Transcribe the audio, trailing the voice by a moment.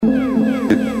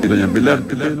Doña Pilar,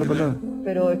 ¿te pides la palabra?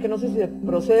 Pero es que no sé si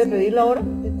procede pedirla ahora.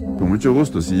 Con mucho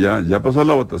gusto, sí, ya pasó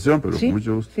la votación, pero ¿Sí? con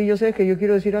mucho gusto. Sí, yo sé que yo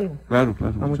quiero decir algo. Claro.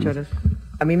 Muchas gracias.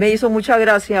 A mí me hizo mucha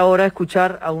gracia ahora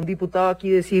escuchar a un diputado aquí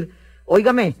decir,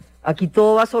 óigame, aquí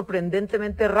todo va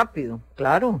sorprendentemente rápido.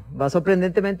 Claro, va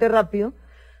sorprendentemente rápido,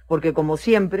 porque como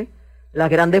siempre, las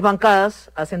grandes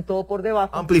bancadas hacen todo por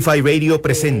debajo. Amplify Radio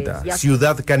presenta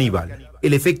Ciudad Canibal,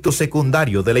 el efecto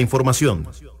secundario de la información.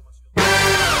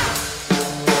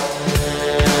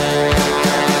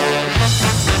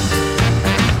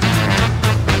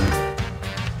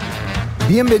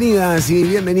 Bienvenidas y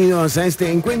bienvenidos a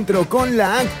este encuentro con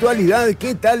la actualidad.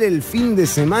 ¿Qué tal el fin de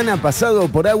semana pasado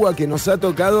por agua que nos ha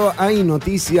tocado? Hay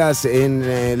noticias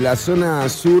en la zona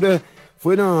sur.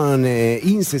 Fueron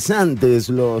incesantes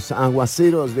los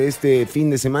aguaceros de este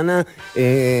fin de semana.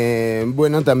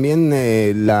 Bueno, también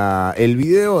el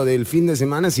video del fin de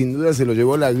semana sin duda se lo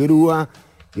llevó la grúa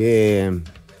que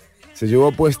se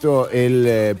llevó puesto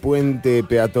el puente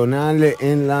peatonal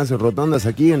en las rotondas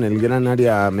aquí en el gran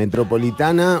área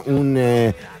metropolitana.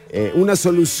 Una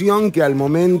solución que al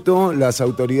momento las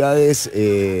autoridades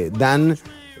dan.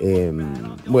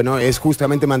 Bueno, es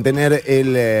justamente mantener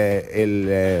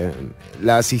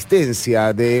la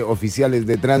asistencia de oficiales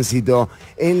de tránsito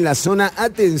en la zona.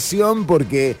 Atención,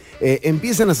 porque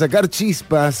empiezan a sacar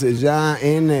chispas ya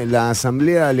en la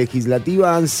Asamblea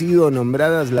Legislativa. Han sido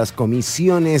nombradas las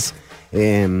comisiones.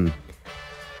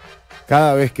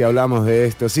 Cada vez que hablamos de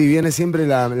esto, sí, viene siempre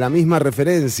la misma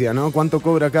referencia, ¿no? ¿Cuánto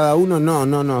cobra cada uno?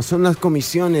 No. Son las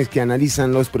comisiones que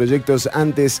analizan los proyectos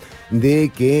antes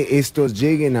de que estos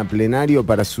lleguen a plenario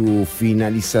para su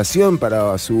finalización,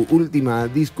 para su última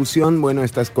discusión. Bueno,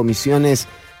 estas comisiones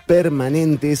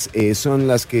permanentes son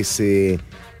las que se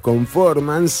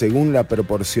conforman según la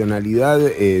proporcionalidad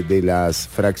de las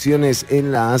fracciones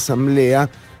en la Asamblea.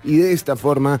 Y de esta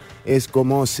forma es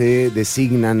como se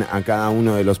designan a cada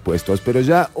uno de los puestos. Pero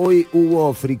ya hoy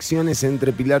hubo fricciones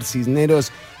entre Pilar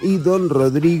Cisneros y don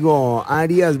Rodrigo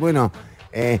Arias. Bueno,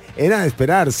 era de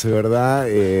esperarse, ¿verdad?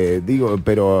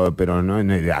 Pero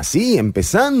no así,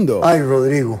 empezando. Ay,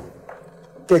 Rodrigo,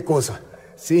 qué cosa.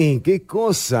 Sí, qué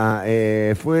cosa.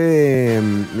 Fue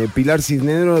Pilar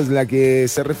Cisneros la que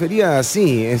se refería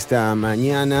así esta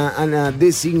mañana a la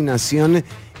designación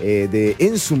de,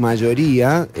 en su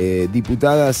mayoría,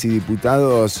 diputadas y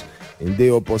diputados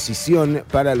de oposición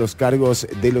para los cargos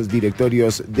de los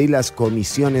directorios de las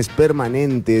comisiones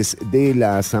permanentes de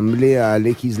la Asamblea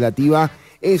Legislativa.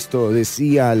 Esto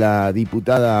decía la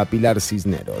diputada Pilar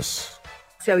Cisneros.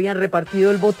 Se habían repartido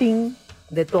el botín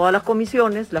de todas las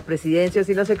comisiones, las presidencias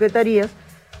y las secretarías,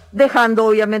 dejando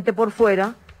obviamente por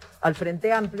fuera al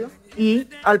Frente Amplio y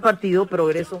al Partido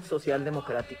Progreso Social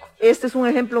Democrático. Este es un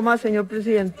ejemplo más, señor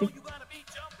presidente,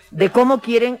 de cómo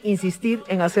quieren insistir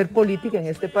en hacer política en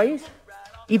este país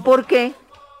y por qué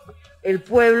el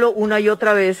pueblo una y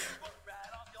otra vez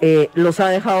los ha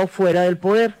dejado fuera del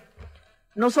poder.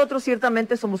 Nosotros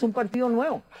ciertamente somos un partido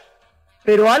nuevo,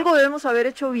 pero algo debemos haber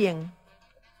hecho bien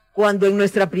cuando en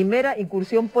nuestra primera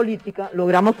incursión política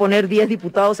logramos poner 10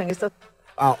 diputados en esta...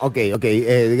 Ok.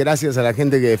 Gracias a la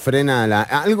gente que frena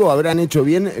 ¿Algo habrán hecho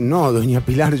bien? No, doña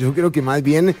Pilar, yo creo que más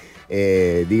bien,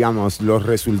 digamos, los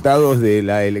resultados de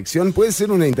la elección, puede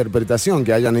ser una interpretación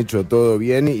que hayan hecho todo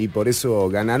bien y por eso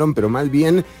ganaron, pero más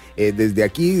bien desde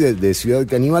aquí, desde Ciudad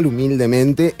Canibal,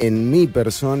 humildemente, en mi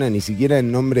persona, ni siquiera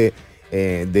en nombre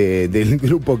del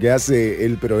grupo que hace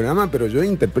el programa, pero yo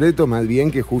interpreto más bien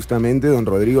que justamente don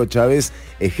Rodrigo Chávez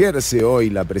ejerce hoy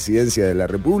la presidencia de la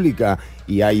República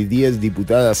y hay 10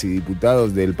 diputadas y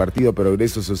diputados del Partido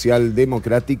Progreso Social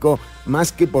Democrático,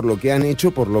 más que por lo que han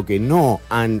hecho, por lo que no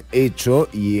han hecho,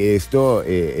 y esto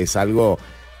es algo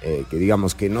que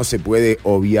digamos que no se puede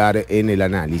obviar en el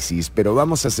análisis, pero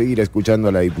vamos a seguir escuchando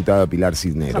a la diputada Pilar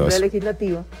Cisneros. Asamblea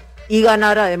Legislativa y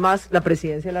ganar además la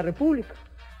presidencia de la República.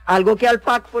 Algo que al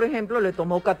PAC, por ejemplo, le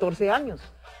tomó 14 años.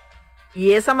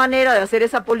 Y esa manera de hacer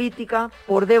esa política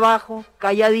por debajo,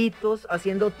 calladitos,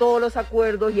 haciendo todos los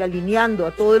acuerdos y alineando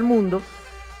a todo el mundo,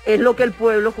 es lo que el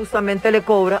pueblo justamente le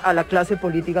cobra a la clase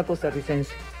política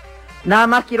costarricense. Nada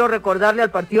más quiero recordarle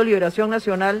al Partido Liberación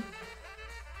Nacional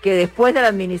que después de la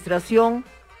administración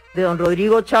de don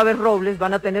Rodrigo Chávez Robles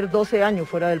van a tener 12 años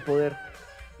fuera del poder.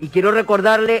 Y quiero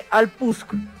recordarle al PUSC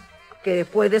que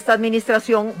después de esta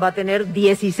administración va a tener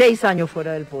 16 años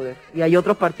fuera del poder. Y hay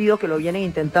otros partidos que lo vienen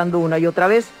intentando una y otra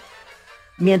vez.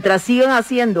 Mientras sigan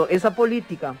haciendo esa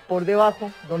política por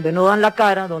debajo, donde no dan la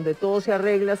cara, donde todo se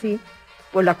arregla así,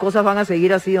 pues las cosas van a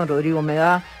seguir así, don Rodrigo. Me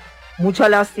da mucha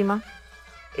lástima,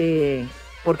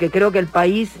 porque creo que el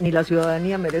país ni la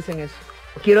ciudadanía merecen eso.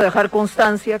 Quiero dejar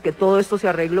constancia que todo esto se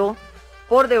arregló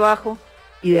por debajo,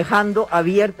 y dejando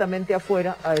abiertamente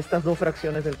afuera a estas dos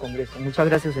fracciones del Congreso. Muchas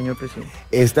gracias, señor presidente.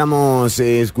 Estamos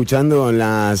escuchando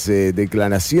las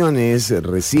declaraciones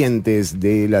recientes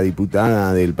de la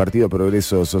diputada del Partido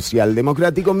Progreso Social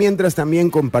Democrático, mientras también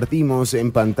compartimos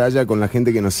en pantalla con la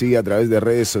gente que nos sigue a través de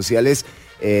redes sociales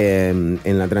en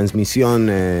la transmisión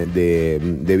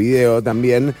de video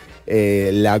también,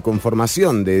 la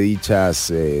conformación de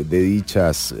dichas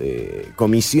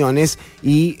comisiones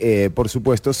y por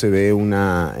supuesto se ve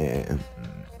una,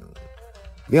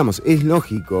 digamos, es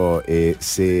lógico,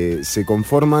 se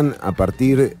conforman a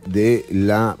partir de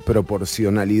la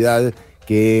proporcionalidad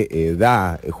que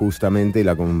da justamente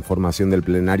la conformación del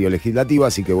plenario legislativo,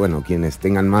 así que bueno, quienes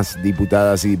tengan más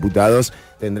diputadas y diputados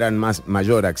tendrán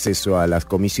mayor acceso a las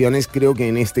comisiones. Creo que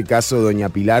en este caso doña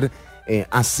Pilar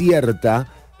acierta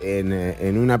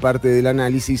en una parte del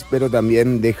análisis, pero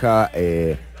también deja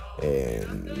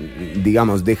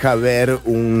ver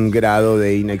un grado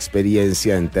de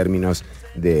inexperiencia en términos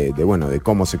de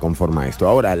cómo se conforma esto.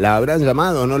 Ahora, ¿la habrán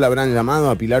llamado o no la habrán llamado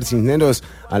a Pilar Cisneros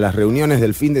a las reuniones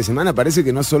del fin de semana? Parece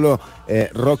que no solo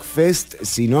Rock Fest,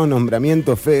 sino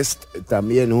Nombramiento Fest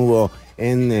también hubo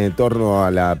en torno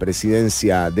a la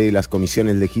presidencia de las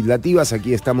comisiones legislativas.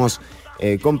 Aquí estamos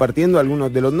compartiendo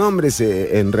algunos de los nombres.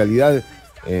 En realidad,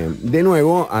 de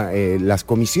nuevo, las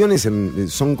comisiones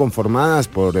son conformadas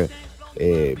por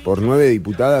 9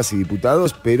 diputadas y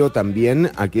diputados, pero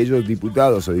también aquellos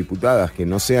diputados o diputadas que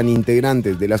no sean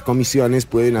integrantes de las comisiones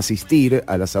pueden asistir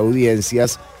a las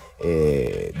audiencias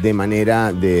de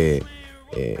manera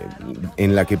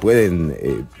en la que pueden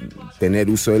tener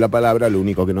uso de la palabra. Lo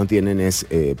único que no tienen es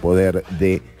poder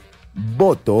de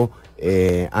voto.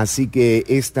 Así que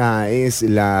esta es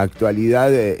la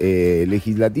actualidad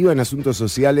legislativa. En asuntos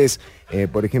sociales,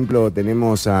 por ejemplo,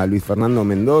 tenemos a Luis Fernando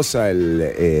Mendoza,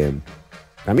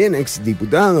 también ex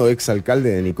diputado, ex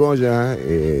alcalde de Nicoya,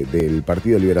 del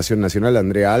Partido de Liberación Nacional,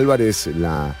 Andrea Álvarez,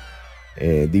 la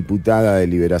diputada de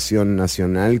Liberación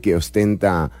Nacional que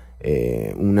ostenta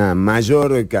una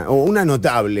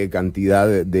notable cantidad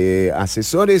de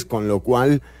asesores, con lo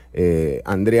cual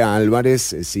Andrea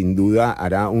Álvarez sin duda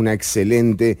hará una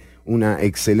excelente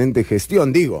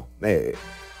gestión,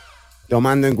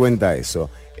 tomando en cuenta eso.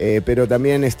 Pero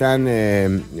también están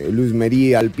Luz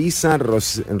Merí Alpizar,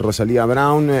 Rosalía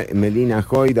Brown, Melina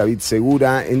Hoy, David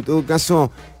Segura. En todo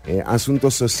caso,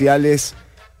 asuntos sociales,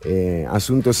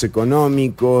 asuntos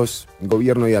económicos,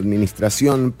 gobierno y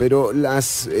administración, pero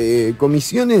las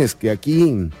comisiones que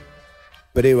aquí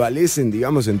prevalecen,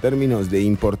 digamos, en términos de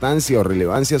importancia o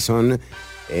relevancia son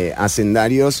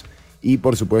hacendarios y,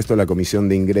 por supuesto, la Comisión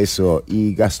de Ingreso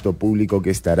y Gasto Público,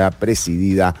 que estará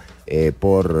presidida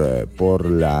por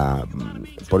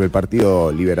el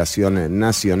Partido Liberación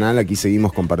Nacional. Aquí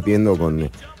seguimos compartiendo con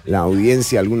la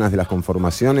audiencia algunas de las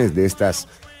conformaciones de estas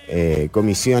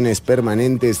comisiones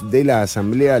permanentes de la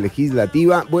Asamblea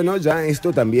Legislativa. Bueno, ya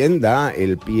esto también da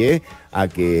el pie a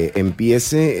que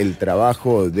empiece el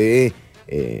trabajo de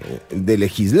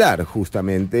legislar,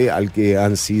 justamente, al que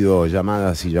han sido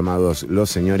llamadas y llamados los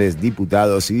señores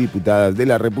diputados y diputadas de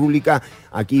la República.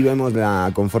 Aquí vemos la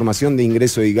conformación de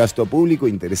Ingreso y Gasto Público,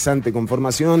 interesante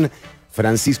conformación.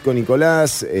 Francisco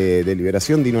Nicolás, de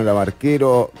Liberación, Dinora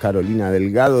Barquero, Carolina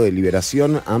Delgado, de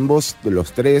Liberación, ambos,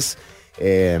 los tres.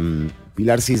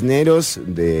 Pilar Cisneros,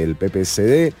 del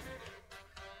PPCD.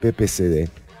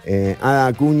 Ada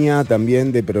Acuña,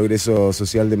 también de Progreso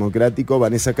Social Democrático,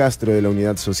 Vanessa Castro, de la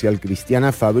Unidad Social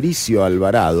Cristiana, Fabricio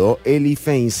Alvarado, Eli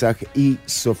Feinzag y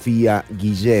Sofía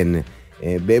Guillén.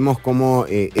 Vemos cómo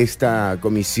esta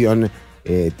comisión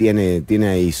tiene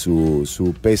ahí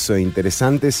su peso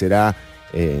interesante. Será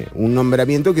un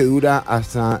nombramiento que dura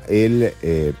hasta el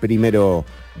 1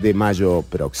 de mayo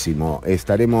próximo.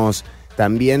 Estaremos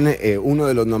también uno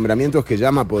de los nombramientos que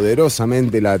llama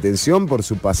poderosamente la atención por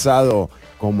su pasado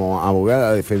como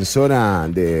abogada defensora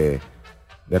de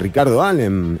Ricardo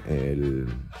Alem, el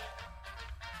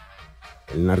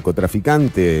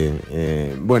narcotraficante.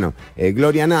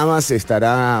 Gloria Navas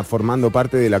estará formando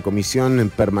parte de la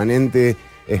Comisión Permanente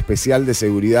Especial de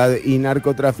Seguridad y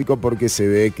Narcotráfico, porque se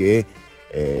ve que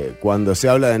cuando se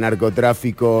habla de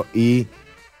narcotráfico y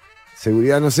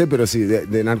seguridad, no sé, pero sí,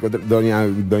 de narcotráfico,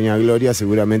 doña Gloria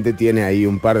seguramente tiene ahí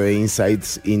un par de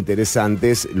insights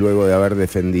interesantes luego de haber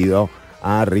defendido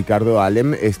a Ricardo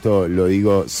Alem. Esto lo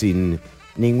digo sin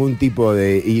ningún tipo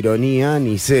de ironía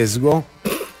ni sesgo.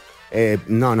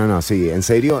 Sí, en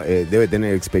serio, debe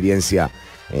tener experiencia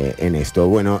en esto.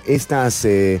 Bueno, estas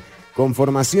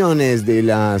conformaciones de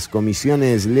las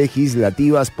comisiones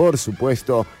legislativas, por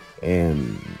supuesto,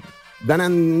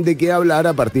 darán de qué hablar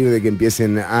a partir de que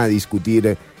empiecen a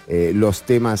discutir los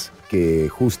temas que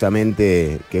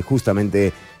justamente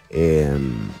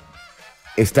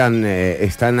están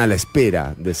a la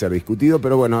espera de ser discutidos.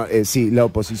 Pero bueno, sí, la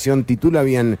oposición titula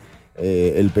bien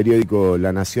el periódico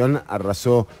La Nación,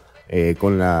 arrasó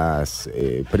con las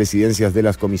presidencias de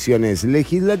las comisiones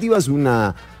legislativas.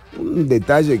 Un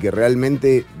detalle que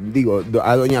realmente, digo,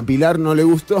 a doña Pilar no le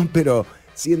gustó, pero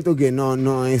siento que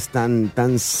no es tan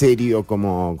serio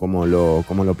como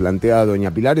lo plantea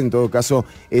doña Pilar. En todo caso,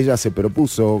 ella se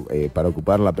propuso para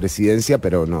ocupar la presidencia,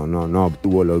 pero no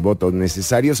obtuvo los votos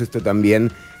necesarios. Esto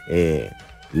también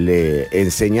le he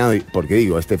enseñado, porque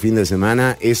digo, este fin de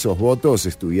semana esos votos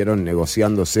estuvieron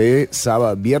negociándose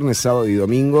viernes, sábado y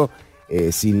domingo.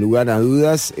 Sin lugar a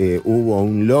dudas, hubo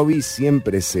un lobby,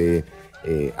 siempre se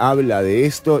habla de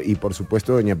esto, y por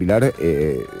supuesto doña Pilar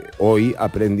hoy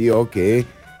aprendió que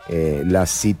las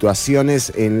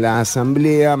situaciones en la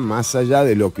asamblea, más allá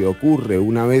de lo que ocurre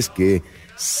una vez que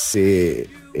se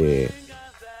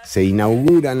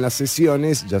inauguran las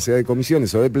sesiones, ya sea de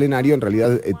comisiones o de plenario, en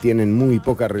realidad tienen muy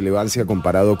poca relevancia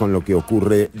comparado con lo que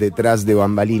ocurre detrás de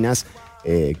bambalinas,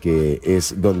 que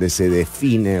es donde se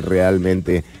define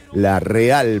realmente la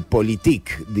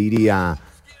realpolitik, diría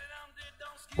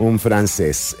un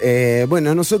francés.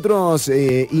 Bueno, nosotros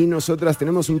y nosotras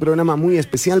tenemos un programa muy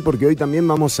especial, porque hoy también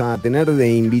vamos a tener de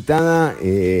invitada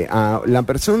a la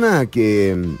persona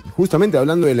que, justamente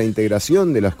hablando de la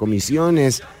integración de las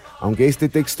comisiones, aunque este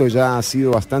texto ya ha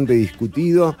sido bastante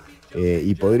discutido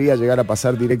y podría llegar a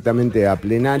pasar directamente a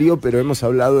plenario, pero hemos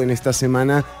hablado en esta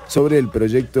semana sobre el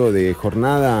proyecto de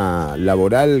jornada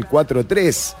laboral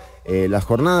 4-3. Las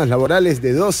jornadas laborales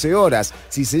de 12 horas.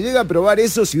 Si se llega a aprobar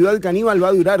eso, Ciudad Canibal va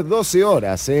a durar 12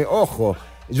 horas. Ojo,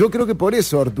 yo creo que por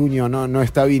eso Ortuño no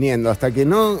está viniendo, hasta que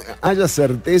no haya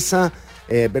certeza.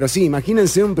 Pero sí,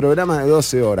 imagínense un programa de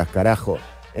 12 horas, carajo.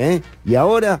 Y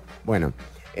ahora, bueno,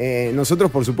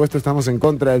 nosotros por supuesto estamos en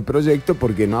contra del proyecto,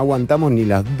 porque no aguantamos ni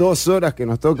las 2 horas que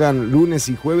nos tocan lunes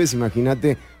y jueves.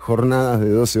 Imagínate jornadas de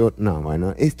 12 horas. No,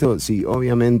 bueno, esto sí,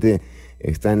 obviamente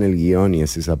está en el guión, y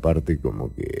es esa parte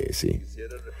como que sí.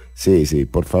 Sí,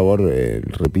 por favor,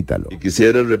 repítalo. Y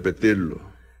quisiera repetirlo.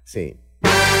 Sí.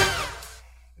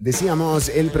 Decíamos,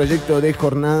 el proyecto de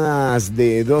jornadas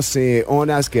de 12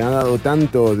 horas que ha dado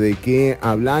tanto de qué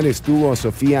hablar. Estuvo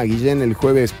Sofía Guillén el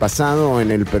jueves pasado en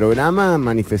el programa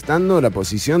manifestando la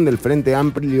posición del Frente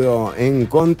Amplio en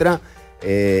contra,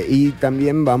 y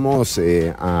también vamos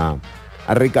a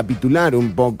recapitular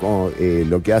un poco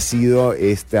lo que ha sido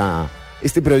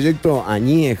este proyecto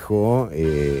añejo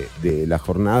de las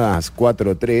jornadas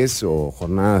 4-3 o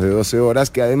jornadas de 12 horas,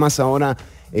 que además ahora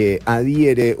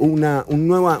adhiere una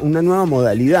nueva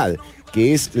modalidad,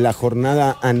 que es la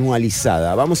jornada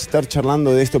anualizada. Vamos a estar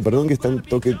charlando de esto, perdón que está un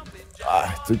toque,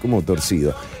 estoy como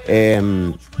torcido.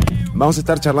 Vamos a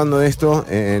estar charlando de esto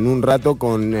en un rato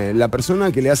con la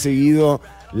persona que le ha seguido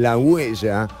la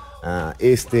huella a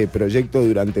este proyecto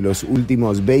durante los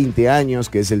últimos 20 años,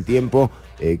 que es el tiempo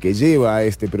que lleva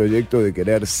este proyecto de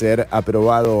querer ser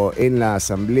aprobado en la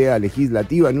Asamblea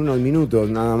Legislativa. En unos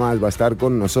minutos nada más va a estar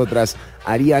con nosotras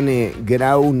Ariane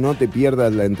Grau. No te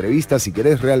pierdas la entrevista si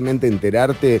querés realmente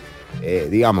enterarte,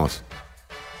 digamos.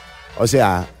 O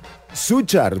sea,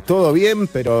 Suchar, todo bien,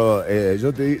 pero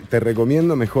yo te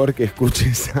recomiendo mejor que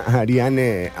escuches a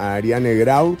Ariane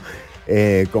Grau,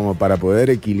 como para poder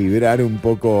equilibrar un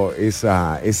poco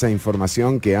esa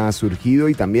información que ha surgido,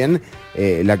 y también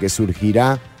la que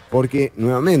surgirá, porque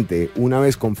nuevamente, una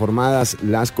vez conformadas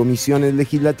las comisiones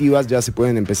legislativas, ya se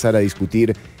pueden empezar a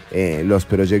discutir los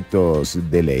proyectos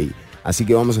de ley. Así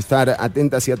que vamos a estar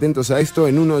atentas y atentos a esto.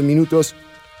 En unos minutos,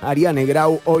 Ariane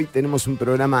Grau. Hoy tenemos un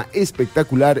programa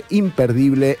espectacular,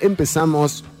 imperdible.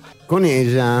 Empezamos con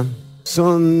ella.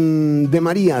 Son de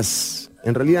Marías.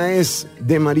 En realidad es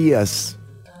de Marías.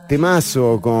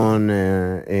 Temazo con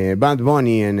Bad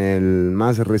Bunny en el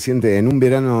más reciente, En un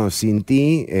verano sin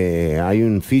ti. Hay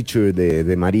un feature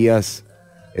de Marías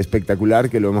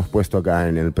espectacular que lo hemos puesto acá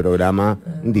en el programa.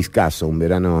 Un discazo, Un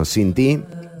verano sin ti.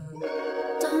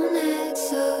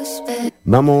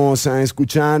 Vamos a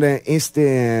escuchar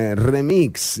este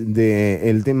remix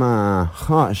del tema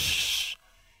Hush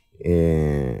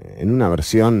en una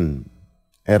versión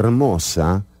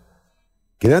hermosa.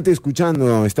 Quédate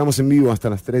escuchando, estamos en vivo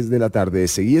hasta las 3 de la tarde.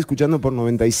 Seguí escuchando por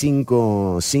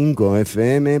 95.5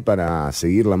 FM para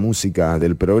seguir la música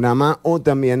del programa, o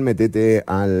también metete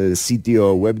al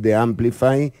sitio web de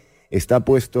Amplify. Está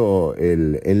puesto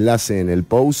el enlace en el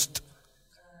post,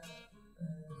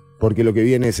 porque lo que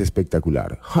viene es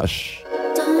espectacular. Hush.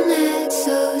 Don't act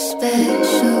so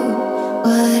special.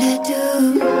 What I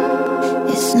do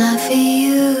is not for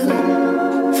you.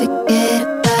 Forget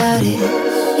about it.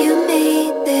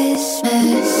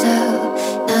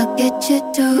 you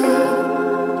do.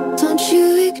 Don't you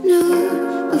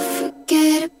ignore or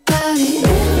forget about it.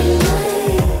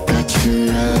 Got you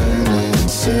running in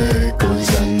circles,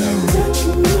 I know.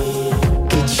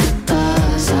 Get your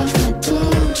paws off my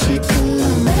Dolce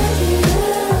cologne,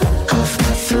 off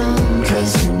my throne,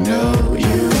 'cause you know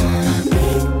you wanna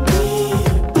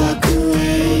walk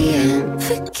away and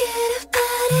forget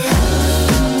about it.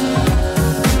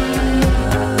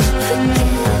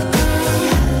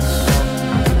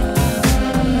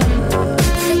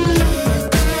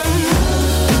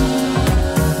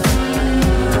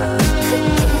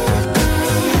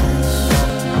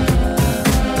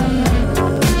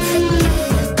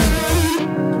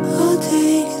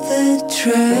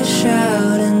 Trash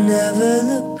out and never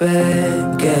look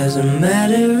back. As a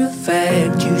matter of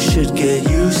fact, you should get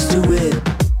used to it.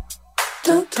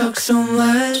 Don't talk so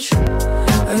much,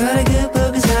 I gotta get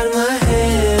buckets out of my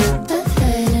head. I've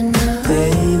had enough,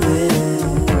 baby.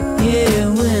 Yeah,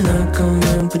 when I come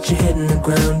in, put your head in the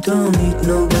ground. Don't need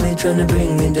nobody trying to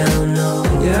bring me down, no.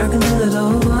 Yeah, I can do it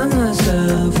all by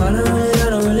myself. I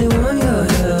don't really want your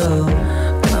help.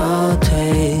 I'll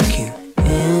take you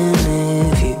in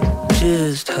if you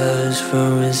just hush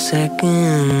for a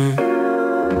second.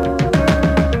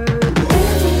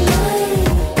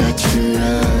 got you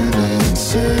running in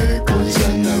circles, I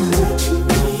know.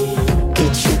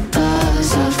 Get your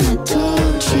paws off my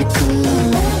Dolce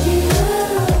cologne,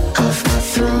 off my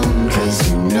throne, 'cause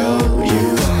you know you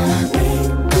wanna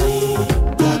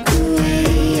walk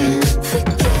away and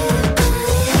forget about it.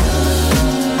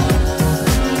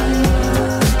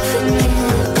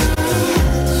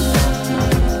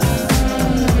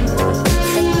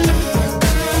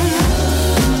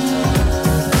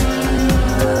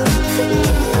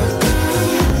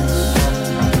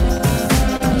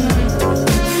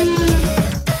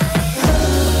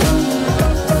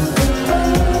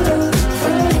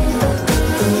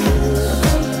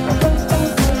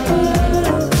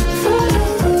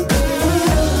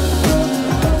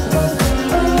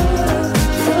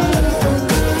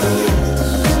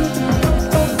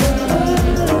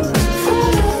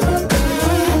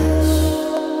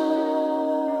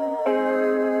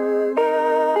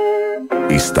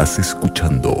 Estás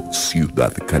escuchando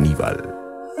Ciudad Canibal.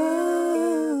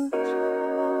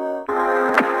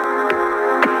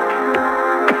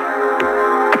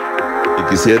 Y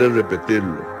quisiera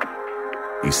repetirlo.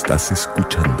 Estás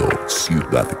escuchando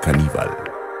Ciudad Canibal.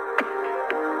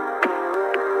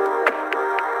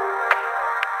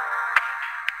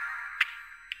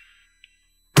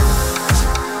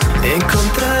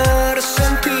 Encontrar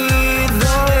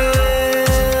sentido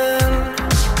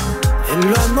en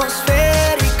lo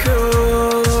atmosférico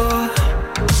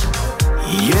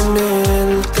y en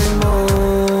el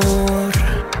temor.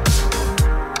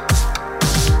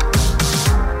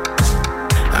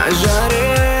 Hallaré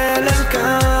el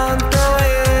encanto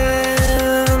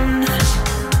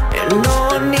en lo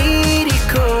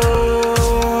onírico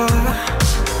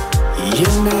y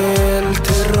en el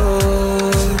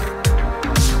terror.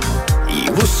 Y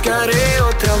buscaré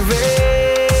otra vez.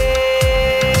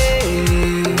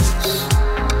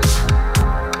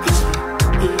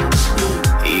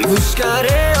 Y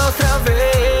buscaré otra vez.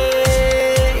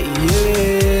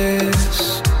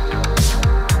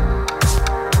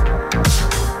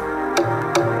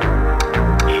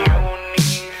 Y un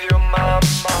idioma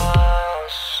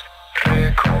más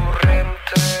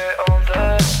recurrente all the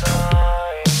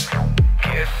time,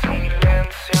 que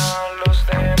silencia a los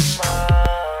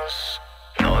demás.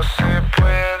 No se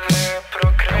puede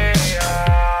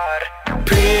procrear,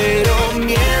 pero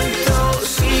miento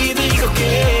si digo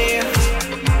que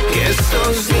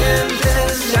estos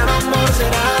dientes ya no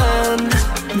morderán.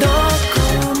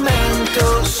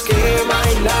 Documentos que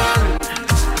bailan,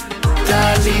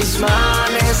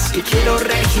 talismanes que quiero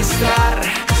registrar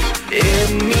en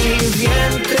mi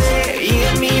vientre y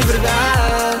en mi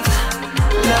verdad.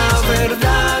 La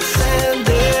verdad se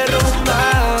derrumba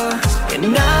en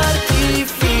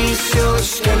artificios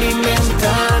que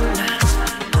alimentan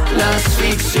las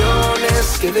ficciones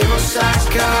que debo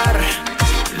sacar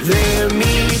de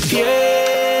mi piel.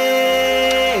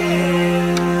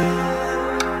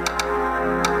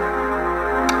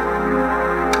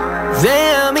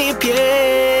 De mi piel.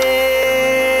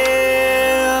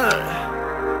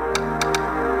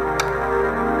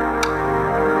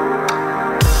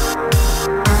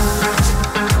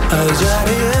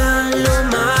 Hallaré en lo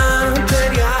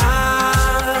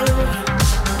material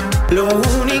lo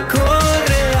único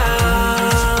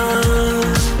real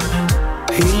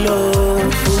y lo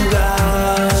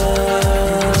fugaz.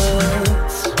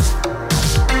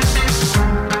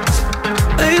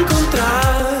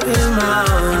 Encontrar el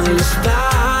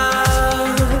malestar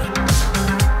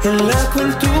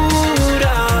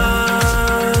cultura,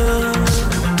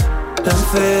 la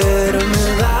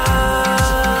enfermedad.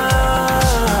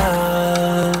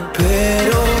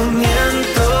 Pero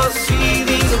miento si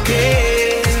digo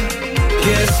que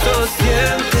estos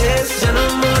dientes ya no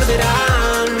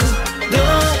morderán.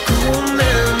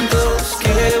 Documentos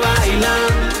que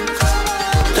bailan,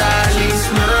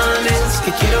 talismanes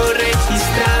que quiero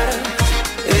registrar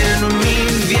en mi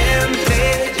vientre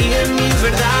y en mi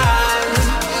verdad.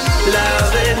 La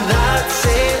verdad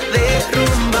se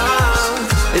derrumba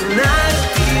en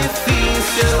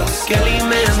artificios que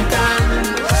alimentan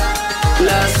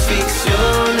las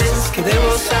ficciones que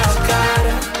debo sacar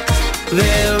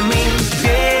de mi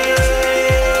piel.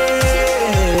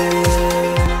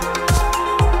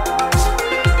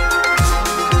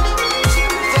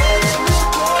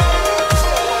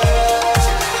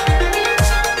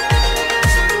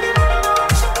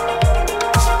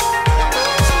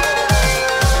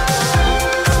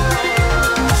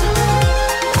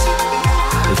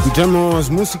 Escuchamos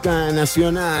música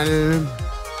nacional.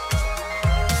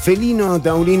 Felino,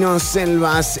 Taurino,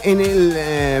 Selvas. En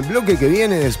el bloque que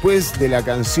viene después de la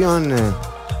canción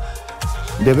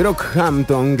de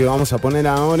Brockhampton que vamos a poner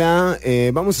ahora,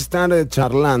 vamos a estar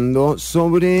charlando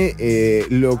sobre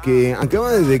lo que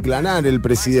acaba de declarar el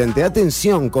presidente.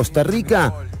 Atención, Costa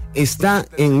Rica está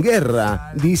en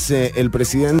guerra, dice el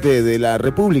presidente de la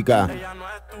República.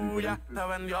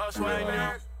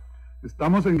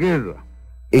 Estamos en guerra.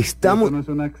 Esto no es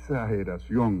una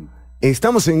exageración.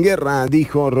 Estamos en guerra,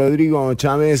 dijo Rodrigo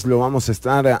Chávez. Lo vamos a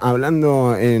estar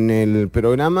hablando en el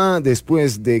programa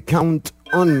después de Count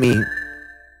on Me.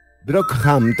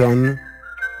 Brockhampton.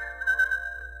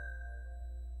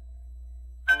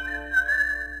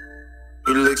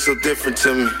 You look so different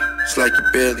to me. It's like you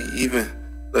barely even.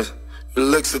 Listen. You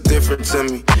look so different to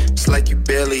me. It's like you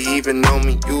barely even know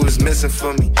me. You was missing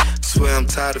for me. Swear I'm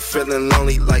tired of feeling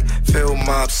lonely. Like Phil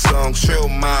Mob song, Trill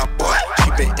Mob boy.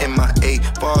 She been in my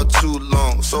ball too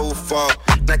long, so far.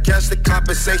 Now catch the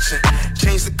compensation,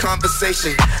 change the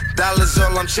conversation. Dollars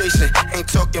all I'm chasing. Ain't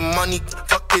talking money.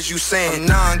 Fuck is you saying?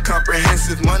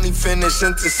 Non-comprehensive money finish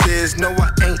sentences. No,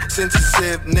 I ain't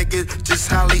sensitive, nigga. Just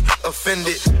highly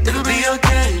offended. It'll be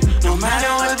okay, no matter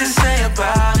what they say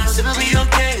about us. It'll be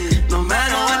okay, no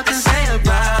matter what they say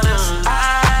about us.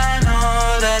 I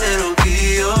know that it'll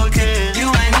be okay. You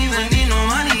ain't even need no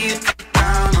money, you can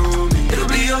count on me. It'll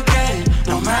be okay,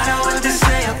 no matter what they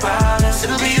say about us.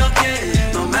 It'll be okay,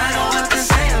 no matter what they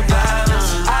say about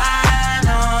us. I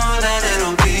know that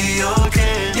it'll be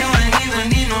okay. You ain't even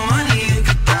need no money, you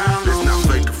can count on me. Let's not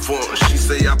fake the fun. She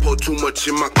say I pour too much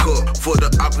in my cup. For the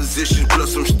opposition,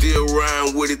 plus I'm still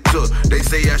riding with it tough. They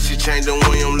say I should change the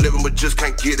way I'm living, but just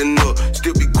can't get enough.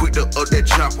 Still be quick to up that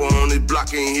chopper on this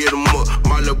block and hit them up.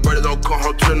 My little brother don't come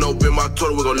home, turn open my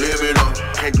total, we gon' live it up.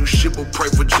 Can't do shit but pray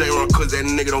for J-Ron, cause that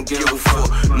nigga don't give a fuck.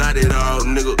 Not at all,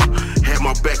 nigga. Had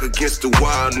my back against the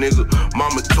wall, nigga.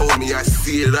 Mama told me I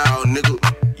see it all, nigga.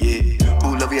 Yeah,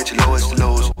 who love you at your lowest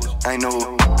lows? I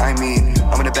know, I mean,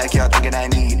 I'm in the backyard thinking I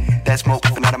need that smoke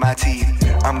puffing out of my teeth.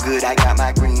 I'm good, I got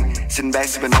my green. Sitting back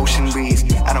sipping ocean breeze.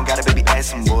 I don't got a baby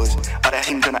ass some boys. All that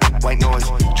hating gonna white noise.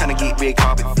 Tryna get red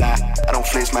carpet fly. I don't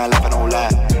flex my life, I don't lie.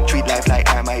 Treat life like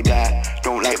I might die.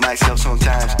 Don't like myself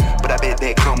sometimes, but I bet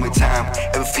that come with time.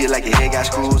 Ever feel like your head got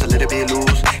screws, a little bit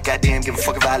loose? Goddamn, give a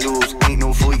fuck if I lose. Ain't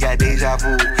no fool, you got deja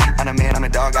vu. I'm a man, I'm a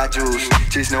dog, got juice.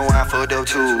 Just know I'm fucked up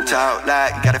too. Talk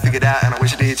like you gotta figure it out, and I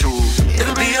wish I did too.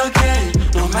 It'll be okay,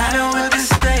 no matter what they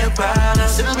say about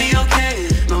us. It'll be okay,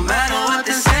 no matter what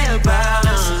they say about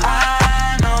us.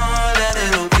 I know that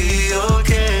it'll be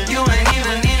okay. You ain't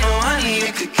even need no money,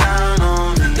 you can count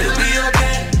on me. It'll be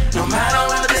okay, no matter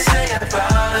what they say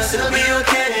about us. It'll be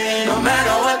okay, no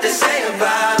matter what they say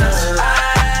about us.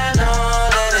 I know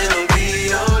that it'll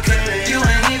be okay. You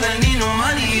ain't even need no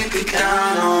money, you can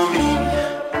count on me.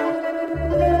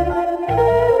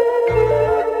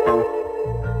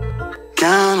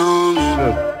 Count on me.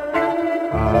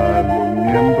 A los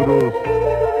miembros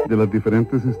de las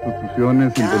diferentes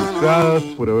instituciones involucradas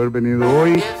por haber venido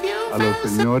hoy, a las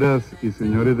señoras y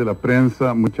señores de la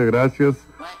prensa, muchas gracias.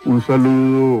 Un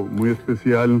saludo muy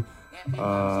especial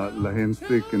a la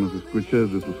gente que nos escucha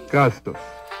desde sus casas.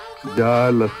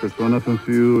 Ya las personas han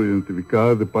sido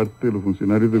identificadas de parte de los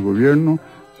funcionarios de gobierno,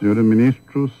 señores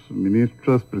ministros,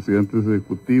 ministras, presidentes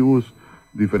ejecutivos,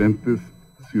 diferentes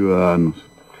ciudadanos.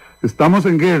 Estamos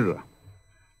en guerra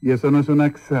y eso no es una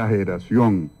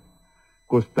exageración.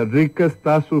 Costa Rica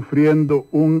está sufriendo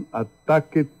un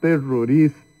ataque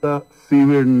terrorista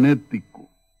cibernético.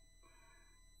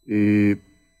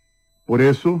 Por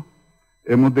eso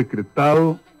hemos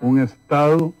decretado un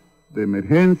estado de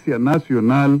emergencia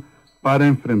nacional para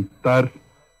enfrentar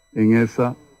en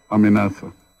esa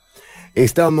amenaza.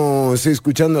 Estamos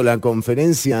escuchando la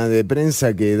conferencia de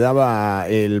prensa que daba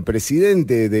el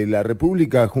presidente de la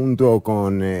República junto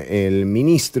con el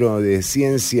ministro de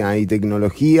Ciencia y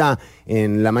Tecnología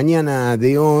en la mañana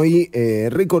de hoy.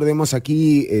 Recordemos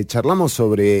aquí, charlamos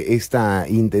sobre esta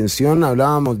intención,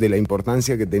 hablábamos de la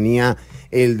importancia que tenía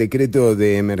el decreto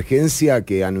de emergencia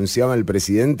que anunciaba el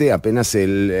presidente apenas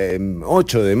el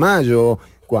 8 de mayo,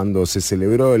 cuando se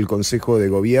celebró el Consejo de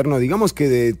Gobierno. Digamos que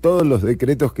de todos los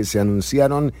decretos que se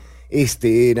anunciaron,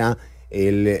 este era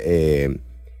el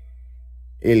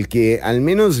que al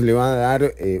menos le va a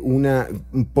dar una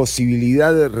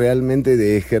posibilidad realmente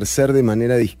de ejercer de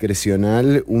manera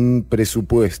discrecional un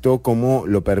presupuesto como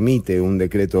lo permite un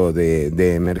decreto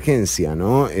de emergencia,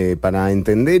 ¿no? Para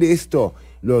entender esto,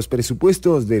 los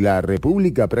presupuestos de la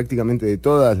República, prácticamente de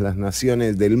todas las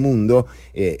naciones del mundo,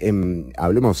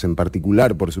 hablemos en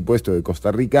particular, por supuesto, de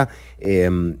Costa Rica,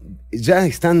 ya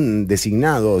están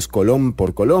designados colón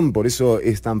por colón, por eso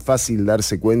es tan fácil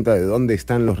darse cuenta de dónde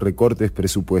están los recortes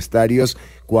presupuestarios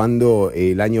cuando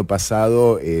el año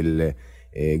pasado el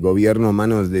gobierno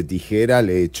manos de tijera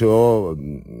le echó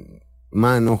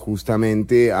mano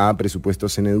justamente a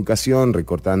presupuestos en educación,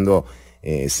 recortando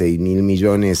 6.000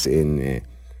 millones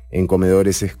en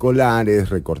comedores escolares,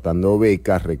 recortando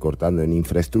becas, recortando en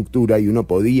infraestructura, y uno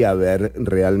podía ver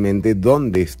realmente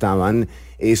dónde estaban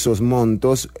esos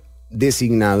montos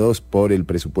designados por el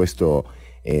presupuesto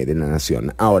de la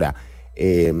nación. Ahora,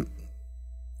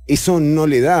 eso no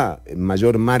le da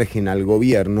mayor margen al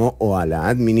gobierno o a la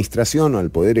administración o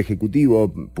al Poder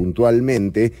Ejecutivo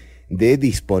puntualmente de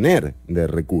disponer de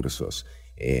recursos.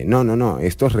 No,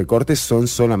 estos recortes son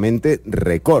solamente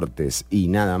recortes y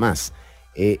nada más.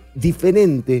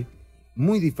 Diferente,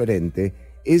 muy diferente,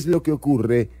 es lo que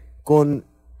ocurre con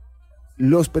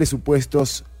los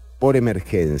presupuestos por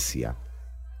emergencia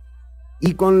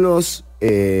y con los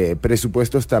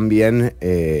presupuestos también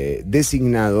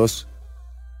designados,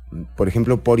 por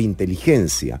ejemplo, por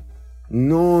inteligencia.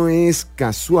 No es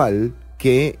casual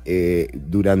que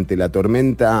durante la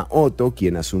tormenta Otto,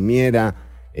 quien asumiera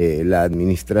la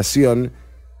administración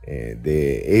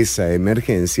de esa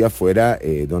emergencia fuera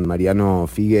don Mariano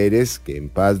Figueres, que en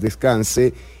paz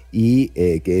descanse, y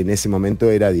que en ese momento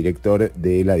era director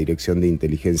de la Dirección de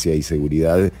Inteligencia y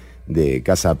Seguridad de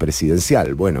Casa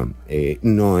Presidencial. Bueno,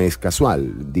 no es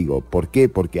casual, digo, ¿por qué?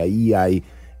 Porque ahí hay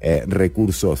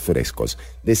recursos frescos.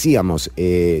 Decíamos,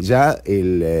 ya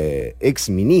el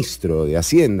exministro de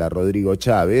Hacienda, Rodrigo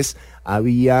Chávez,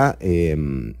 había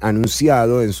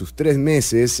anunciado en sus 3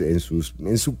 meses,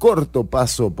 en su corto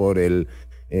paso por el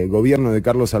gobierno de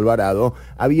Carlos Alvarado,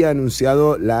 había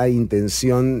anunciado la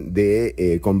intención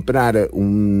de comprar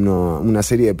una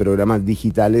serie de programas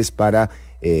digitales para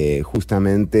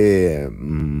justamente,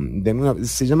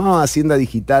 se llamaba Hacienda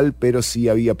Digital, pero sí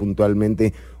había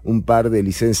puntualmente un par de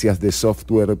licencias de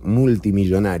software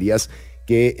multimillonarias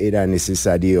que era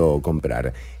necesario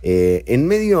comprar. En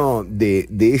medio de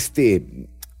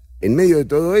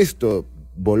todo esto,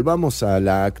 volvamos a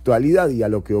la actualidad y a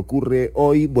lo que ocurre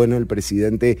hoy. Bueno, el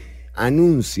presidente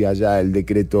anuncia ya el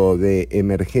decreto de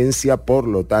emergencia, por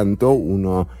lo tanto,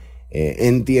 uno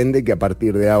entiende que a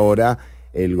partir de ahora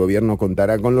el gobierno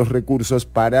contará con los recursos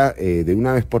para, de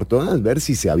una vez por todas, ver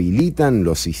si se habilitan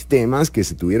los sistemas que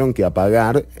se tuvieron que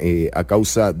apagar a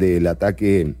causa del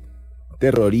ataque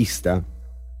terrorista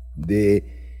de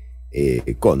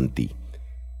Conti.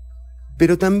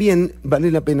 Pero también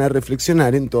vale la pena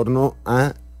reflexionar en torno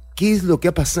a qué es lo que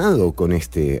ha pasado con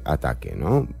este ataque,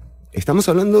 ¿no? Estamos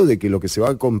hablando de que lo que se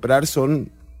va a comprar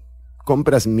son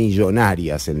compras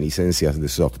millonarias en licencias de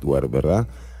software, ¿verdad?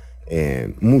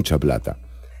 Mucha plata.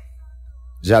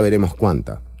 Ya veremos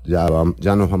cuánta,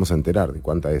 ya nos vamos a enterar de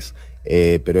cuánta es,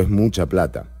 pero es mucha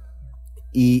plata.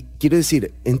 Y quiero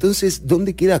decir, entonces,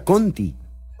 ¿dónde queda Conti?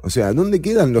 O sea, ¿dónde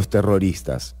quedan los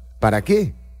terroristas? ¿Para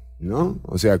qué? ¿No?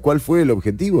 O sea, ¿cuál fue el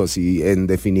objetivo? Si en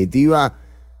definitiva,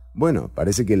 bueno,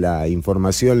 parece que la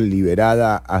información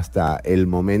liberada hasta el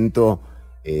momento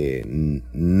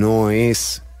no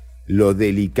es lo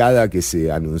delicada que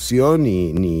se anunció,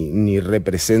 ni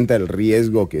representa el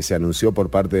riesgo que se anunció por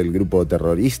parte del grupo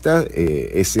terrorista.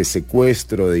 Ese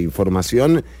secuestro de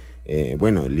información,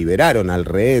 bueno, liberaron al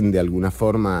rehén de alguna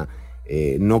forma,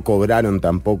 no cobraron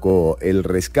tampoco el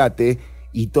rescate,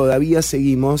 y todavía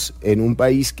seguimos en un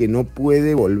país que no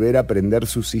puede volver a prender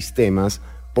sus sistemas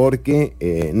porque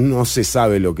no se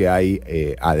sabe lo que hay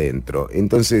adentro.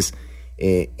 Entonces,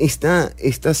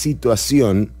 esta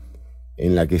situación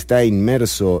en la que está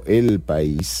inmerso el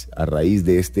país a raíz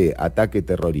de este ataque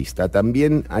terrorista,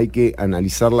 también hay que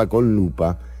analizarla con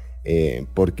lupa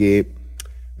porque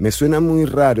me suena muy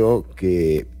raro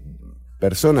que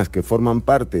personas que forman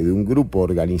parte de un grupo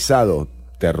organizado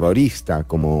terrorista,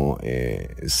 como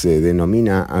se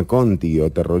denomina a Conti,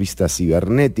 o terrorista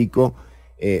cibernético,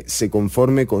 se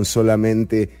conforme con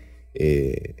solamente,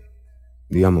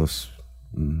 digamos,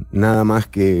 nada más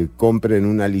que compren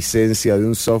una licencia de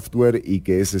un software y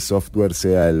que ese software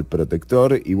sea el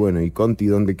protector. Y bueno, ¿y Conti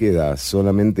dónde queda?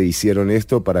 ¿Solamente hicieron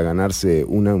esto para ganarse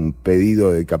un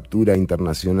pedido de captura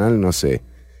internacional? No sé.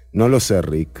 No lo sé,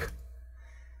 Rick.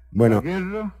 Bueno. La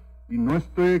guerra, y no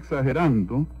estoy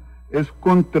exagerando, es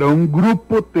contra un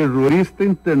grupo terrorista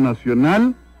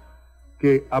internacional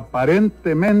que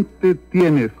aparentemente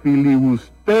tiene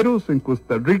filibusteros en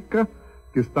Costa Rica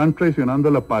que están traicionando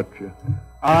a la patria.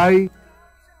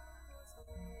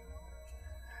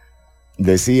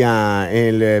 Decía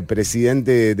el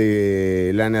presidente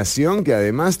de la Nación que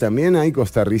además también hay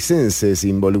costarricenses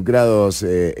involucrados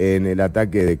en el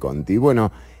ataque de Conti.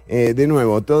 Bueno, de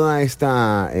nuevo, toda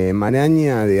esta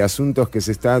maraña de asuntos que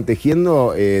se está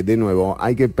tejiendo, de nuevo,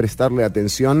 hay que prestarle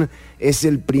atención. Es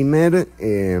el primer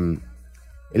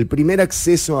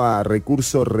acceso a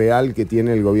recurso real que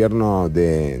tiene el gobierno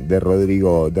de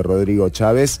Rodrigo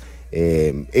Chávez.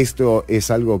 Esto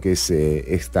es algo que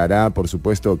se estará, por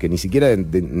supuesto, que ni siquiera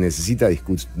necesita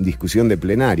discusión de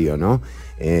plenario, ¿no?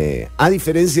 A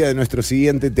diferencia de nuestro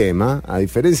siguiente tema,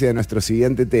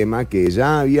 que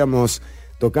ya habíamos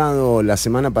tocado la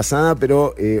semana pasada,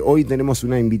 pero hoy tenemos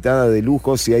una invitada de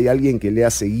lujo. Si hay alguien que le ha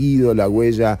seguido la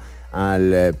huella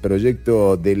al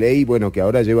proyecto de ley, bueno, que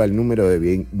ahora lleva el número de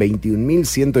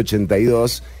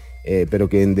 21.182, pero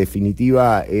que en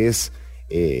definitiva es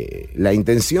la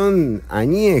intención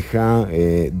añeja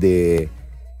de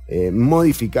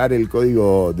modificar el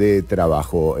Código de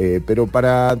Trabajo. Pero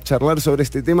para charlar sobre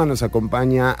este tema nos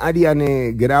acompaña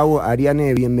Ariane Grau.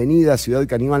 Ariane, bienvenida a Ciudad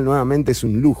Canibal nuevamente, es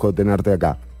un lujo tenerte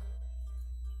acá.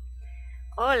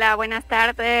 Hola, buenas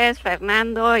tardes,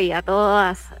 Fernando, y a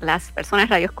todas las personas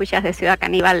radioescuchas de Ciudad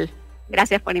Canibal.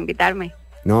 Gracias por invitarme.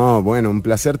 No, bueno, un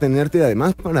placer tenerte,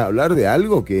 además para hablar de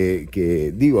algo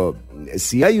que digo,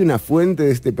 si hay una fuente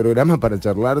de este programa para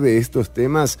charlar de estos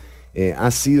temas,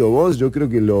 has sido vos. Yo creo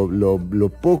que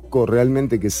lo poco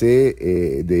realmente que sé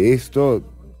de esto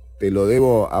te lo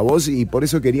debo a vos, y por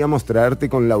eso queríamos traerte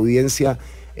con la audiencia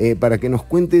para que nos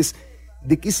cuentes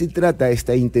de qué se trata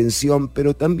esta intención,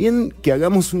 pero también que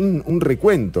hagamos un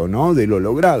recuento, ¿no?, de lo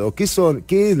logrado. ¿Qué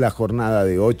es la jornada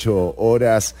de 8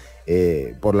 horas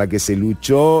por la que se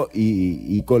luchó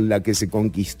y con la que se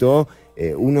conquistó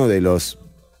uno de los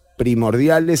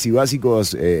primordiales y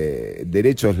básicos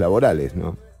derechos laborales,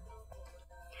 ¿no?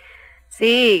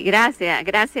 Sí, gracias,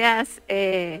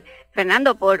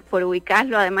 Fernando, por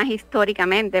ubicarlo además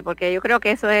históricamente, porque yo creo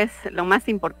que eso es lo más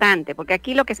importante, porque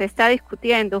aquí lo que se está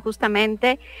discutiendo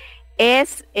justamente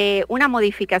es una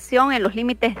modificación en los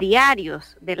límites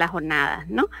diarios de las jornadas,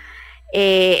 ¿no?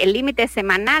 El límite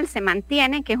semanal se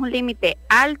mantiene, que es un límite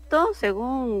alto,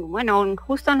 según, bueno,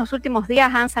 justo en los últimos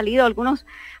días han salido algunas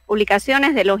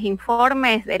publicaciones de los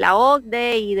informes de la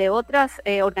OCDE y de otros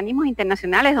organismos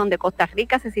internacionales donde Costa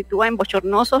Rica se sitúa en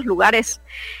bochornosos lugares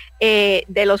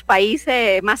de los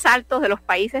países más altos, de los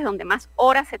países donde más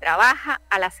horas se trabaja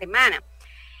a la semana,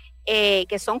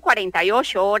 que son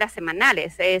 48 horas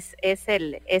semanales, es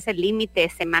el límite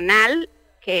semanal,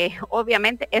 que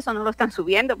obviamente eso no lo están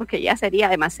subiendo porque ya sería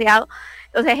demasiado.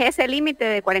 Entonces ese límite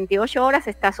de 48 horas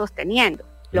se está sosteniendo.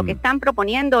 Lo que están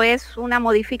proponiendo es una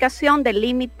modificación del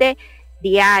límite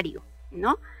diario,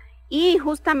 ¿no? Y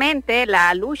justamente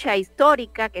la lucha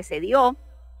histórica que se dio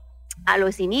a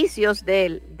los inicios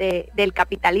del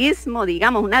capitalismo,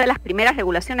 digamos, una de las primeras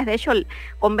regulaciones, de hecho el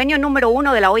convenio número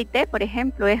 1 de la OIT, por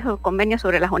ejemplo, es el convenio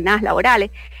sobre las jornadas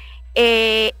laborales.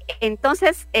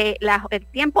 Entonces el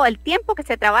tiempo que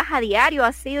se trabaja a diario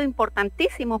ha sido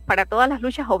importantísimo para todas las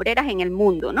luchas obreras en el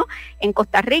mundo, ¿no? En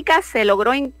Costa Rica se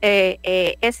logró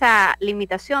esa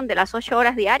limitación de las 8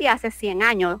 horas diarias hace 100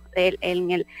 años,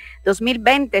 en el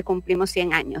 2020 cumplimos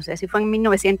 100 años, es decir, fue en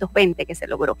 1920 que se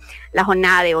logró la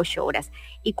jornada de 8 horas.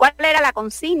 ¿Y cuál era la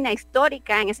consigna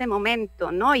histórica en ese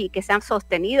momento, ¿no?, y que se han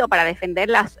sostenido para defender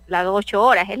las 8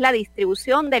 horas? Es la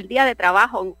distribución del día de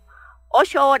trabajo: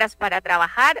 8 horas para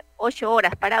trabajar, 8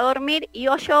 horas para dormir y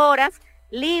 8 horas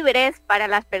libres para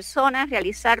las personas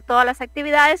realizar todas las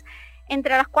actividades,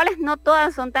 entre las cuales no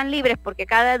todas son tan libres, porque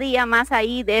cada día más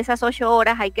ahí de esas 8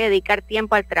 horas hay que dedicar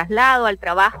tiempo al traslado, al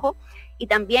trabajo, y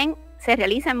también se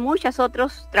realizan muchos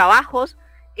otros trabajos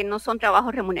que no son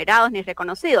trabajos remunerados ni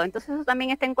reconocidos. Entonces eso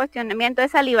también está en cuestionamiento.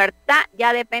 Esa libertad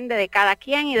ya depende de cada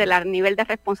quien y del nivel de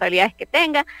responsabilidades que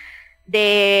tenga,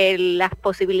 de las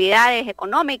posibilidades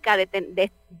económicas,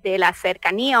 de la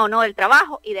cercanía o no del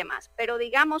trabajo y demás. Pero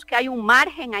digamos que hay un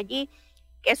margen allí,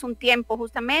 que es un tiempo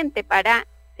justamente para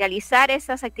realizar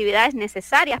esas actividades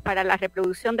necesarias para la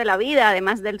reproducción de la vida,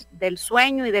 además del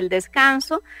sueño y del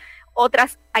descanso,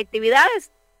 otras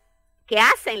actividades que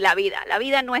hacen la vida. La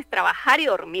vida no es trabajar y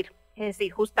dormir, es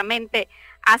decir, justamente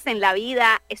hacen la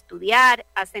vida estudiar,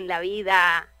 hacen la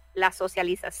vida la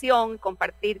socialización,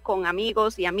 compartir con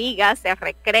amigos y amigas, el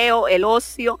recreo, el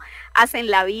ocio,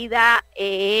 hacen la vida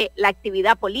la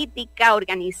actividad política,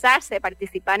 organizarse,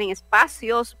 participar en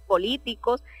espacios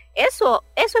políticos. Eso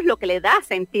es lo que le da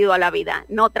sentido a la vida,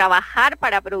 no trabajar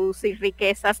para producir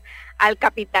riquezas al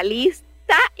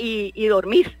capitalista y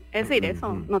dormir. Es decir,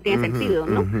 eso no tiene sentido,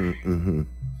 ¿no?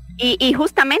 Y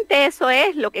justamente eso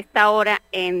es lo que está ahora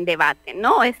en debate,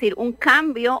 ¿no? Es decir, un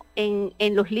cambio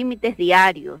en los límites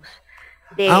diarios.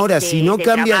 Ahora, si no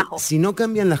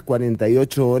cambian las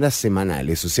 48 horas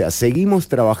semanales, o sea, seguimos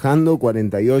trabajando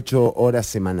 48 horas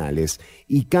semanales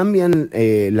y cambian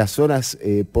las horas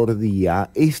por día,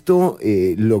 esto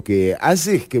lo que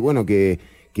hace es que, bueno, que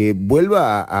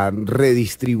vuelva a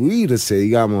redistribuirse,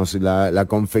 digamos, la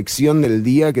confección del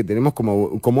día que tenemos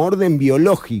como orden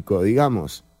biológico,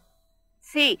 digamos.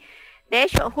 Sí, de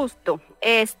hecho, justo,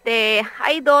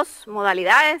 hay dos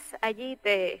modalidades. Allí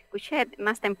te escuché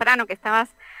más temprano que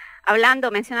estabas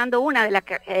mencionando una de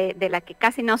la que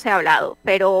casi no se ha hablado,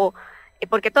 pero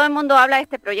porque todo el mundo habla de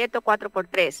este proyecto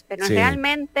 4x3, pero Sí.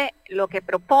 realmente lo que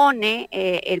propone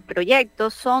el proyecto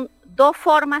son dos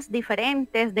formas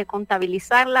diferentes de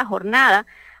contabilizar la jornada,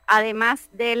 además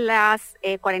de las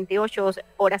 48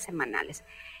 horas semanales.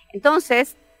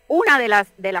 Entonces, una de las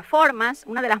formas,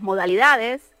 una de las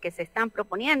modalidades que se están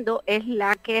proponiendo es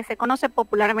la que se conoce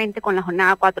popularmente con la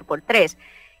jornada 4x3,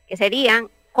 que serían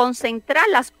concentrar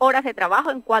las horas de trabajo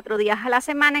en 4 días a la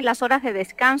semana y las horas de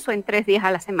descanso en 3 días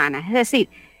a la semana. Es decir,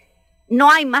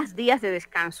 no hay más días de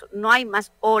descanso, no hay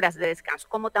más horas de descanso,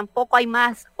 como tampoco hay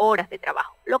más horas de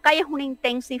trabajo. Lo que hay es una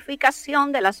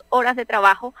intensificación de las horas de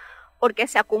trabajo porque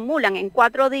se acumulan en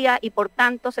 4 días y por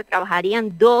tanto se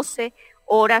trabajarían 12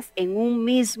 horas en un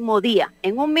mismo día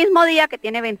que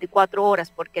tiene 24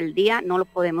 horas, porque el día no lo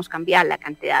podemos cambiar, la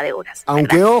cantidad de horas.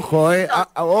 Aunque ¿verdad?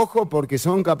 ojo, porque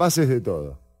son capaces de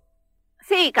todo.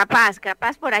 Sí, capaz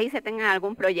por ahí se tenga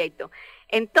algún proyecto.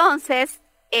 Entonces,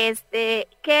 ¿qué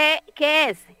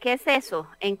es eso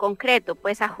en concreto?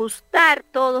 Pues ajustar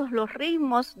todos los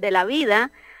ritmos de la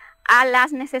vida a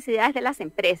las necesidades de las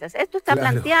empresas. Esto está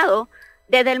planteado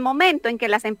desde el momento en que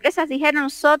las empresas dijeron,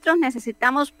 nosotros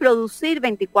necesitamos producir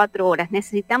 24 horas,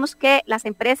 necesitamos que las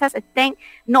empresas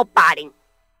no paren,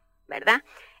 ¿verdad?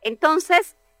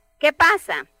 Entonces, ¿qué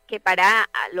pasa? Que para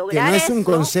lograr que no es eso, un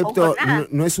concepto,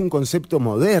 no es un concepto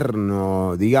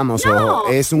moderno, digamos, No. o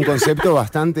es un concepto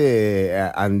bastante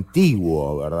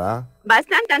antiguo, ¿verdad?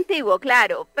 Bastante antiguo,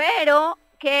 claro, pero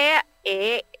que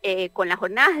con las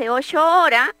jornadas de 8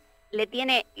 horas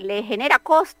le genera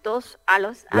costos a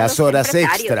los horas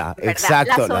empresarios, extra, ¿verdad?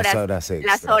 exacto, las horas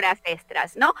extra. Las horas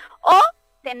extras, ¿no? O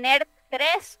tener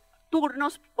 3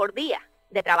 turnos por día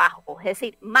de trabajo, es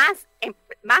decir, más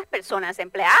personas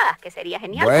empleadas, que sería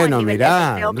genial. Bueno, con el nivel de mirá,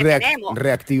 empleo que tenemos.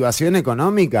 reactivación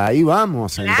económica, ahí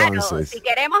vamos Claro, entonces. si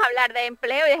queremos hablar de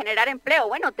empleo y de generar empleo,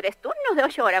 bueno, 3 turnos de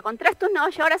 8 horas. Con 3 turnos de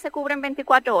 8 horas se cubren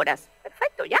 24 horas.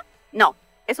 Perfecto, ¿ya? No,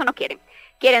 eso no quieren.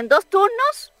 ¿Quieren 2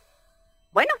 turnos?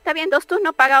 Bueno, está bien, 2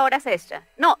 turnos, paga horas extras.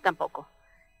 No, tampoco.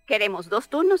 Queremos 2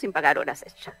 turnos sin pagar horas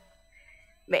extras.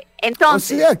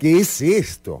 Entonces, O sea, ¿qué es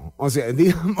esto? O sea,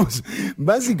 digamos,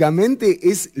 básicamente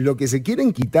es lo que se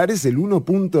quieren quitar es el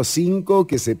 1.5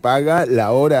 que se paga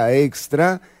la hora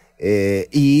extra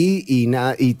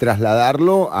y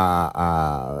trasladarlo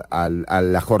a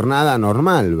la jornada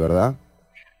normal, ¿verdad?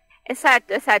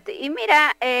 Exacto. Y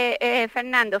mira,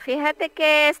 Fernando, fíjate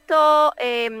que esto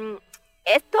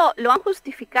lo han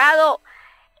justificado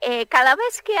cada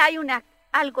vez que hay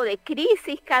algo de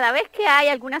crisis, cada vez que hay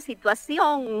alguna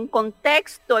situación, un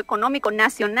contexto económico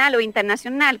nacional o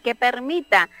internacional que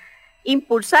permita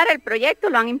impulsar el proyecto,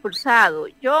 lo han impulsado.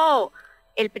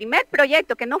 El primer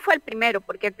proyecto, que no fue el primero,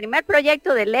 porque el primer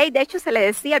proyecto de ley, de hecho se le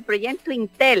decía el proyecto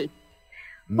Intel,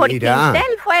 porque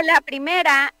Intel fue la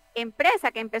primera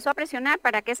empresa que empezó a presionar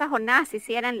para que esas jornadas se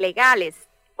hicieran legales,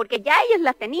 porque ya ellos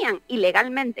las tenían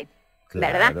ilegalmente.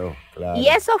 ¿Verdad? Claro. Y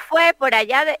eso fue por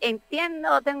allá,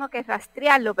 entiendo, tengo que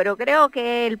rastrearlo, pero creo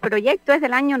que el proyecto es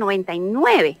del año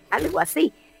 99, algo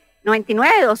así.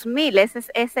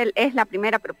 99-2000, es la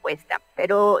primera propuesta.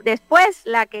 Pero después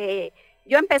la que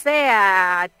yo empecé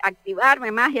a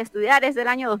activarme más y a estudiar es del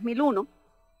año 2001.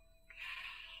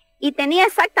 y tenía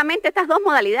exactamente estas dos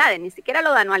modalidades, ni siquiera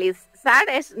lo de anualizar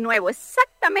es nuevo,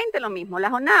 exactamente lo mismo,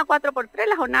 la jornada 4x3,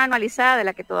 la jornada anualizada de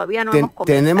la que todavía no hemos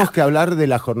conversado. Tenemos que hablar de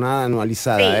la jornada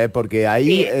anualizada, porque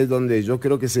ahí es donde yo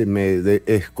creo que se me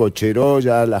escocheró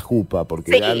ya la jupa,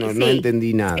 porque ya no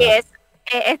entendí nada. Sí,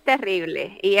 es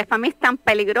terrible, y para mí es tan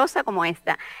peligrosa como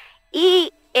esta.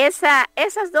 Y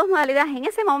esas dos modalidades en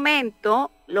ese momento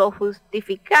lo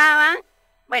justificaban.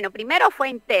 Bueno, primero fue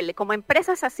Intel, como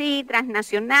empresas así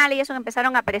transnacionales y eso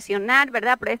empezaron a presionar,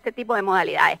 ¿verdad?, por este tipo de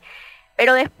modalidades.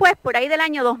 Pero después, por ahí del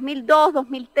año 2002,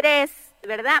 2003,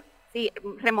 ¿verdad?, si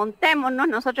remontémonos,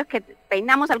 nosotros que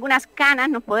peinamos algunas canas,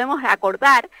 nos podemos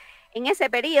acordar en ese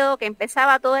periodo que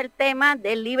empezaba todo el tema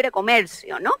del libre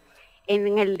comercio, ¿no?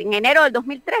 En enero del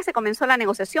 2013 comenzó la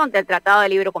negociación del Tratado de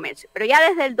Libre Comercio, pero ya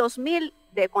desde el 2000,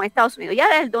 con Estados Unidos, ya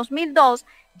desde el 2002,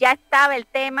 ya estaba el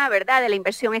tema, ¿verdad?, de la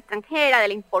inversión extranjera, de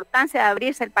la importancia de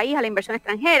abrirse el país a la inversión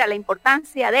extranjera, la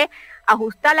importancia de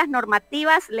ajustar las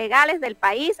normativas legales del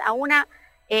país a una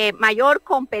mayor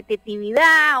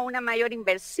competitividad, a una mayor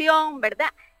inversión, ¿verdad?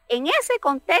 En ese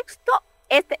contexto,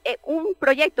 un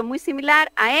proyecto muy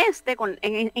similar a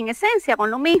en esencia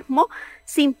con lo mismo,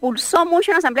 se impulsó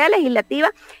mucho en la Asamblea Legislativa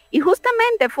y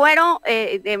justamente fueron,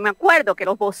 me acuerdo que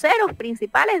los voceros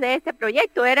principales de este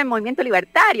proyecto era el Movimiento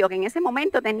Libertario, que en ese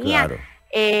momento tenía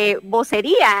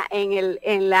vocería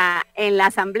en la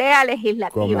Asamblea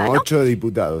Legislativa. Como 8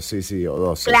 diputados, sí, o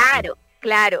 12.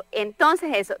 Claro.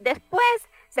 Entonces eso. Después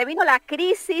se vino la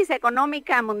crisis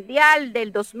económica mundial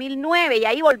del 2009 y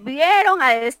ahí volvieron a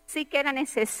decir que era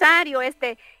necesario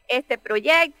este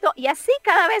proyecto y así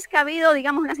cada vez que ha habido,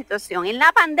 digamos, una situación. En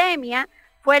la pandemia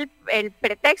fue el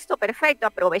pretexto perfecto,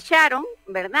 aprovecharon,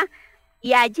 ¿verdad?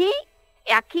 Y aquí,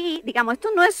 digamos, esto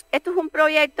es un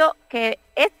proyecto que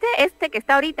este que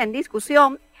está ahorita en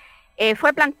discusión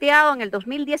fue planteado en el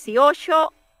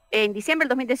 2018, en diciembre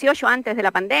del 2018, antes de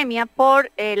la pandemia, por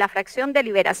la fracción de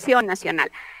Liberación Nacional.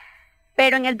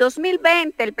 Pero en el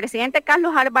 2020, el presidente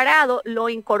Carlos Alvarado lo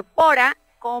incorpora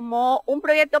como un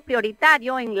proyecto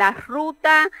prioritario en la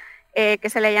ruta que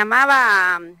se le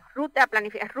llamaba ruta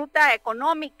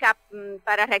económica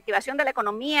para reactivación de la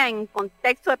economía en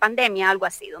contexto de pandemia, algo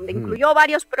así, donde incluyó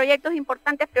varios proyectos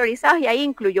importantes priorizados y ahí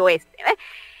incluyó este, ¿ves?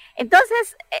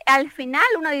 Entonces, al final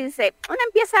uno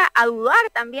empieza a dudar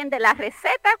también de la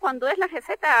receta cuando es la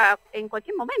receta en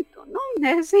cualquier momento, ¿no?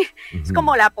 Es decir, es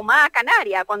como la pomada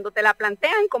canaria, cuando te la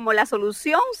plantean como la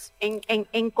solución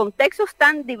en contextos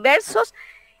tan diversos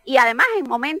y además en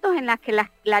momentos en los que la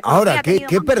Ahora,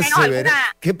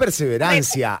 qué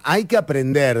perseverancia, hay que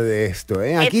aprender de esto,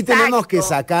 ¿eh? Aquí tenemos que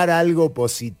sacar algo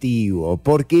positivo,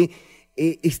 porque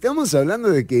estamos hablando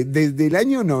de que desde el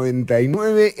año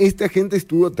 99 esta gente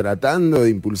estuvo tratando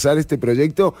de impulsar este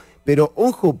proyecto, pero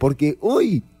ojo, porque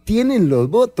hoy tienen los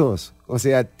votos, o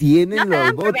sea, tienen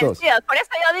los votos. Por eso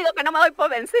yo digo que no me doy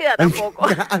por vencida tampoco.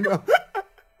 Claro.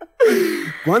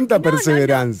 ¿Cuánta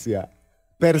perseverancia?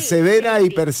 Persevera y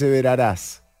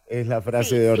perseverarás, es la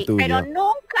frase de Ortuño. Pero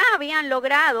nunca habían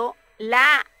logrado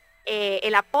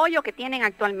el apoyo que tienen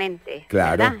actualmente,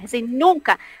 claro, ¿verdad? Es decir,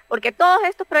 nunca, porque todos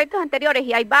estos proyectos anteriores,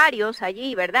 y hay varios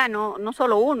allí, ¿verdad? No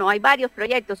solo uno, hay varios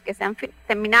proyectos que se han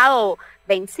terminado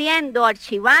venciendo,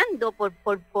 archivando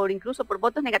incluso por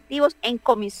votos negativos en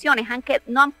comisiones, aunque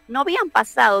no habían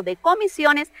pasado de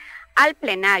comisiones al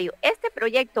plenario. Este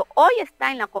proyecto hoy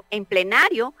está en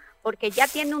plenario porque ya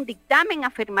tiene un dictamen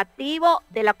afirmativo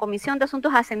de la Comisión de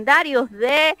Asuntos Hacendarios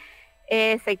de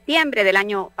septiembre del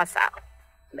año pasado,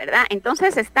 ¿verdad?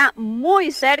 Entonces está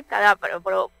muy cerca de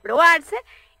aprobarse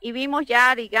y vimos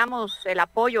ya, digamos, el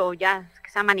apoyo ya que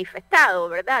se ha manifestado,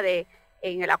 ¿verdad?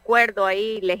 En el acuerdo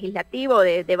ahí legislativo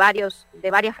de varias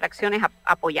fracciones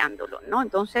apoyándolo, ¿no?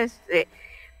 Entonces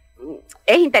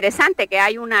es interesante que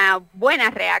hay una buena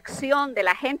reacción de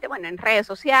la gente, bueno, en redes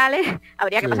sociales,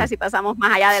 habría que pasar si pasamos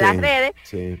más allá de las redes,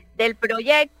 del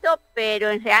proyecto, pero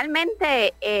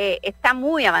realmente está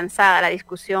muy avanzada la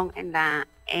discusión en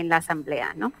la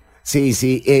Asamblea, ¿no?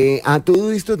 Sí. A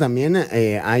todo esto también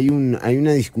hay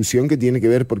una discusión que tiene que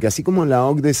ver, porque así como la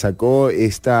OCDE sacó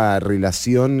esta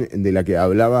relación de la que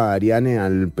hablaba Ariane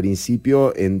al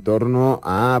principio en torno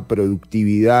a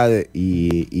productividad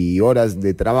y horas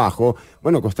de trabajo,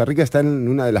 bueno, Costa Rica está en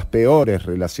una de las peores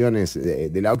relaciones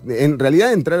de la OCDE. En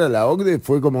realidad entrar a la OCDE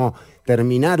fue como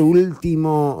terminar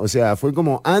último, o sea, fue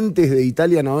como antes de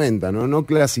Italia 90, ¿no? No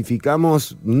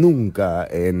clasificamos nunca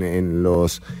en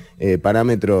los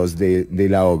parámetros de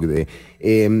la OCDE.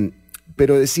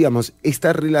 Pero decíamos,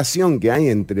 esta relación que hay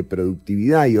entre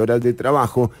productividad y horas de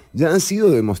trabajo ya han sido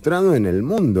demostrado en el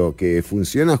mundo, que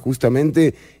funciona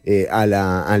justamente a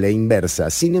la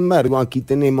inversa. Sin embargo, aquí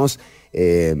tenemos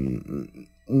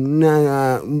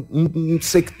un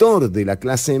sector de la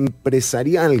clase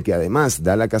empresarial que además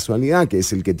da la casualidad que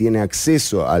es el que tiene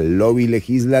acceso al lobby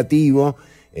legislativo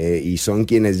y son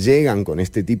quienes llegan con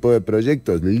este tipo de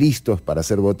proyectos listos para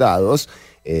ser votados,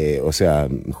 o sea,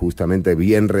 justamente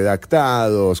bien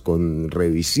redactados, con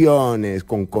revisiones,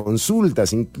 con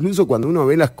consultas, incluso cuando uno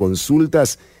ve las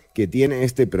consultas que tiene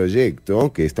este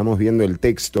proyecto, que estamos viendo el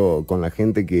texto con la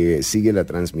gente que sigue la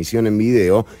transmisión en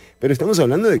video, pero estamos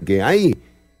hablando de que hay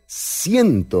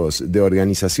cientos de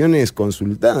organizaciones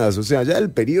consultadas, o sea, ya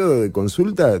el periodo de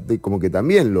consulta como que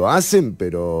también lo hacen,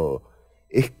 pero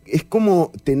es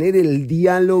como tener el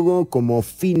diálogo como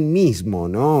fin mismo,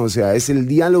 ¿no? O sea, es el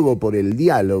diálogo por el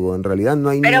diálogo, en realidad no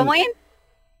hay... Pero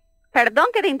perdón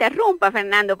que te interrumpa,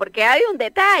 Fernando, porque hay un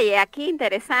detalle aquí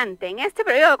interesante. En este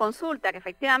periodo de consulta, que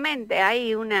efectivamente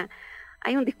hay un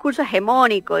discurso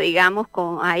hegemónico, digamos,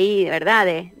 ¿verdad?,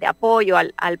 de apoyo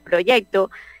al proyecto,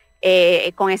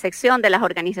 con excepción de las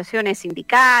organizaciones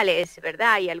sindicales,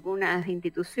 ¿verdad?, y algunas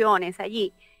instituciones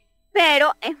allí.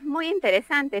 Pero es muy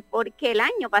interesante porque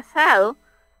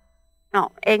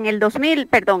en el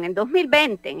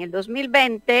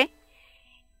 2020,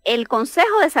 el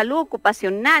Consejo de Salud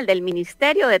Ocupacional del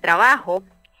Ministerio de Trabajo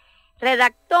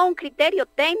redactó un criterio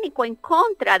técnico en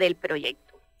contra del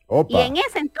proyecto. Opa. Y en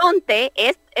ese entonces,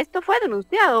 esto fue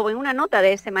denunciado en una nota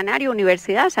del semanario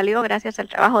Universidad, salió gracias al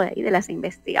trabajo de las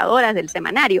investigadoras del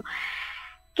semanario,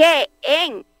 que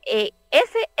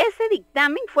ese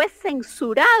dictamen fue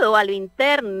censurado a lo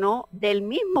interno del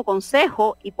mismo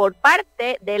consejo y por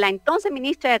parte de la entonces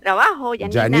ministra de Trabajo,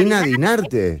 Yanina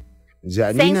Dinarte.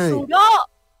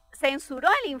 Censuró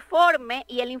el informe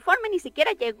y el informe ni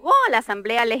siquiera llegó a la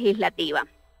Asamblea Legislativa,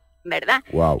 ¿verdad?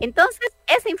 Wow. Entonces,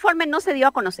 ese informe no se dio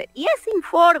a conocer. Y ese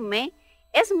informe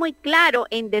es muy claro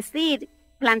en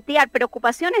plantear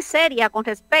preocupaciones serias con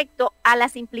respecto a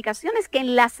las implicaciones que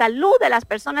en la salud de las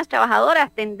personas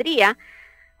trabajadoras tendría,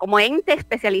 como ente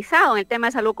especializado en el tema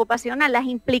de salud ocupacional, las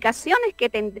implicaciones que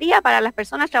tendría para las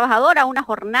personas trabajadoras una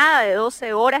jornada de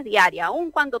 12 horas diarias, aun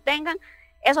cuando tengan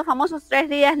esos famosos 3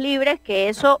 días libres, que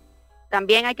eso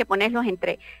también hay que ponerlos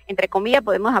entre comillas,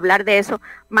 podemos hablar de eso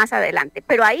más adelante.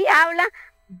 Pero ahí habla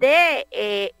de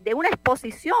una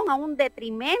exposición a un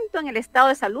detrimento en el estado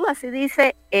de salud, así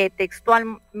dice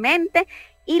textualmente,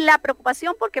 y la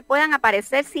preocupación porque puedan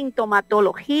aparecer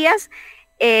sintomatologías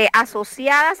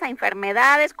asociadas a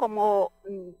enfermedades como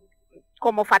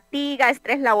fatiga,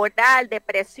 estrés laboral,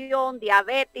 depresión,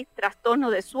 diabetes,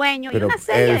 trastornos de sueño. Pero y una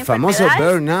serie el famoso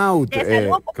burnout, de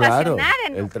salud claro,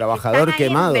 ocupacional el trabajador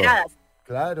quemado. Enumeradas.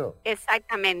 Claro.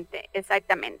 Exactamente,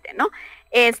 ¿no?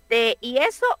 Y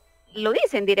eso lo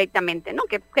dicen directamente, ¿no?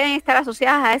 Que pueden estar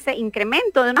asociadas a ese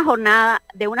incremento de una jornada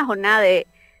de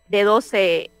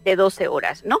 12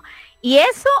 horas, ¿no? Y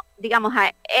eso, digamos,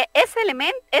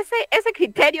 ese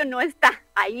criterio no está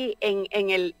ahí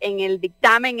en el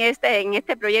dictamen en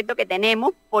este proyecto que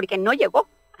tenemos, porque no llegó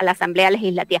a la Asamblea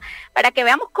Legislativa. Para que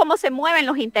veamos cómo se mueven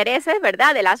los intereses,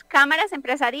 ¿verdad?, de las cámaras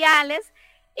empresariales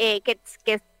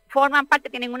que forman parte,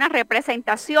 tienen una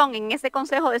representación en ese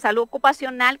Consejo de Salud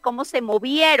Ocupacional, cómo se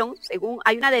movieron, según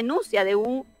hay una denuncia de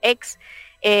un ex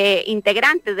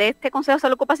integrante de este Consejo de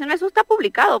Salud Ocupacional, eso está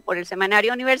publicado por el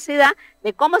semanario Universidad,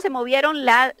 de cómo se movieron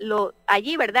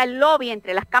allí, ¿verdad?, el lobby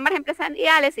entre las cámaras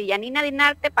empresariales y Yanina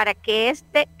Dinarte para que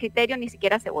este criterio ni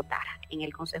siquiera se votara en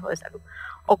el Consejo de Salud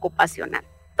Ocupacional.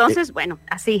 Entonces, bueno,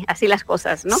 así las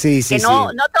cosas, ¿no? Sí, que no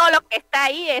todo lo que está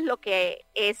ahí es lo que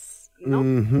es, ¿no?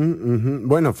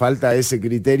 Bueno, falta ese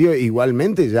criterio,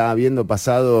 igualmente ya habiendo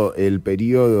pasado el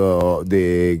periodo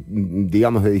de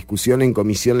discusión en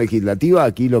comisión legislativa,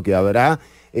 aquí lo que habrá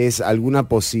es alguna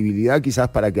posibilidad quizás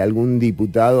para que algún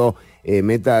diputado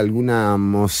meta alguna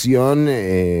moción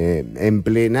en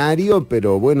plenario,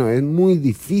 pero bueno, es muy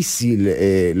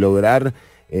difícil lograr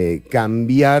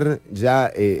cambiar ya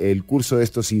el curso de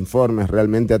estos informes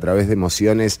realmente a través de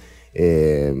mociones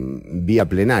vía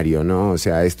plenario, ¿no? O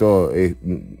sea, esto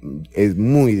es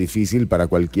muy difícil para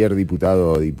cualquier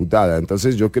diputado o diputada.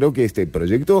 Entonces yo creo que este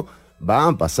proyecto va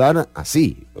a pasar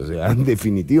así, o sea,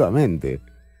 definitivamente.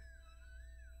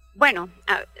 Bueno,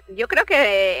 yo creo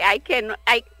que no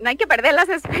hay que perder las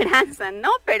esperanzas, ¿no?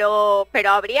 Pero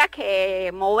habría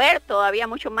que mover todavía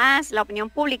mucho más la opinión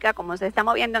pública, como se está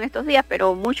moviendo en estos días,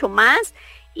 pero mucho más.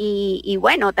 Y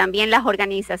bueno, también las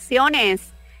organizaciones,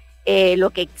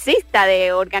 lo que exista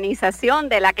de organización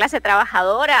de la clase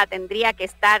trabajadora tendría que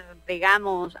estar,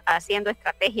 digamos, haciendo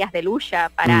estrategias de lucha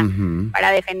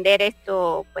para defender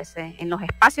esto, pues, en los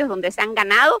espacios donde se han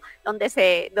ganado, donde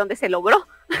se logró,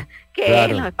 que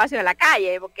claro, en los espacios de la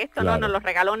calle, porque esto no nos lo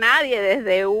regaló nadie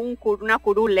desde una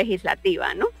curul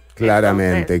legislativa, ¿no?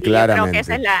 Claramente, Entonces, claramente. Yo creo que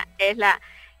esa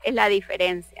es la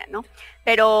diferencia, ¿no?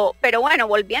 Pero bueno,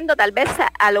 volviendo tal vez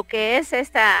a lo que es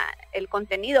el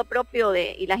contenido propio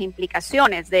y las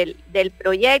implicaciones del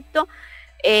proyecto,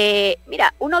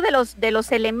 mira, uno de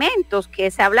los elementos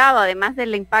que se ha hablado, además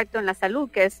del impacto en la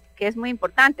salud, que es muy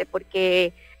importante,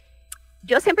 porque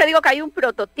yo siempre digo que hay un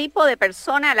prototipo de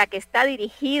persona a la que está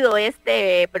dirigido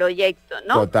este proyecto,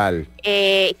 ¿no? Total.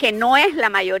 Que no es la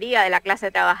mayoría de la clase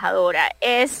trabajadora,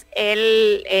 es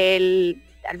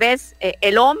tal vez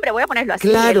el hombre, voy a ponerlo así,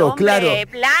 Claro, el hombre claro.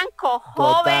 blanco,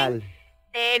 joven, Total.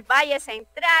 del Valle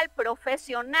Central,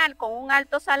 profesional, con un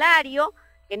alto salario,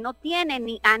 que no tiene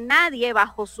ni a nadie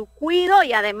bajo su cuido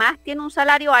y además tiene un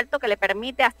salario alto que le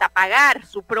permite hasta pagar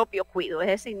su propio cuido, es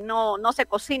decir, no se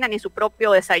cocina ni su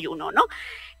propio desayuno, ¿no?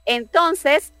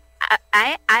 Entonces,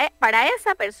 para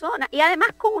esa persona, y además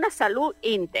con una salud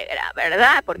íntegra,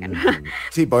 ¿verdad? Porque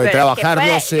Sí, porque trabajar que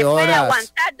 12 horas. puede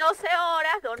aguantar 12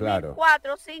 horas, dormir Claro.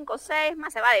 4, 5, 6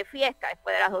 más, se va de fiesta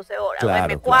después de las 12 horas, Claro,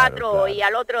 duerme 4 claro. y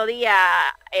al otro día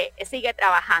sigue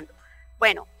trabajando.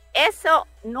 Bueno, eso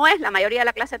no es la mayoría de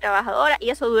la clase trabajadora y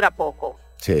eso dura poco.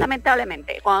 Sí.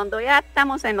 Lamentablemente, cuando ya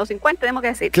estamos en los 50, tenemos que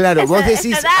decir, Claro, vos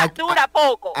decís, esa edad dura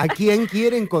poco. ¿A quién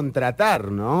quieren contratar,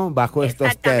 no? Bajo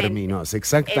estos términos,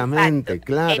 exactamente,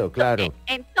 Exacto. claro.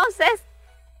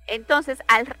 Entonces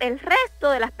el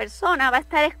resto de las personas va a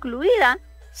estar excluida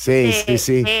Sí,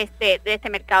 de este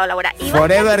mercado laboral. Y va a estar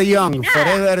Forever young,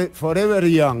 discriminada. forever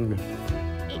young.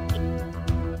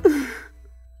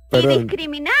 Y Perdón.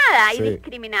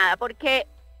 discriminada, porque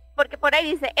por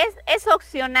ahí dice, es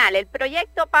opcional, el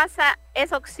proyecto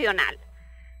es opcional.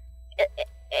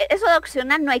 Eso de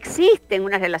opcional no existe en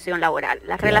una relación laboral.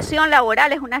 La relación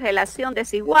laboral es una relación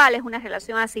desigual, es una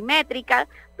relación asimétrica,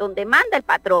 donde manda el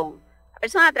patrón. La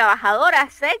persona trabajadora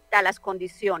acepta las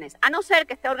condiciones, a no ser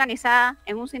que esté organizada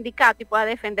en un sindicato y pueda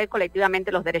defender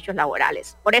colectivamente los derechos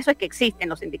laborales. Por eso es que existen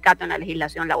los sindicatos en la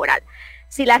legislación laboral.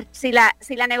 Si la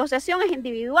negociación es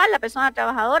individual, la persona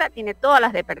trabajadora tiene todas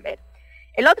las de perder.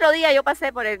 El otro día yo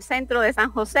pasé por el centro de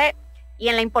San José y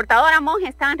en la importadora Monge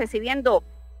estaban recibiendo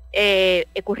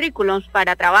currículums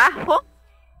para trabajo.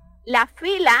 La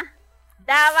fila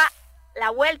daba la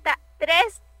vuelta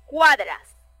 3 cuadras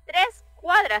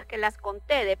que las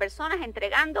conté de personas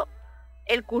entregando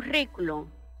el currículum.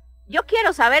 Yo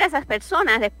quiero saber a esas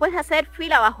personas, después de hacer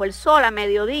fila bajo el sol a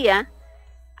mediodía,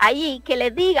 allí, que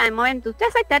le digan en el momento, ¿usted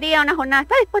aceptaría una jornada?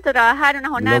 ¿Está dispuesto a trabajar una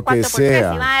jornada de 4x3?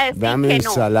 Y van a decir dame que un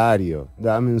no.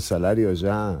 dame un salario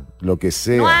ya, lo que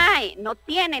sea. No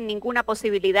tienen ninguna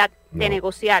posibilidad de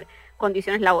negociar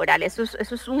condiciones laborales. Eso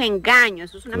es un engaño,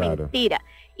 eso es una mentira.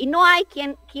 Y no hay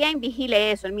quien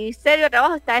vigile eso. El Ministerio de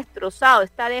Trabajo está destrozado,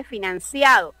 está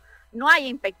desfinanciado. No hay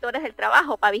inspectores del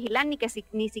trabajo para vigilar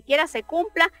ni siquiera se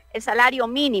cumpla el salario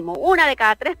mínimo. 1 de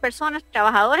cada 3 personas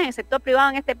trabajadoras en el sector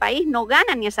privado en este país no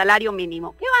ganan ni el salario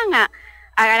mínimo. ¿Qué van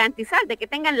a garantizar de que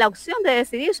tengan la opción de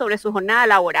decidir sobre su jornada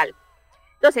laboral?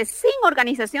 Entonces, sin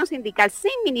organización sindical,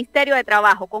 sin Ministerio de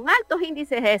Trabajo, con altos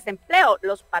índices de desempleo,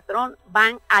 los patrones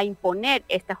van a imponer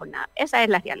esta jornada. Esa es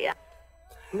la realidad.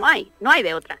 No hay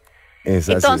de otra.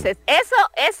 Entonces,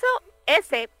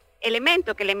 ese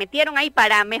elemento que le metieron ahí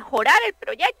para mejorar el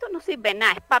proyecto no sirve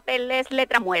nada, es papel, es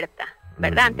letra muerta,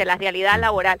 ¿verdad? Ante la realidad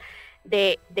laboral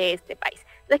de este país.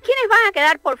 Entonces, ¿quiénes van a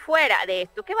quedar por fuera de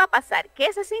esto? ¿Qué va a pasar? Que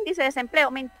esos índices de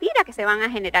desempleo, mentira que se van a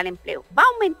generar empleo, va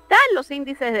a aumentar los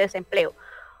índices de desempleo,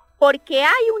 porque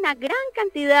hay una gran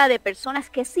cantidad de personas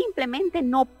que simplemente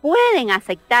no pueden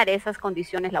aceptar esas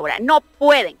condiciones laborales, no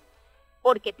pueden,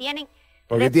 porque tienen hijos,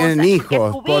 porque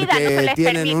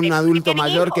tienen permite, un adulto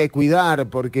mayor hijos. que cuidar,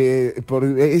 porque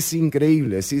es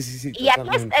increíble, sí. Y aquí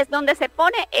es donde se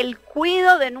pone el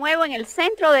cuido de nuevo en el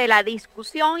centro de la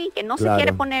discusión y que no se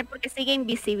quiere poner porque sigue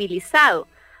invisibilizado,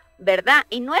 ¿verdad?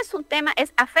 Y no es un tema,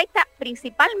 afecta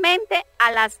principalmente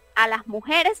a las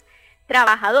mujeres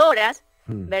trabajadoras,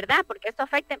 ¿verdad? Porque esto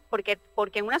afecta, porque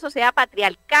en una sociedad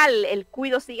patriarcal el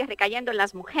cuido sigue recayendo en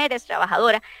las mujeres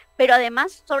trabajadoras, pero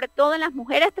además, sobre todo en las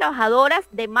mujeres trabajadoras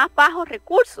de más bajos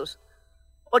recursos,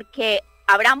 porque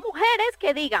habrá mujeres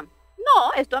que digan,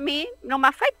 no, esto a mí no me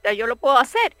afecta, yo lo puedo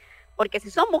hacer, porque si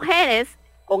son mujeres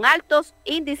con altos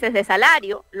índices de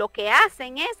salario, lo que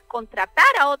hacen es contratar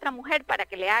a otra mujer para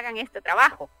que le hagan este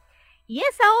trabajo. Y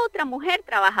esa otra mujer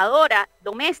trabajadora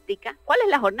doméstica, ¿cuál es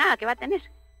la jornada que va a tener?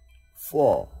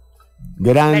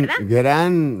 Gran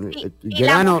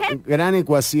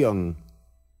ecuación.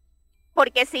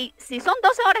 Porque si son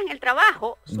 12 horas en el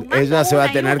trabajo, ella se va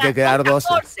a tener que quedar 12.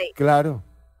 14. Claro.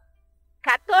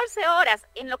 14 horas.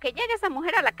 En lo que llega esa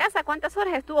mujer a la casa, ¿cuántas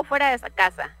horas estuvo fuera de esa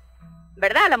casa?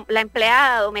 ¿Verdad? La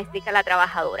empleada doméstica, la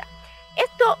trabajadora.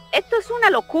 Esto es una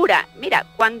locura. Mira,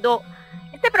 cuando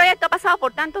este proyecto ha pasado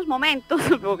por tantos momentos,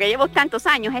 porque llevo tantos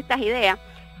años estas ideas,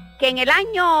 que en el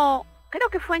año, creo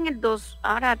que fue en el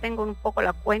ahora tengo un poco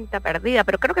la cuenta perdida,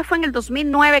 pero creo que fue en el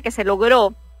 2009 que se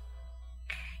logró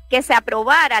que se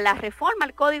aprobara la reforma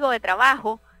al Código de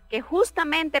Trabajo que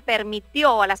justamente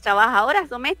permitió a las trabajadoras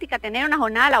domésticas tener una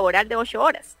jornada laboral de 8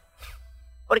 horas.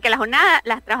 Porque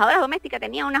las trabajadoras domésticas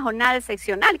tenían una jornada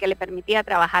excepcional que le permitía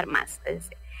trabajar más.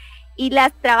 Y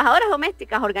las trabajadoras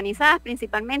domésticas organizadas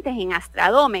principalmente en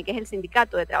Astradome, que es el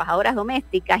sindicato de trabajadoras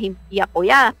domésticas y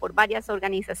apoyadas por varias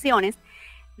organizaciones,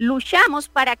 luchamos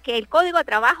para que el Código de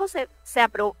Trabajo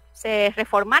se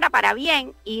reformara para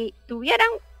bien y tuvieran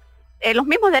los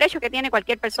mismos derechos que tiene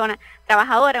cualquier persona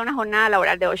trabajadora, una jornada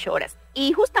laboral de 8 horas.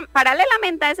 Y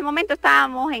paralelamente a ese momento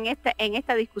estábamos en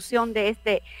esta discusión de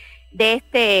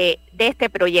este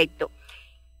proyecto.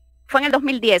 Fue en el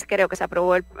 2010, creo que se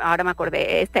aprobó, ahora me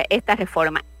acordé, esta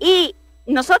reforma. Y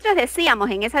nosotros decíamos,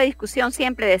 en esa discusión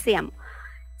siempre decíamos,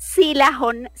 si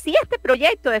este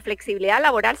proyecto de flexibilidad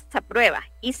laboral se aprueba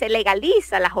y se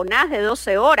legaliza las jornadas de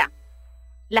 12 horas,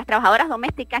 las trabajadoras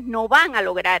domésticas no van a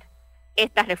lograr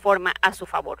esta reforma a su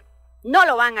favor. No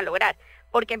lo van a lograr,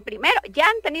 porque primero ya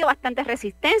han tenido bastante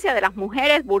resistencia de las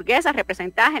mujeres burguesas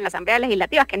representadas en la Asamblea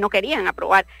Legislativa que no querían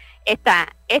aprobar esta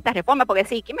reforma, porque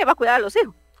sí, ¿quién me va a cuidar a los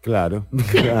hijos? Claro.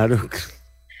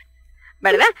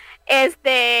 ¿Verdad?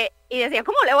 Y decían,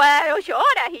 ¿cómo le voy a dar 8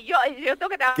 horas? Y yo tengo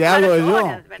que trabajar ¿Qué hago 8 yo?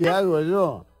 horas, ¿verdad? ¿Qué hago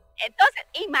yo? Entonces,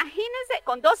 imagínense,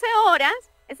 con 12 horas,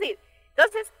 es decir,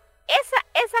 entonces,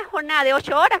 esa jornada de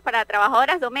 8 horas para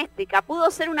trabajadoras domésticas pudo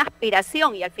ser una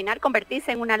aspiración y al final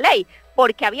convertirse en una ley,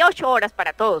 porque había 8 horas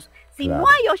para todos. Si Claro. no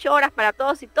hay 8 horas para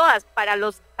todos y todas,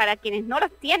 para quienes no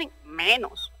las tienen,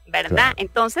 menos, ¿verdad? Claro.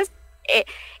 Entonces,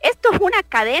 esto es una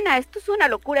cadena, esto es una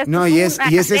locura, esto No, es una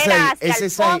carrera hacia el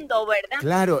esa, fondo, ¿verdad?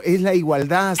 claro, es la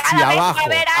igualdad hacia Cada vez abajo, va a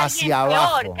haber alguien hacia peor,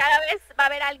 abajo. cada vez va a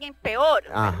haber alguien peor,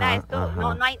 ¿verdad? Ajá, Esto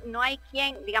ajá. no hay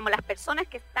quien, digamos, las personas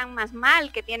que están más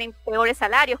mal, que tienen peores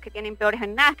salarios, que tienen peores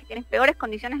jornadas, que tienen peores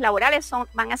condiciones laborales,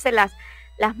 van a ser las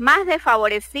más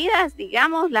desfavorecidas,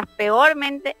 digamos, las peor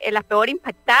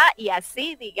impactadas, y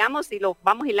así, digamos, si lo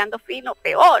vamos hilando fino,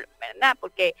 peor, ¿verdad?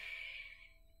 Porque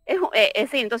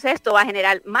sí, entonces esto va a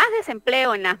generar más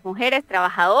desempleo en las mujeres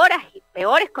trabajadoras y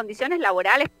peores condiciones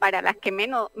laborales para las que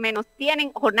menos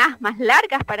tienen, jornadas más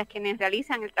largas para quienes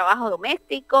realizan el trabajo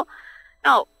doméstico.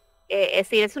 No, es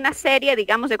decir, es una serie,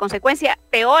 digamos, de consecuencias,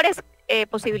 peores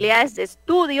posibilidades de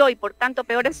estudio y por tanto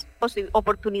peores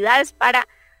oportunidades para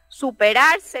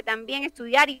superarse también,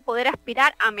 estudiar y poder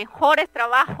aspirar a mejores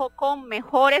trabajos con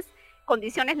mejores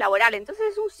condiciones laborales. Entonces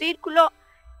es un círculo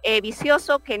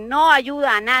vicioso que no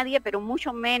ayuda a nadie, pero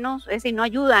mucho menos, es decir, no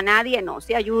ayuda a nadie, no,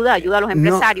 sí ayuda a los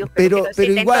empresarios, pero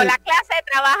dentro igual, de la clase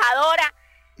trabajadora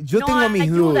yo no tengo mis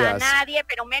ayuda dudas. a nadie,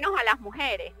 pero menos a las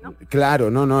mujeres, ¿no?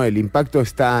 Claro, no, el impacto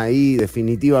está ahí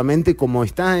definitivamente, como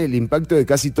está el impacto de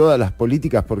casi todas las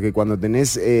políticas, porque cuando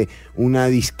tenés una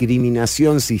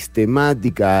discriminación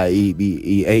sistemática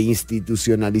e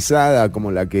institucionalizada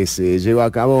como la que se lleva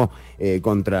a cabo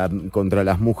contra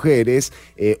las mujeres,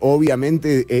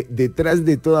 obviamente detrás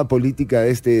de toda política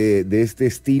de este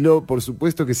estilo, por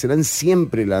supuesto que serán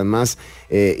siempre las más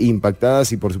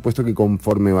impactadas, y por supuesto que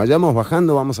conforme vayamos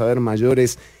bajando vamos a ver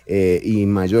mayores y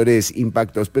mayores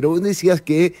impactos. Pero vos decías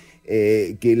que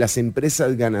las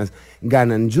empresas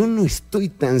ganan. Yo no estoy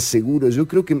tan seguro. Yo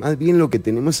creo que más bien lo que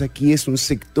tenemos aquí es un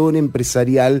sector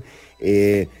empresarial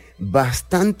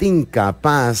bastante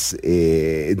incapaz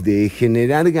de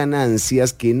generar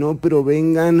ganancias que no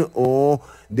provengan o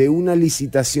de una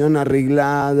licitación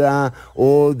arreglada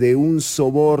o de un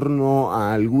soborno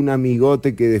a algún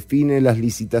amigote que define las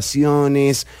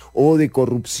licitaciones, o de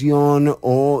corrupción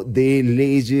o de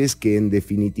leyes que en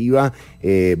definitiva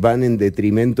van en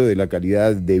detrimento de la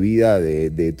calidad de vida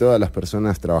de todas las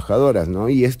personas trabajadoras, ¿no?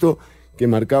 Y esto que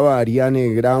marcaba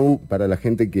Ariane Grau, para la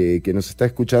gente que nos está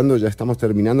escuchando, ya estamos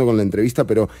terminando con la entrevista,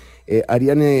 pero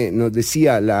Ariane nos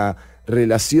decía, la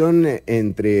relación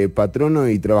entre patrono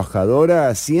y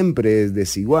trabajadora siempre es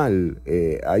desigual.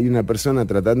 Hay una persona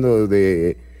tratando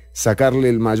de sacarle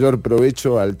el mayor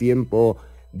provecho al tiempo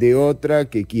de otra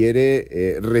que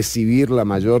quiere recibir la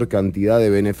mayor cantidad de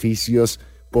beneficios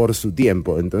por su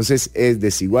tiempo. Entonces es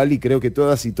desigual, y creo que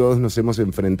todas y todos nos hemos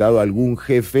enfrentado a algún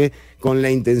jefe con la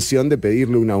intención de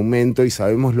pedirle un aumento, y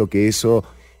sabemos lo que eso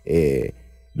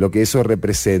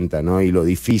representa, ¿no? Y lo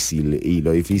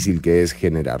difícil que es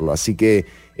generarlo. Así que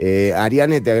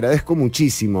Ariane, te agradezco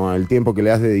muchísimo el tiempo que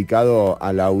le has dedicado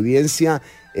a la audiencia,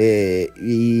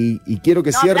 y quiero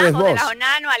que cierres vos. De la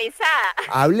jornada anualizada.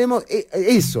 Hablemos,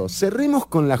 cerremos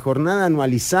con la jornada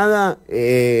anualizada.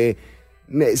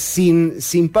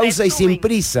 Sin pausa y sin Resumen.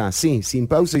 prisa, sí, sin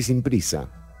pausa y sin prisa.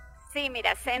 Sí,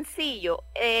 mira, sencillo.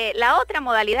 La otra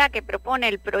modalidad que propone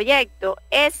el proyecto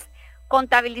es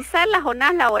contabilizar la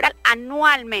jornada laboral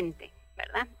anualmente,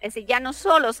 ¿verdad? Es decir, ya no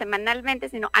solo semanalmente,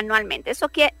 sino anualmente. ¿Eso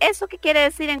qué quiere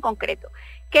decir en concreto?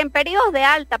 Que en periodos de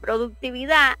alta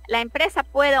productividad la empresa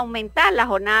puede aumentar la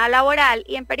jornada laboral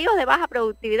y en periodos de baja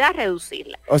productividad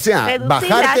reducirla. O sea,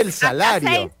 bajarte el hasta salario.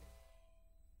 6,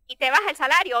 y te baja el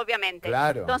salario, obviamente.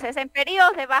 Claro. Entonces, en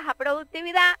periodos de baja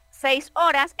productividad, 6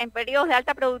 horas, en periodos de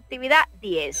alta productividad,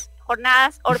 10.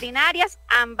 Jornadas ordinarias,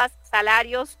 ambas,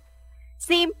 salarios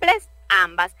simples,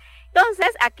 ambas. Entonces,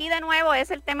 aquí de nuevo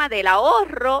es el tema del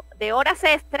ahorro de horas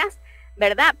extras,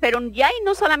 ¿verdad? Pero ya ahí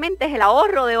no solamente es el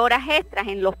ahorro de horas extras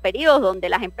en los periodos donde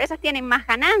las empresas tienen más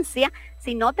ganancia,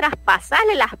 sino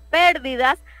traspasarle las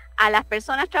pérdidas a las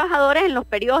personas trabajadoras en los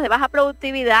periodos de baja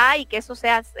productividad y que eso se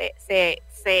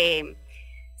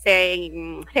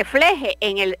refleje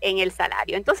en el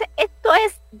salario. Entonces, esto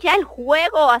es ya el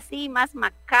juego así más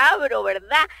macabro,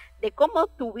 ¿verdad? De cómo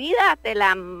tu vida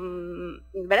 ¿verdad?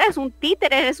 Eres un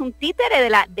títere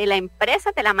de la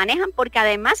empresa, te la manejan, porque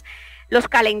además los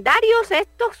calendarios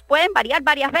estos pueden variar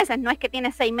varias veces. No es que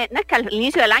tienes 6 meses, no es que al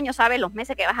inicio del año sabes los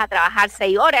meses que vas a trabajar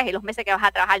 6 horas y los meses que vas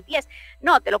a trabajar 10.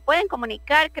 No, te lo pueden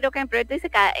comunicar, creo que en el proyecto dice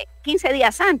cada 15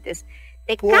 días antes.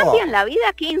 Te cambian la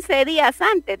vida 15 días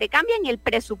antes, te cambian el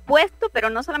presupuesto, pero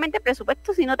no solamente el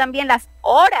presupuesto, sino también las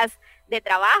horas de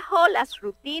trabajo, las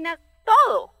rutinas,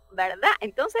 todo, ¿verdad?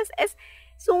 Entonces es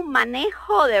un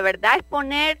manejo de verdad, es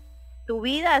poner tu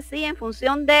vida así en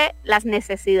función de las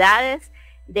necesidades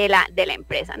de la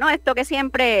empresa, ¿no? Esto que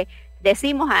siempre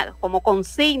decimos como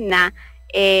consigna,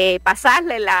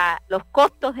 pasarle los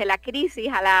costos de la crisis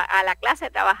a la clase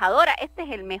trabajadora. Este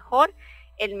es el mejor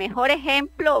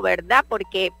ejemplo, ¿verdad?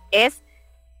 Porque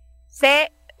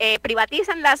se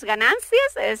privatizan las ganancias,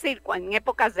 es decir, en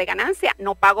épocas de ganancia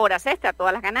no pago horas extra,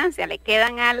 todas las ganancias le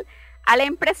quedan al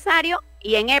empresario,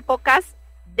 y en épocas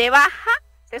de baja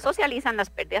se socializan las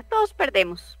pérdidas. Todos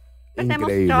perdemos.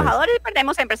 Perdemos trabajadores y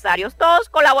perdemos empresarios, todos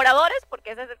colaboradores,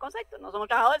 porque ese es el concepto, no somos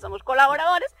trabajadores, somos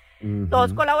colaboradores,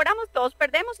 todos colaboramos, todos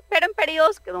perdemos, pero en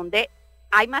periodos donde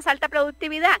hay más alta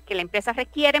productividad, que la empresa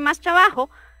requiere más trabajo,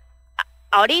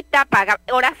 ahorita paga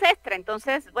horas extra.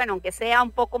 Entonces, bueno, aunque sea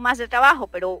un poco más de trabajo,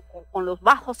 pero con los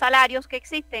bajos salarios que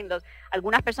existen,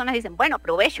 algunas personas dicen, bueno,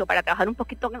 aprovecho para trabajar un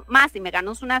poquito más y me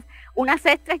gano unas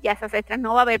extras, ya esas extras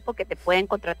no va a haber porque te pueden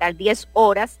contratar 10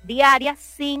 horas diarias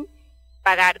sin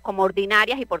pagar como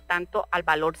ordinarias y por tanto al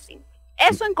valor simple.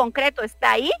 Eso en concreto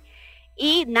está ahí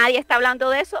y nadie está hablando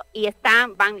de eso y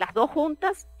van las dos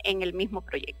juntas en el mismo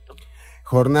proyecto.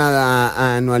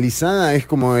 Jornada anualizada es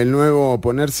como el nuevo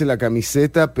ponerse la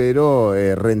camiseta, pero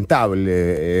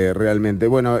rentable realmente.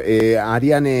 Bueno,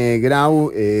 Ariane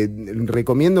Grau,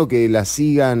 recomiendo que la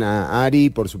sigan a Ari.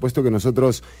 Por supuesto que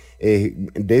nosotros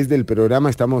desde el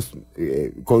programa estamos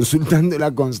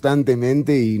consultándola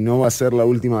constantemente y no va a ser la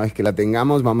última vez que la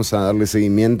tengamos. Vamos a darle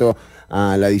seguimiento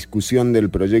a la discusión del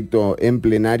proyecto en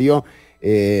plenario.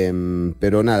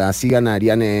 Pero nada, sigan a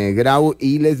Ariane Grau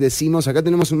y les decimos, acá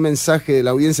tenemos un mensaje de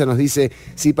la audiencia, nos dice,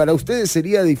 si para ustedes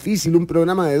sería difícil un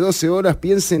programa de 12 horas,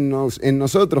 piensen en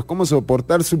nosotros, cómo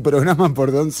soportar su programa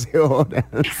por 12 horas.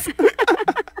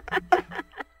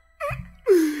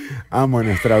 Amo a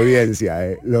nuestra audiencia,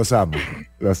 los amo.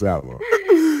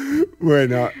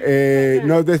 Bueno,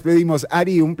 nos despedimos.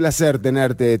 Ari, un placer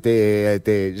tenerte,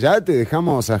 ya te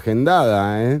dejamos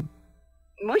agendada,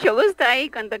 Mucho gusto ahí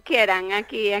cuando quieran.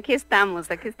 Aquí estamos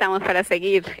para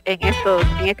seguir en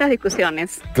estas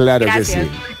discusiones. Claro. Gracias. Que sí.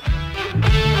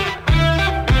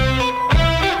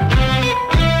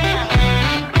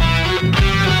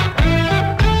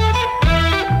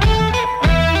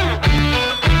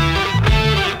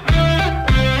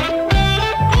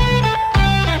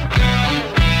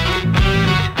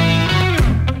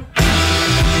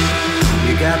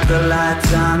 You got the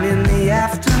lights on in the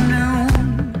afternoon.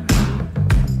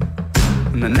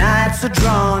 The nights are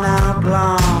drawn out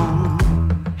long,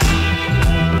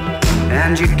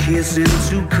 and you're kissing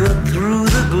to cut through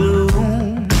the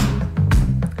gloom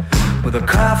with a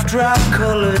cough drop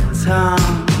colored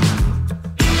tongue.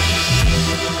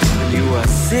 And you were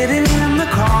sitting in the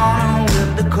corner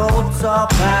with the coats all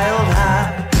piled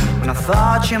high, when I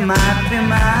thought you might be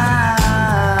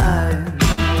mine.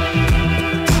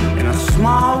 In a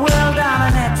small world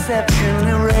on an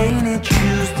exceptionally rainy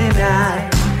Tuesday night,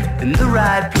 in the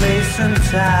right place and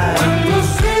time. When the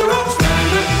zero's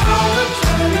standing on the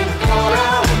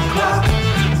 24-hour clock,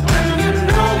 when you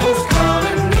know who's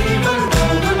calling even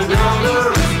though the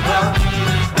number is blocked,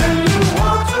 when you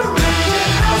want to rent your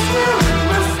house where it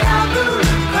was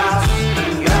gathering costs, and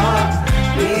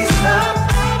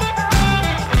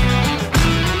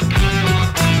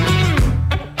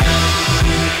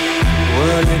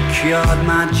cured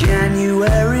my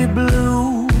January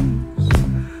blues.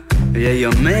 Yeah,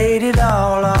 you made it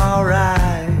all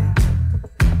alright.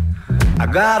 I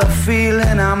got a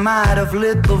feeling I might have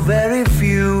lit the very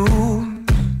few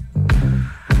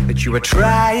that you were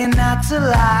trying not to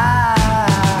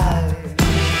lie.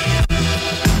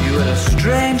 You were a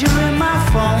stranger in my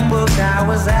phone book. I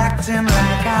was acting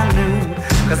like I knew,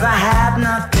 'cause I had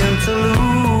nothing to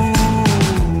lose.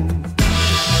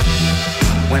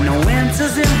 When the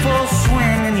winter's in full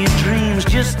swing and your dreams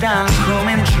just aren't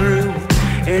coming true,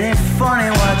 ain't it funny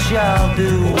what y'all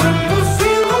do? When the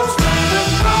zero's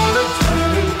standing on the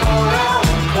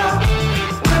 24-hour clock,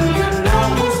 when you know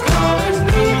who's calling,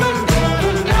 even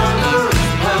going under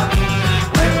his block,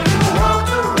 when you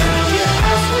walked around your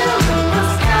house wearing my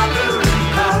scalpel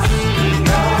cause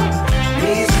your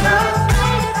knees up.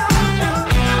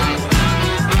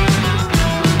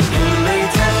 In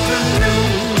late afternoon,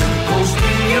 ghost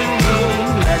in your room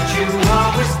that you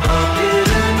always thought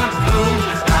didn't approve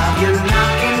of your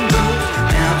knocking boots.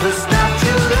 Never stopped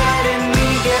you letting me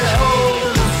get hold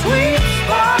of the sweet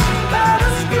spot by the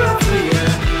screw for your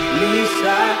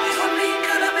Lisa. You and me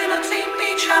could have been a team,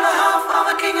 each had a half of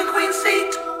a king and queen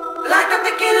seat. Like the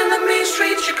beginning of Main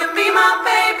Street, you could be my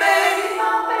baby.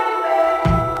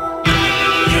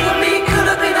 You and me could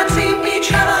have been a team, each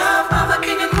had a half of a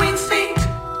king and queen seat.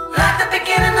 Like the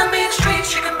beginning of Main Street,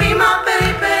 you could be my baby.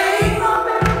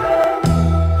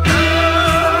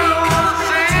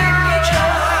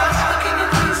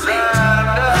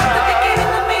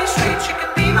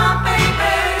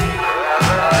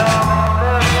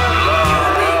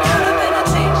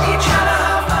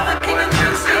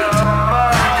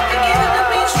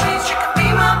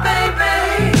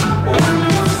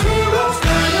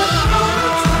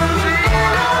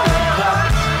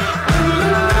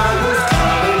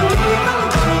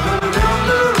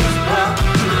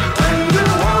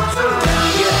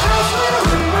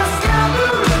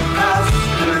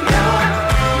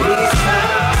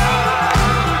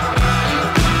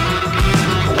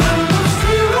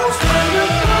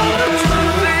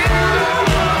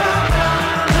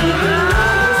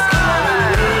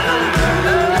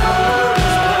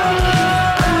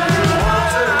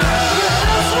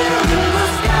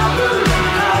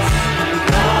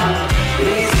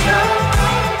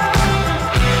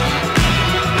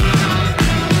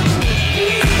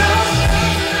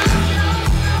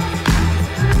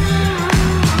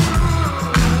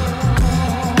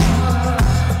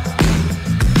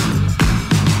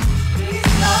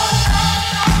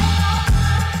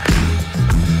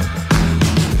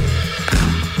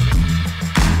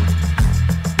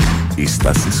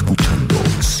 Estás escuchando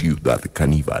Ciudad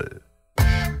Canibal.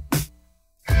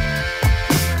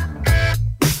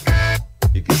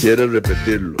 Y quisiera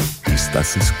repetirlo.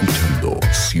 Estás escuchando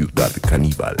Ciudad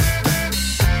Canibal.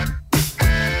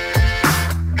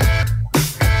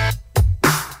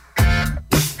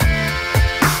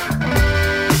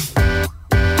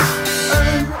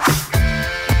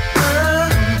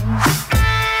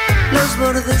 Los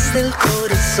bordes del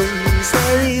corazón se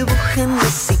dibujan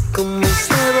así como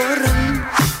se borran.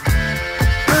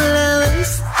 A la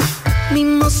vez,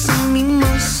 mimos y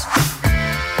mimos,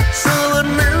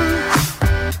 sobornan.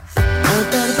 El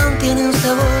perdón tiene un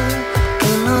sabor que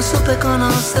no supe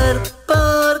conocer,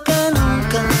 porque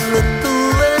nunca lo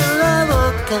tuve en la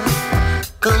boca,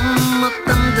 como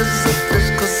tantas otras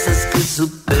cosas que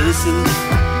supe decir,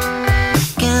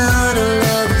 que ahora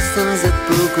la distancia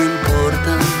poco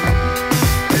importa.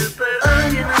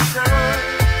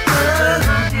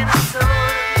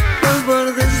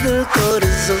 Del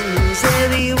corazón se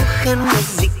dibujan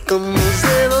así como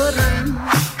se borran.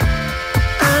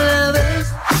 A la vez,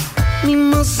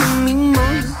 mimos y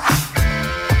mimos,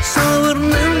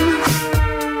 sobornan.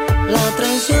 La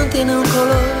traición tiene un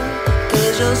color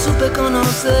que yo supe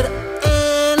conocer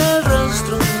en el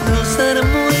rostro de un ser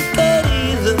muy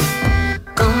querido,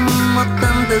 como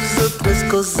tantas otras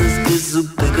cosas que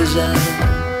supe callar,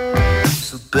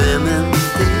 supe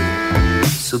mentir,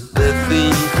 supe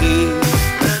fingir.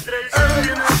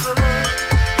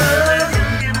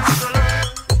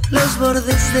 Los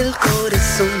bordes del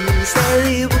corazón se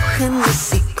dibujan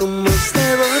así como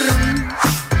se borran.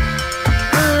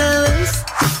 A la vez,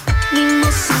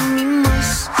 mimos y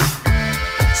mimos,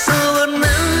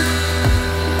 sobornan.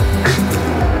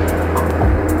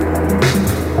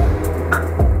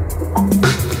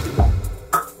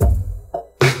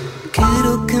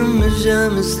 Quiero que me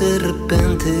llames de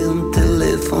repente a un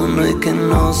teléfono y que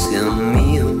no sea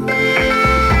mío.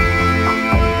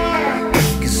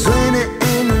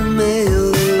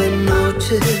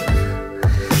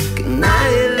 Que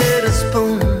nadie le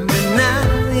responda,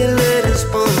 nadie le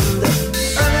responda.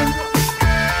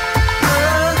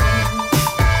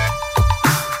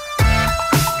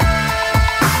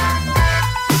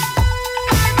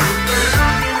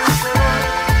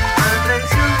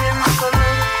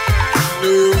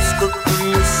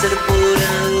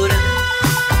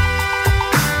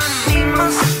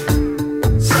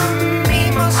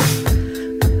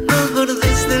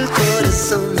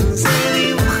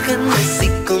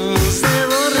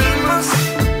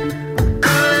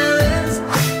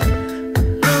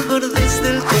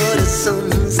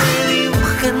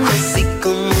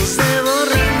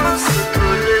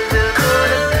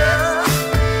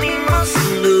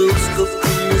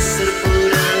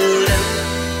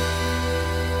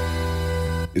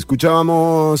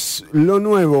 Escuchábamos lo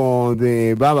nuevo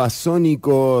de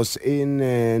Babasónicos en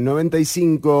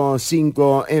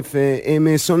 95.5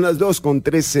 FM. Son las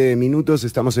 2:13.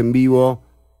 Estamos en vivo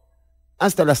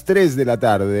hasta las 3 de la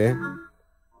tarde.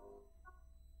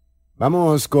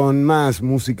 Vamos con más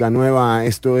música nueva.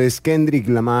 Esto es Kendrick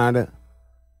Lamar,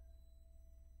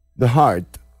 The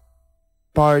Heart,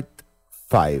 Part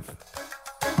 5.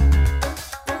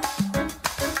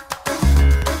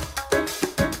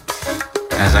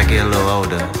 As I get a little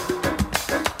older,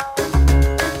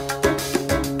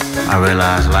 I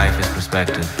realize life is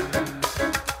perspective.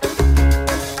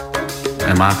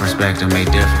 And my perspective may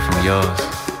differ from yours.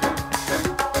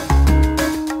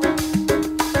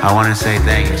 I want to say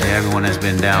thank you to everyone that's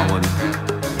been down with me.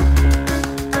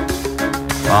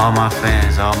 All my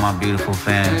fans, all my beautiful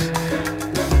fans.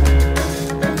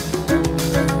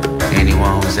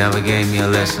 Anyone who's ever gave me a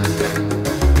listen.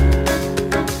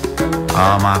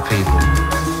 All my people.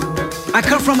 I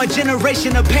come from a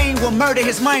generation of pain where murder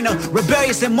is minor.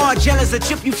 Rebellious and more jealous, a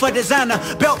chip you for designer.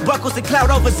 Belt buckles and cloud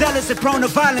overzealous and prone to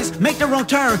violence. Make their own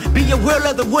turn, be your will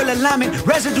of the will alignment.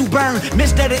 Residue burn,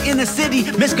 missed at the inner city.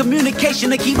 Miscommunication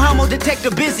to keep homo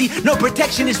detector busy. No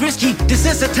protection is risky.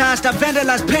 Desensitized, I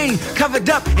vandalize pain. Covered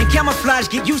up and camouflage,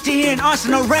 get used to hearing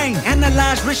arsenal rain.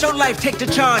 Analyze, risk your life, take the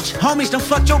charge. Homies don't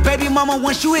fuck your baby mama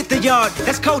once you hit the yard.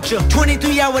 That's culture,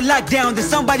 23-hour lockdown. Then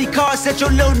somebody called, said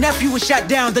your little nephew was shot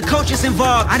down. The culture's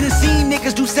involved. I done seen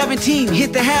niggas do 17,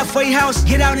 hit the halfway house,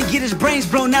 get out and get his brains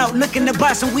blown out, looking to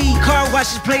buy some weed, car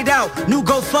washes played out, new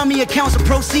GoFundMe accounts to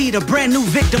proceed, a brand new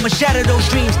victim, a shatter those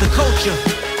dreams, the culture.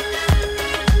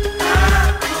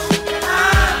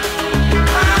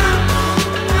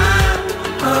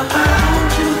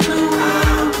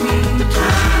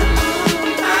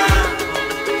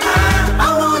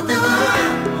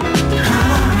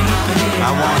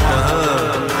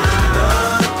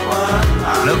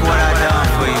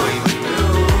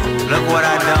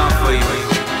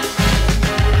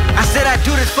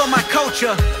 For my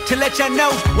culture, to let y'all know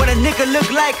what a nigga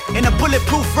look like in a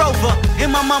bulletproof Rover.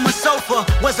 In my mama's sofa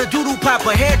was a doodle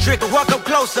popper, hair trigger, walk up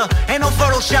closer, ain't no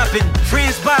photoshopping.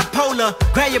 Friends bipolar,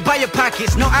 grab you by your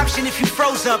pockets, no option if you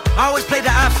froze up. Always play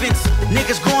the offense.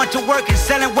 Niggas going to work and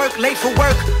selling work, late for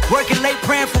work, working late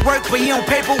praying for work, but he on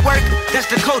paperwork. That's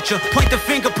the culture. Point the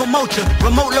finger, promote you.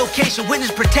 Remote location,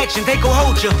 witness protection, they go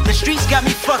hold you. The streets got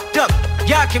me fucked up.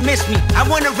 Y'all can miss me. I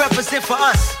wanna represent for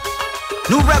us.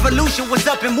 New revolution was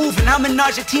up and moving. I'm in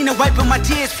Argentina wiping my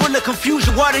tears, full of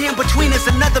confusion. Water in between us,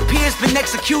 another peer's been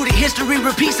executed. History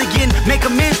repeats again. Make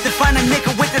amends to find a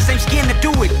nigga with the same skin to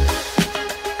do it.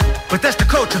 But that's the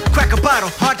culture, crack a bottle.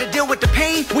 Hard to deal with the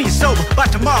pain when you're sober. By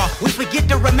tomorrow, we forget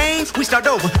the remains, we start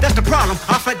over. That's the problem.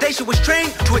 Our foundation was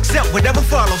trained to accept whatever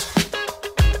follows.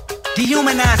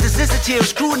 Dehumanized, insensitive,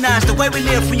 scrutinized the way we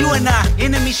live for you and I.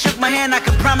 Enemy shook my hand, I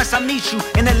can promise I'll meet you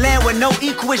in a land where no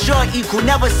equal is your equal.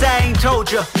 Never say I ain't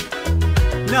told ya.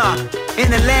 Nah,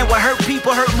 in a land where hurt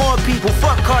people hurt more people.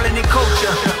 Fuck calling it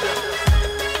culture.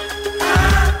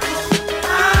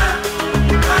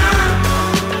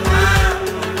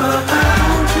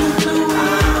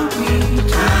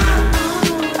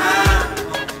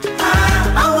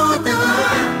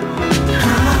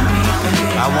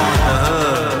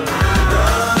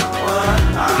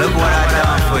 Look what I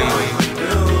done for you.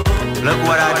 Look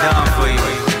what I done for you.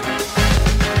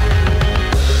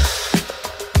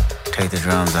 Take the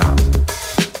drums out.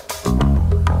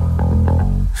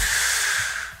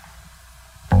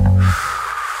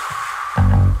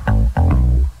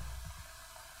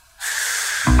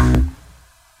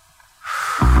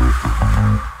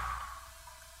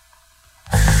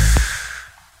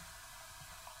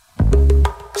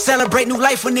 Celebrate new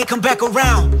life when they come back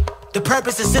around. The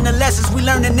purpose is in the lessons we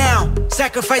learning now.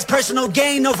 Sacrifice personal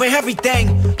gain over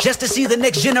everything, just to see the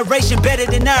next generation better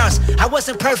than ours. I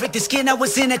wasn't perfect, the skin I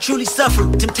was in that truly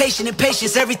suffered. Temptation and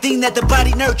patience, everything that the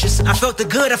body nurtures. I felt the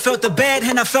good, I felt the bad,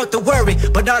 and I felt the worry.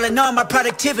 But all in all, my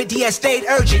productivity has stayed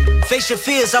urgent. Face your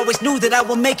fears, always knew that I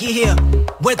would make it here.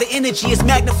 Where the energy is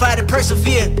magnified and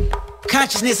persevered.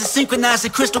 Consciousness is synchronized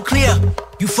and crystal clear.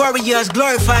 Euphoria is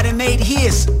glorified and made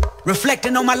his.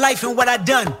 Reflecting on my life and what I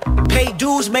done. Paid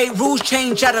dues, made rules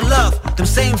change out of love. Them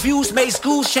same views made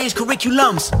schools change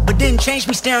curriculums, but didn't change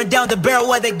me staring down the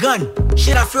barrel of that gun.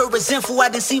 Should I feel resentful I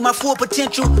didn't see my full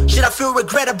potential? Should I feel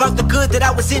regret about the good that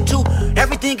I was into?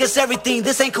 Everything is everything,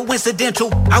 this ain't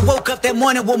coincidental. I woke up that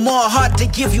morning with more heart to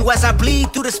give you. As I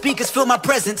bleed through the speakers, feel my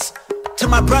presence. To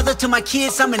my brother, to my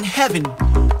kids, I'm in heaven.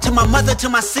 To my mother, to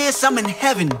my sis, I'm in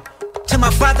heaven. To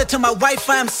my father, to my wife,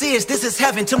 I am serious, this is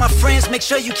heaven. To my friends, make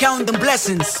sure you count them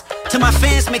blessings. To my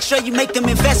fans, make sure you make them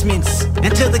investments.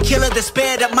 And to the killer that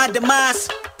spared up my demise,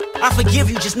 I forgive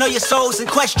you, just know your soul's in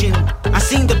question. I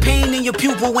seen the pain in your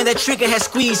pupil when that trigger had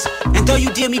squeezed. And though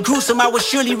you did me gruesome, I was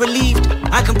surely relieved.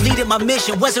 I completed my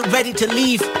mission, wasn't ready to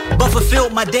leave, but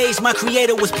fulfilled my days, my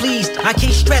creator was pleased. I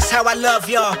can't stress how I love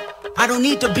y'all. I don't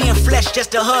need to be in flesh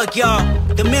just to hug y'all.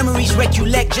 The memories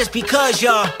recollect just because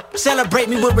y'all celebrate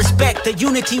me with respect. The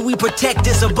unity we protect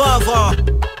is above all.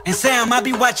 And Sam, I'll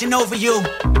be watching over you.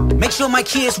 Make sure my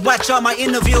kids watch all my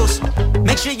interviews.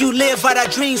 Make sure you live out our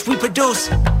dreams we produce.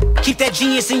 Keep that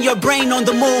genius in your brain on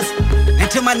the move. And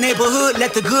to my neighborhood,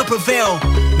 let the good prevail.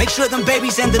 Make sure them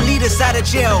babies and the leaders out of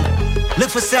jail. Look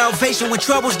for salvation when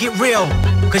troubles get real.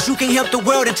 Cause you can't help the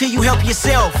world until you help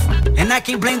yourself. And I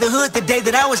can't blame the hood the day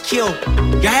that I was killed.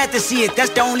 You had to see it,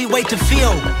 that's the only way to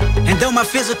feel. And though my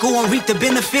physical won't reap the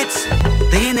benefits,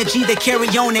 the energy they carry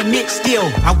on and mix still.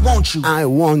 I want you. I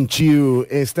want you.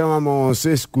 Estábamos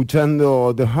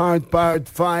escuchando The Hard Part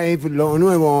 5, lo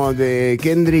nuevo de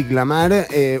Kendrick Lamar,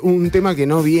 un tema que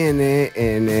no viene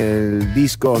en el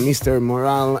disco Mr.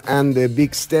 Morale and the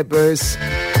Big Steppers,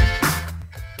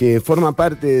 que forma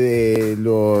parte de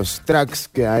los tracks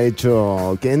que ha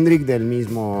hecho Kendrick del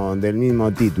mismo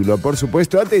título. Por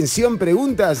supuesto, atención,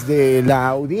 preguntas de la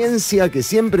audiencia que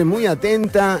siempre muy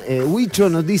atenta. Huicho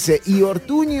nos dice, ¿y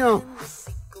Ortuño?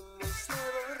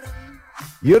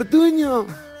 ¿Y Ortuño?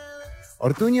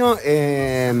 Ortuño,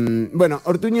 bueno,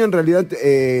 Ortuño en realidad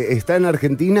está en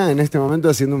Argentina en este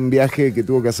momento haciendo un viaje que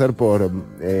tuvo que hacer por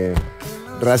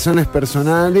razones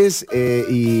personales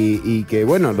y que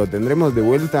bueno, lo tendremos de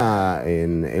vuelta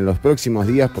en los próximos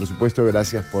días, por supuesto.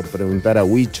 Gracias por preguntar a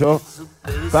Huicho,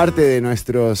 parte de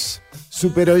nuestros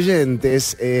super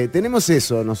oyentes. Tenemos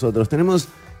eso nosotros, tenemos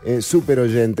super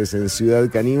oyentes en Ciudad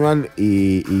Canibal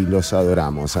y los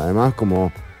adoramos. Además,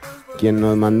 como quien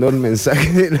nos mandó el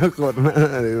mensaje de la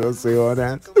jornada de 12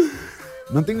 horas.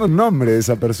 No tengo el nombre de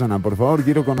esa persona, por favor,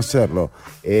 quiero conocerlo.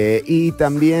 Y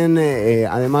también,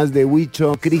 además de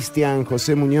Huicho, Cristian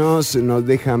José Muñoz nos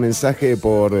deja mensaje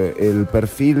por el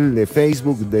perfil de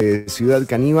Facebook de Ciudad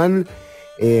Canibal.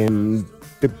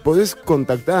 Te podés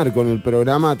contactar con el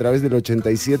programa a través del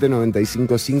 87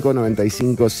 95 5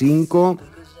 95 5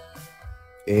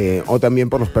 o también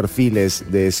por los perfiles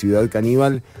de Ciudad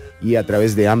Canibal y a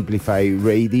través de Amplify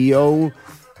Radio.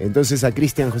 Entonces a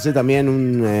Cristian José también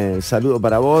un saludo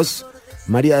para vos.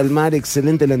 María del Mar,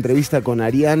 excelente la entrevista con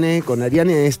Ariane. Con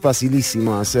Ariane es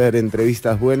facilísimo hacer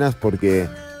entrevistas buenas porque,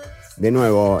 de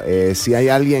nuevo, si hay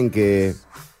alguien que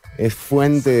es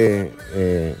fuente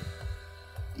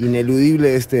ineludible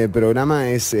de este programa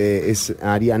es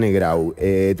Ariane Grau.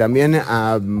 También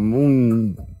a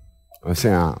un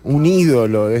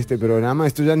ídolo de este programa,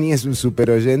 esto ya ni es un super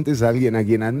oyente, es alguien a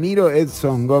quien admiro,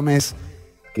 Edson Gómez,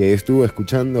 que estuvo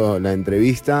escuchando la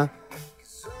entrevista.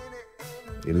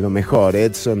 Lo mejor,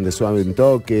 Edson de Suave un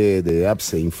Toque, de App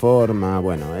se Informa.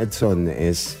 Bueno, Edson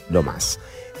es lo más.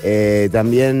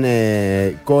 También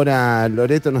Cora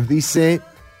Loreto nos dice,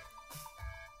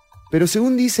 pero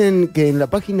según dicen que en la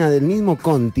página del mismo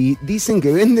Conti, dicen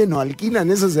que venden o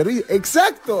alquilan esos servicios.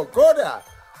 ¡Exacto, Cora!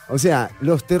 O sea,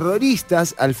 los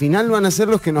terroristas al final van a ser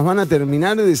los que nos van a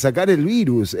terminar de sacar el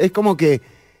virus. Es como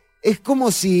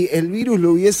si el virus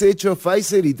lo hubiese hecho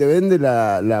Pfizer y te vende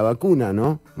la vacuna,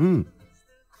 ¿no?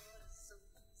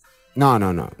 No,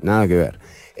 nada que ver.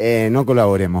 No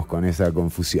colaboremos con esa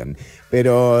confusión.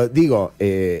 Pero digo,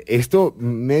 esto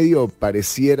medio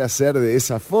pareciera ser de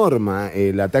esa forma.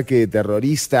 El ataque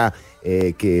terrorista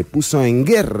que puso en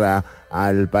guerra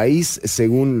al país,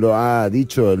 según lo ha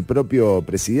dicho el propio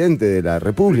presidente de la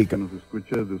República. Nos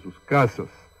escucha desde sus casas.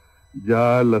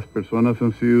 Ya las personas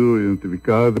han sido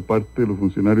identificadas de parte de los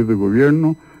funcionarios de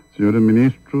gobierno, señores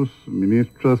ministros,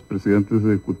 ministras, presidentes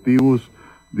ejecutivos,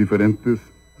 diferentes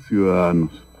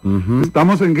ciudadanos.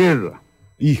 Estamos en guerra.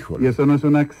 Híjole. Y eso no es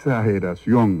una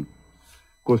exageración.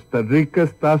 Costa Rica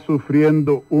está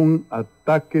sufriendo un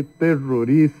ataque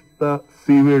terrorista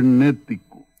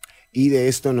cibernético. Y de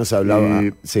esto nos hablaba.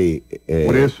 Sí.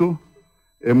 Por eso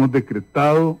hemos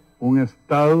decretado un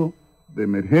estado de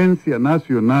emergencia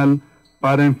nacional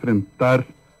para enfrentar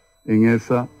en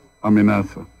esa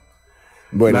amenaza.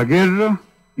 Bueno. La guerra,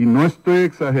 y no estoy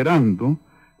exagerando,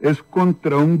 es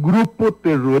contra un grupo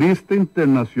terrorista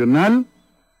internacional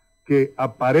que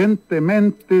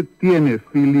aparentemente tiene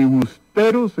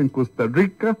filibusteros en Costa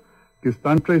Rica que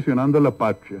están traicionando a la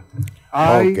patria.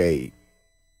 Ok.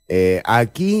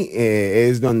 Aquí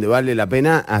es donde vale la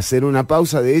pena hacer una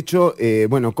pausa. De hecho,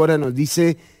 bueno, Cora nos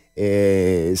dice,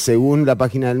 según la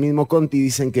página del mismo Conti,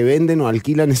 dicen que venden o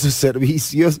alquilan esos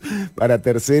servicios para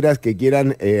terceras que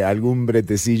quieran algún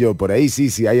bretecillo por ahí. Sí,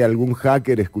 si hay algún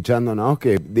hacker escuchándonos,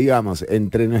 que digamos,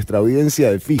 entre nuestra audiencia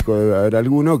de fijo debe haber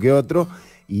alguno que otro,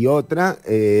 Y otra,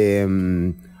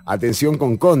 atención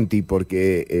con Conti,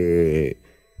 porque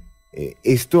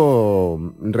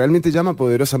esto realmente llama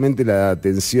poderosamente la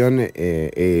atención,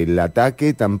 el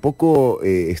ataque. Tampoco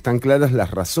están claras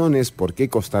las razones por qué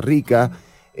Costa Rica,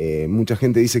 mucha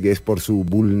gente dice que es por su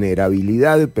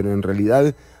vulnerabilidad, pero en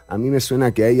realidad a mí me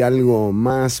suena que hay algo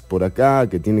más por acá,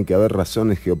 que tiene que haber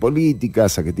razones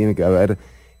geopolíticas, a que tiene que haber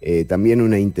también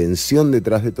una intención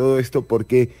detrás de todo esto,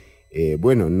 porque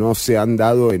bueno, no se han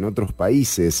dado en otros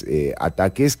países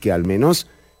ataques que al menos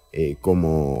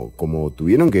como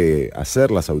tuvieron que hacer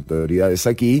las autoridades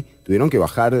aquí, tuvieron que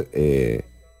bajar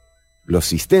los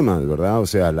sistemas, ¿verdad? O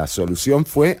sea, la solución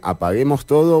fue apaguemos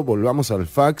todo, volvamos al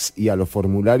fax y a los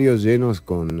formularios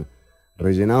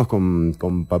rellenados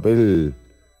con papel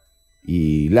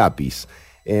y lápiz.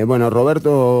 Bueno,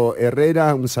 Roberto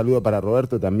Herrera, un saludo para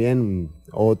Roberto también,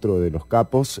 otro de los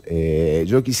capos.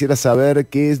 Yo quisiera saber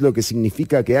qué es lo que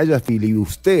significa que haya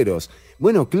filibusteros.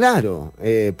 Bueno, claro,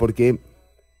 porque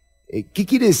 ¿qué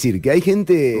quiere decir? Que hay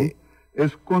gente...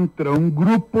 Es contra un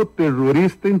grupo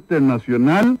terrorista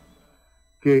internacional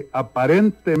que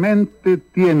aparentemente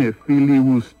tiene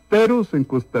filibusteros en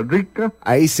Costa Rica.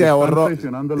 Ahí se ahorró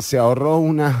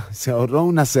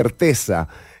una certeza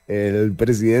el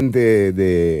presidente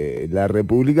de la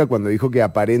República cuando dijo que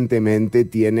aparentemente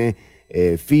tiene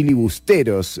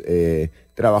filibusteros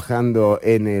trabajando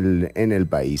en el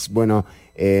país. Bueno,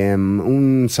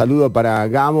 un saludo para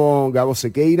Gabo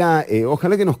Sequeira.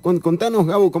 Ojalá que contanos,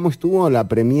 Gabo, cómo estuvo la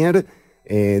premier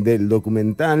del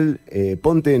documental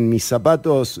Ponte en mis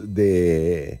zapatos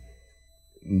de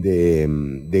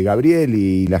Gabriel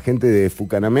y la gente de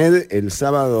Fucanamed el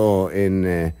sábado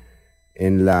en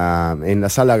la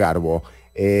Sala Garbo.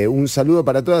 Un saludo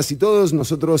para todas y todos.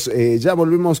 Nosotros ya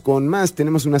volvemos con más.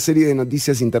 Tenemos una serie de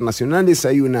noticias internacionales.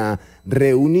 Hay una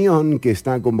reunión que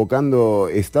está convocando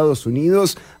Estados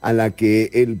Unidos a la que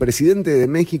el presidente de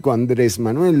México, Andrés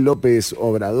Manuel López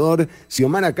Obrador,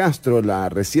 Xiomara Castro, la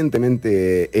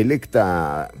recientemente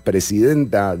electa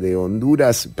presidenta de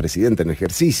Honduras, presidenta en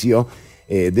ejercicio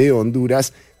de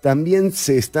Honduras, también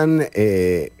se están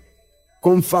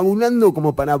confabulando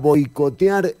como para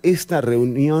boicotear esta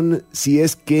reunión si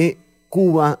es que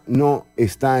Cuba no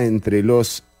está entre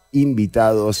los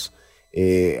invitados.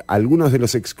 Algunos de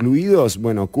los excluidos,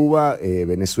 bueno, Cuba,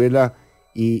 Venezuela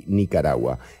y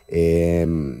Nicaragua.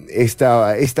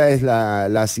 Esta es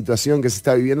la situación que se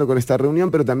está viviendo con esta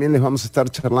reunión, pero también les vamos a estar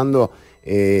charlando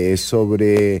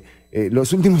sobre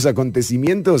los últimos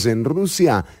acontecimientos en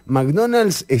Rusia.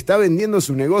 McDonald's está vendiendo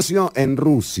su negocio en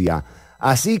Rusia.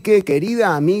 Así que,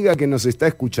 querida amiga que nos está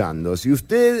escuchando, si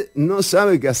usted no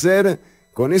sabe qué hacer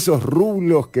con esos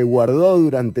rublos que guardó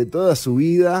durante toda su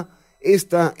vida,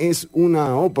 esta es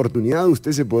una oportunidad.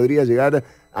 Usted se podría llegar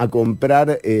a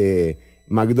comprar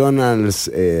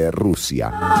McDonald's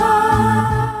Rusia.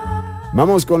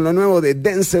 Vamos con lo nuevo de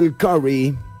Denzel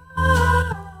Curry.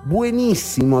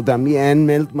 Buenísimo también,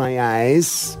 Melt My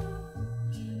Eyes.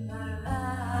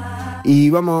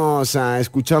 Y vamos a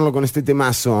escucharlo con este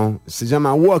temazo. Se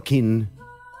llama Walking,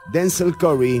 Denzel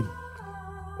Curry.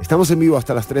 Estamos en vivo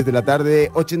hasta las 3 de la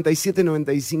tarde. 87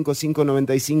 95 5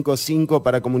 95 5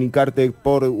 para comunicarte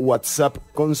por WhatsApp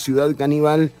con Ciudad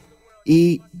Canibal.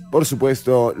 Y, por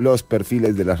supuesto, los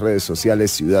perfiles de las redes sociales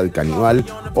Ciudad Canibal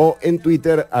o en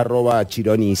Twitter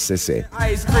 @ChironiCC.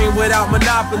 Ice cream without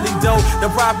monopoly dough. The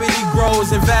property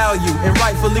grows in value, and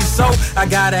rightfully so. I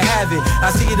gotta have it. I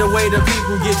see the way the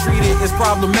people get treated is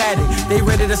problematic. They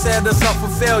ready to set us up for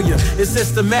failure. It's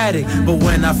systematic. But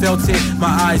when I felt it,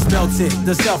 my eyes melted.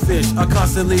 The selfish are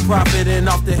constantly profiting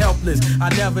off the helpless.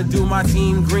 I never do my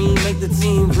team green, make the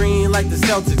team green like the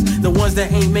Celtics. The ones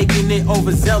that ain't making it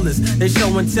overzealous. They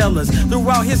show and tell us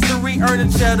throughout history,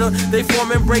 earning cheddar. They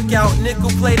form and break out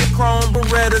nickel-plated chrome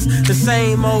Berettas. The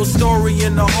same old story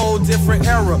in a whole different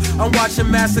era. I'm watching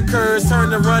massacres turn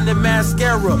to running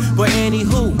mascara. But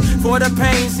anywho, for the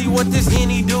pain, see what this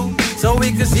Henny do. So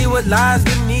we can see what lies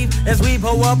beneath as we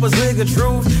pull up a swig of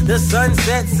truth. The sun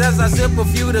sets as I sip a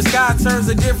few. The sky turns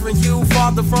a different hue,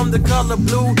 farther from the color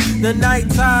blue. The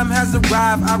nighttime has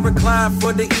arrived. I recline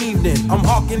for the evening. I'm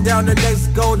hawking down the next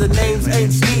goal. The names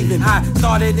ain't Steven. I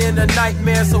started in a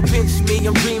nightmare, so pinch me.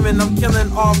 I'm dreaming. I'm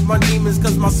killing off my demons,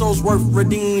 cause my soul's worth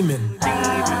redeeming.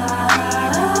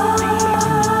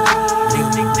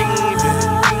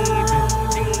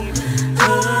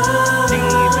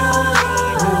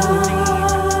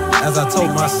 As I told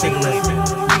my cigarette,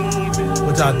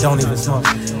 which I don't even smoke.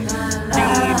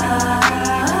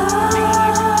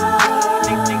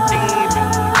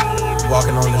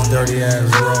 Walking on this dirty ass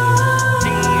road.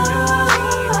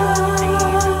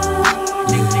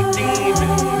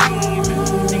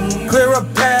 Clear a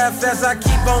path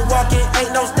keep on walking,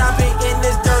 ain't no stopping in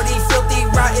this dirty, filthy,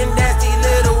 rotten, nasty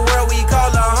little world we call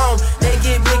a home. They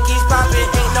get Mickey's popping,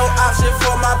 ain't no option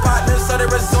for my partners, so they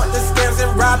resort to scams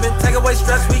and robbing. Take away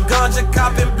stress, we ganja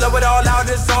copping, blow it all out,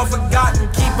 it's all forgotten.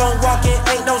 Keep on walking,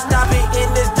 ain't no stopping in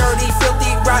this dirty,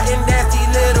 filthy, rotten, nasty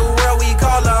little world we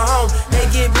call a home. They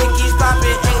get Mickey's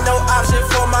popping, ain't no option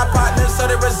for my partners, so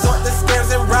they resort to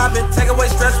scams and robbing. Take away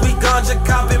stress, we ganja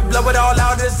copping, blow it all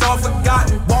out, it's all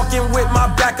forgotten. Walking with my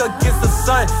back against the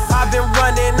sun, I've been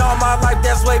running all my life,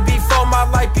 that's way before my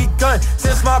life begun.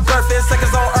 Since my birth and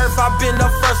seconds on earth, I've been the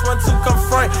first one to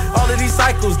confront all of these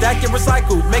cycles that get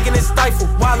recycled, making it stifle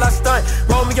while I stunt.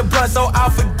 Roll me a blunt so I'll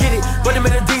forget it, but it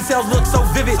made the details look so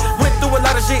vivid. Went through a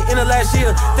lot of shit in the last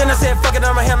year, then I said fuck it,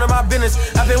 I'ma handle my business.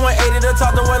 I've been 180 to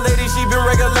talk to one lady, she been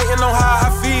regulating on how I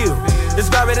feel.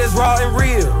 Describe it as raw and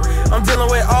real, I'm dealing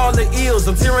with all the ills,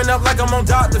 I'm tearing up like I'm on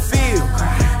Dr. Phil.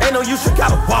 Ain't no use, you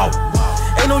gotta walk,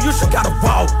 ain't no use, you gotta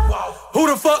walk. Who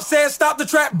the fuck said stop the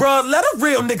trap, bruh? Let a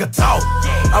real nigga talk.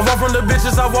 I walk from the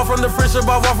bitches, I walk from the friendship,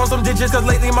 I walk from some ditches. Cause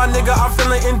lately my nigga, I'm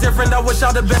feeling indifferent. I wish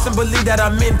y'all the best and believe that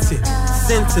I meant it.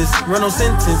 Sentence, run no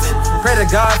sentence, pray to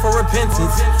God for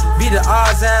repentance. Be the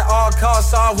odds at all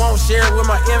costs, so I won't share it with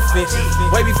my infant.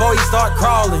 Way before he start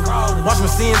crawling, watch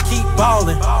my sins keep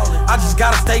balling. I just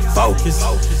gotta stay focused,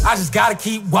 I just gotta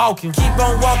keep walking. Keep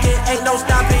on walking, ain't no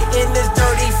stopping in this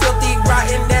dirty, filthy,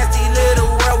 rotten, nasty little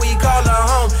world we call a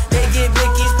home. They get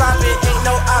Mickey's popping, ain't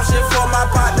no option for my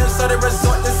partners, so they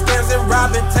resort to scams and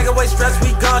robbing. Take away stress,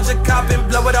 we ganja copping,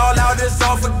 blow it all out, it's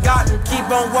all forgotten. Keep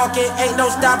on walking, ain't no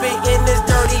stopping in this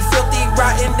dirty, filthy,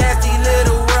 rotten, nasty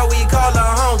little world we call a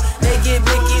home. They get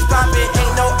Mickey's popping,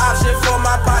 ain't no option for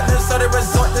my partners, so they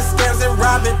resort to scams and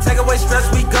robbing. Take away stress,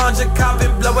 we ganja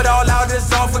copping, blow it all out,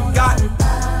 it's all forgotten.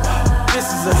 This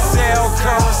is a cell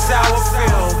cover sour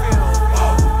film,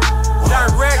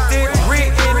 directed,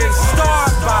 written, and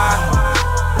starred by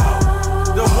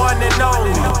the one and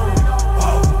only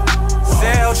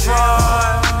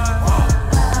Celtron.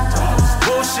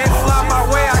 Bullshit fly my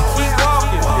way, I keep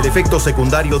walking. El efecto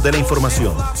secundario de la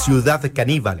información. Ciudad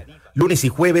Caníbal. Lunes y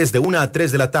jueves de 1 a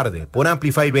 3 de la tarde por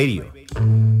Amplify Radio.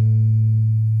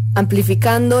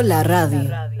 Amplificando la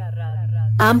radio.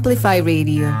 Amplify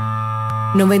Radio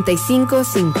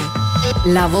 95.5.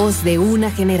 La voz de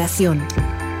una generación.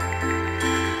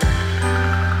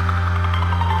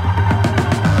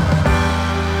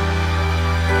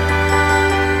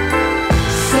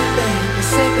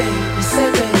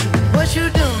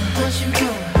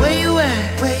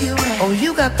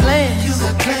 You got plans.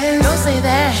 Don't say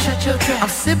that. Shut your trap. I'm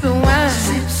sipping wine.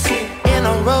 Sip. In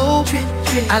a robe.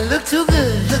 I look too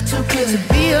good to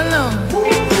be alone.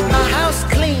 My house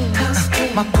clean.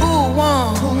 My pool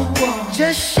warm.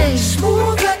 Just shake.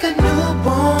 Smooth like a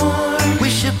newborn. We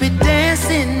should be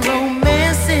dancing,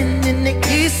 romancing in the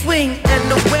east wing and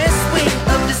the west wing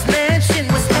of this mansion.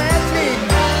 What's happening?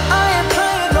 I ain't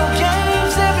playing no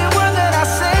games. Every word that I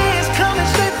say is coming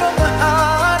straight from the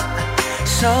heart.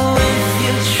 So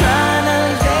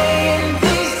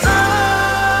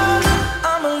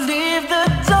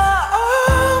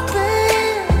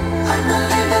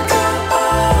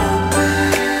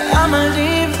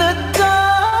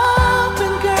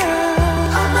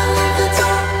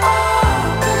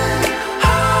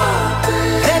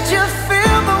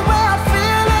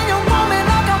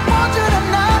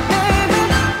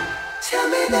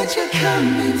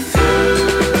coming through.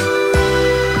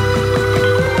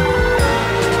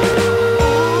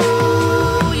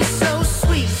 Ooh, you're so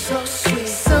sweet, so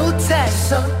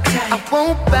tight. I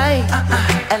won't bite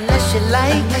unless you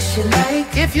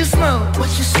like. If you smoke, what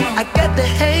you smoke? I got the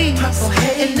haze.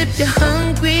 And if you're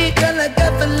hungry, girl, I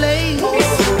got the lace.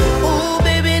 Ooh,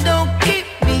 baby, don't keep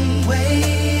me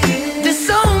waiting. There's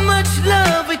so much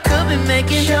love we could be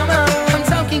making. I'm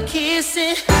talking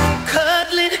kissing,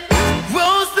 cuddling.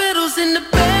 Rose petals in the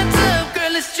bathtub,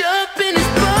 girl, it's jumping, it's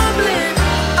bubbling.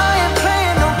 I ain't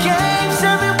playing no games,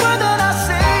 every word that I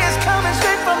say is coming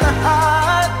straight from the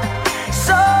heart.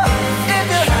 So if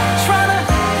you're trying to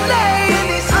lay in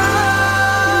these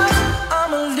arms,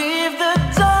 I'ma leave the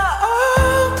door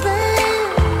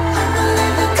open. I'ma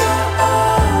leave the door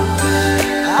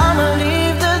open. I'ma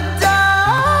leave the door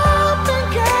open,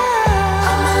 girl.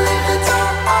 I'ma leave the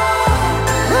door open.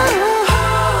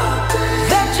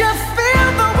 That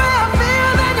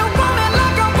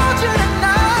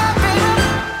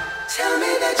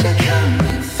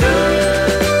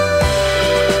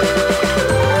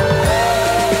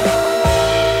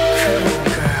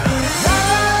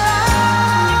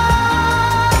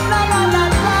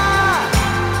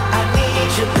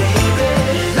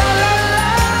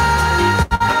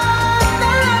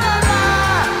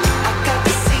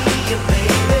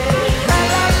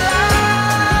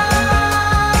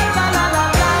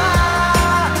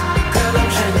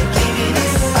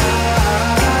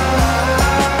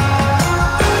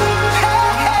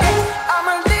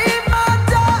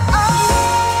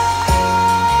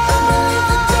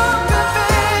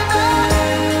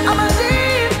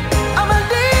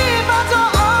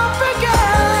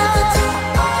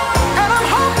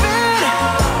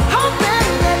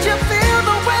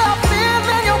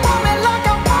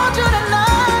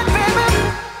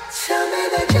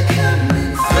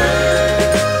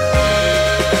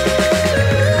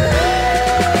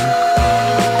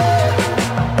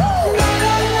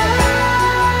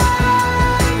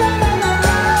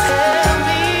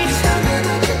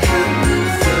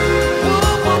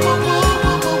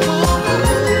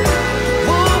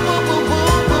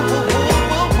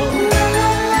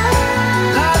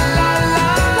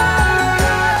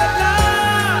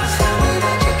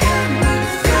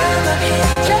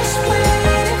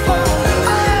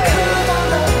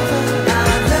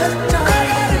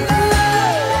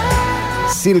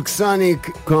Silk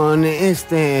Sonic con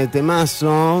este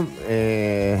temazo,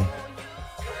 Leave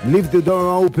the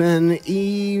Door Open,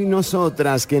 y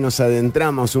nosotras que nos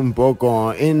adentramos un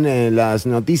poco en las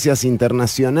noticias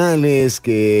internacionales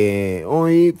que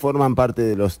hoy forman parte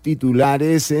de los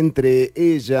titulares, entre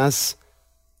ellas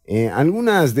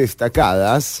algunas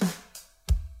destacadas.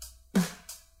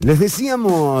 Les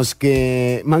decíamos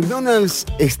que McDonald's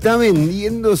está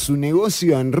vendiendo su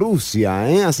negocio en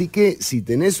Rusia, así que si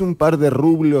tenés un par de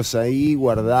rublos ahí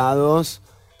guardados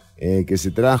que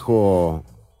se trajo,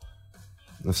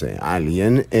 no sé,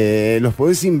 alguien, los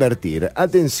podés invertir.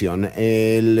 Atención,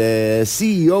 el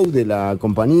CEO de la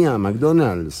compañía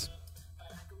McDonald's,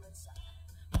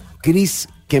 Chris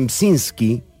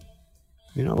Kempczynski,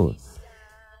 mirá vos,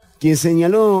 quien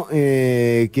señaló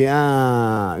que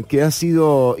ha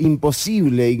sido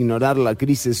imposible ignorar la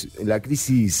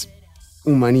crisis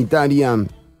humanitaria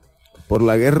por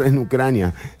la guerra en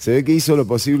Ucrania. Se ve que hizo lo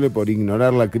posible por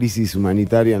ignorar la crisis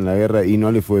humanitaria en la guerra y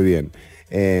no le fue bien.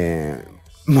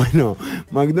 Bueno,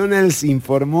 McDonald's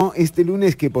informó este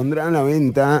lunes que pondrá a la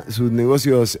venta sus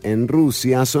negocios en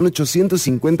Rusia. Son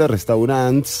 850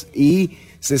 restaurantes y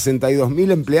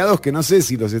 62.000 empleados, que no sé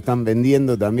si los están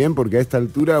vendiendo también, porque a esta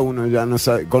altura uno ya no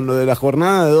sabe. Con lo de la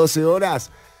jornada de 12 horas,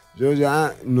 yo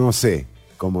ya no sé,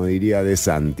 como diría De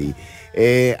Santi.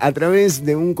 A través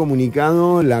de un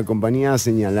comunicado, la compañía ha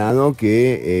señalado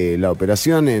que la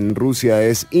operación en Rusia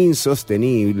es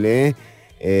insostenible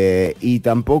y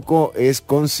tampoco es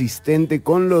consistente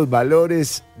con los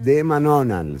valores de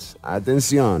McDonald's.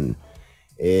 Atención.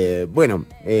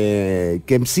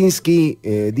 Kempczynski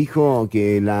dijo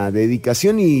que la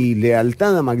dedicación y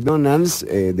lealtad a McDonald's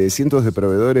de cientos de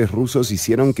proveedores rusos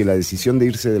hicieron que la decisión de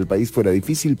irse del país fuera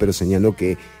difícil, pero señaló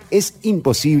que es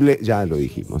imposible, ya lo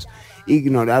dijimos,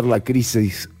 ignorar la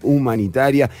crisis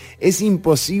humanitaria. Es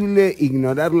imposible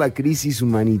ignorar la crisis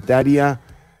humanitaria.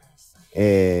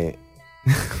 Es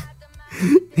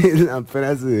la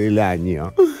frase del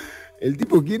año. El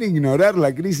tipo quiere ignorar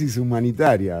la crisis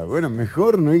humanitaria. Bueno,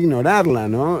 mejor no ignorarla,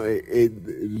 ¿no?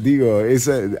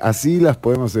 Así las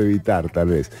podemos evitar, tal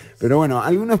vez. Pero bueno,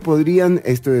 algunos podrían,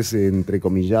 esto es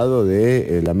entrecomillado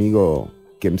del amigo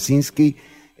Kempczynski,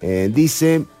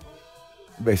 dice,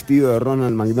 vestido de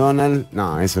Ronald McDonald,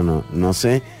 no, eso no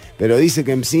sé, pero dice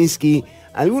Kempczynski,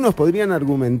 algunos podrían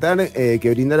argumentar que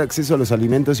brindar acceso a los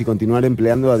alimentos y continuar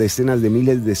empleando a decenas de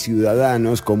miles de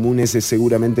ciudadanos comunes es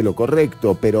seguramente lo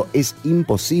correcto, pero es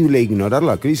imposible ignorar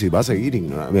la crisis. Va a seguir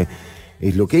ignorando.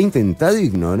 Es lo que ha intentado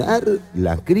ignorar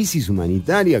la crisis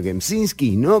humanitaria.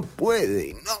 Kempczynski no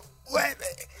puede.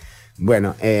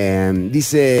 Bueno,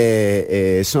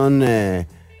 dice, son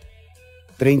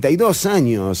 32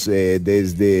 años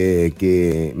desde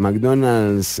que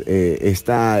McDonald's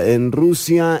está en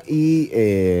Rusia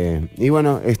y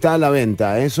bueno, está a la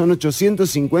venta. Son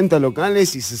 850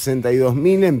 locales y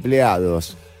 62.000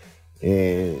 empleados.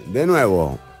 De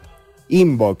nuevo,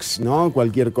 inbox, ¿no?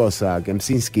 Cualquier cosa,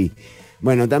 Kempczynski.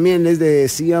 Bueno, también les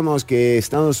decíamos que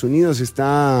Estados Unidos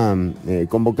está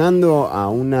convocando a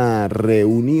una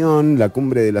reunión, la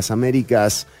Cumbre de las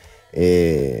Américas,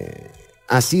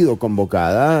 ha sido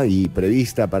convocada y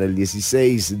prevista para el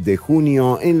 16 de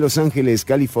junio en Los Ángeles,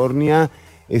 California.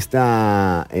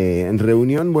 Esta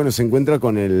reunión, bueno, se encuentra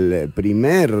con el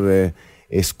primer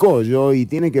escollo y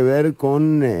tiene que ver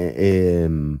con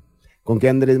que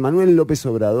Andrés Manuel López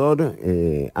Obrador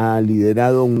ha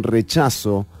liderado un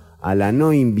rechazo a la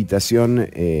no invitación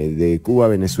de Cuba,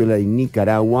 Venezuela y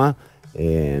Nicaragua.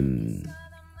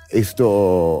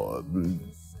 Esto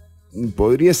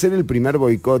podría ser el primer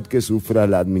boicot que sufra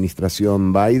la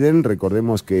administración Biden.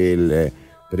 Recordemos que el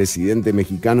presidente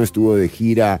mexicano estuvo de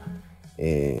gira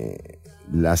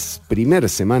las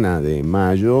primeras semanas de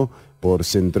mayo por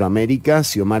Centroamérica.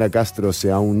 Xiomara Castro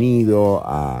se ha unido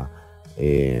a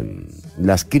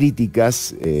las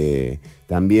críticas.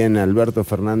 También Alberto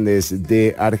Fernández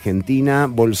de Argentina.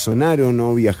 Bolsonaro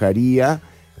no viajaría.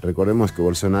 Recordemos que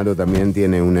Bolsonaro también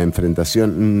tiene una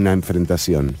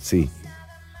enfrentación, sí.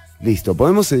 Listo,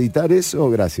 ¿podemos editar eso?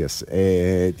 Gracias.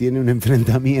 Tiene un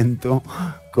enfrentamiento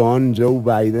con Joe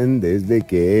Biden desde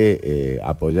que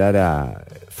apoyara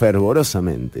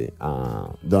fervorosamente a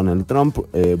Donald Trump.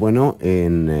 Bueno,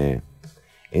 en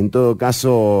todo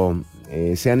caso,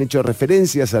 se han hecho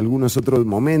referencias a algunos otros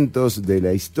momentos de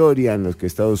la historia en los que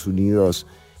Estados Unidos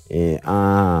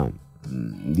ha,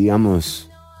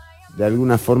 digamos, de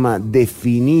alguna forma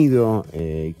definido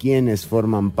quiénes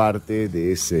forman parte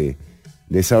de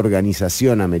esa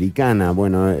organización americana.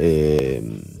 Bueno, de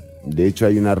hecho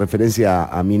hay una referencia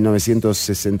a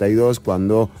 1962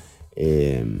 cuando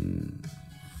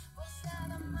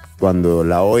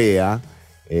la OEA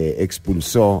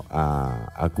expulsó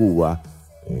a Cuba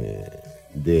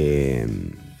de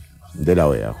la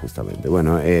OEA, justamente.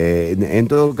 Bueno, en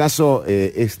todo caso,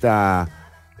 esta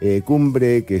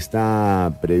cumbre que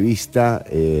está prevista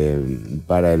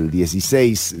para el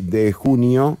 16 de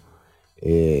junio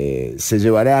se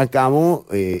llevará a cabo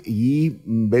y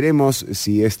veremos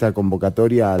si esta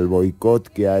convocatoria al boicot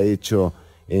que ha hecho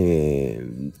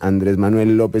Andrés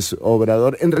Manuel López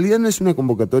Obrador, en realidad no es una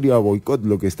convocatoria a boicot,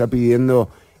 lo que está pidiendo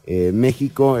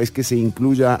México es que se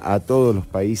incluya a todos los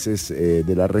países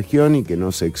de la región y que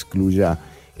no se excluya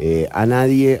a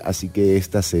nadie, así que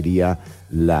esta sería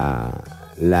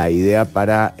la idea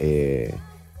para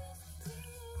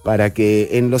que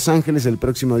en Los Ángeles el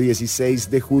próximo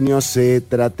 16 de junio se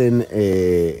traten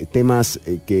temas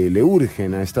que le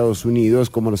urgen a Estados Unidos,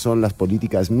 como son las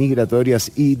políticas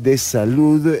migratorias y de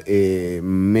salud.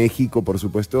 México, por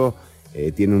supuesto,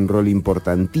 tiene un rol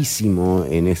importantísimo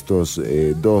en estos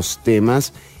dos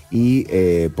temas y,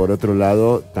 por otro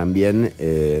lado, también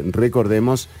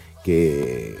recordemos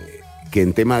que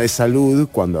en tema de salud,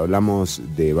 cuando hablamos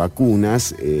de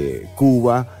vacunas,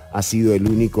 Cuba ha sido el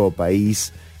único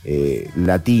país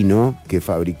latino que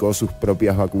fabricó sus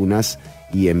propias vacunas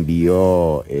y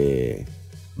envió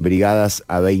brigadas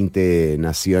a 20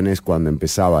 naciones cuando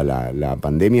empezaba la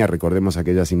pandemia. Recordemos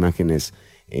aquellas imágenes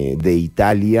de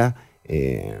Italia,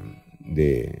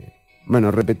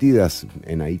 repetidas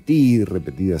en Haití,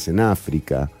 repetidas en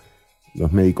África.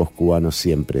 Los médicos cubanos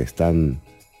siempre están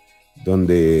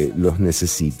donde los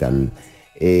necesitan.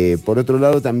 Por otro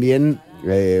lado, también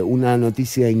una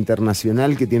noticia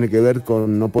internacional que tiene que ver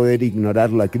con no poder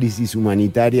ignorar la crisis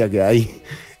humanitaria que hay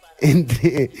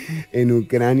en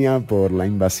Ucrania por la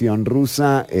invasión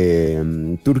rusa.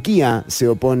 Turquía se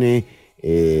opone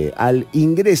al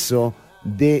ingreso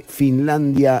de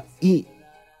Finlandia y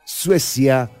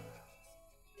Suecia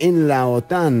en la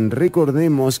OTAN.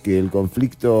 Recordemos que el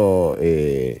conflicto,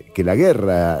 que la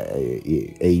guerra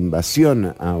e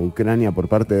invasión a Ucrania por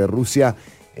parte de Rusia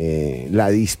la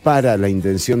dispara la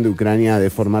intención de Ucrania de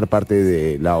formar parte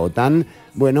de la OTAN.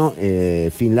 Bueno,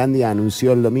 Finlandia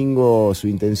anunció el domingo su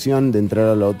intención de entrar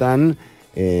a la OTAN,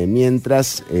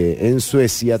 mientras en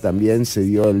Suecia también se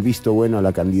dio el visto bueno a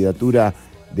la candidatura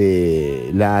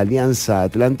de la Alianza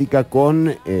Atlántica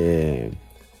con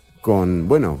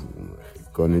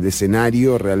el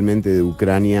escenario realmente de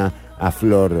Ucrania a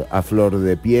flor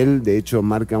de piel. De hecho,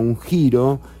 marca un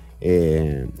giro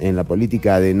en la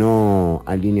política de no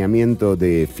alineamiento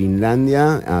de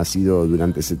Finlandia. Ha sido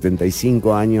durante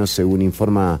 75 años, según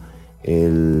informa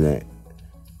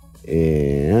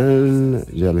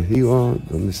ya les digo,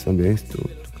 ¿dónde sale esto?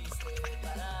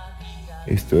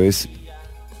 Esto es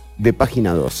de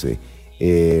Página 12,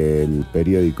 el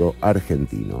periódico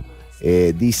argentino.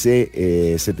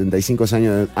 Dice 75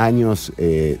 años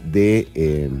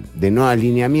de no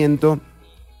alineamiento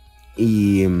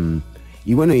y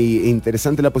bueno,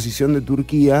 interesante la posición de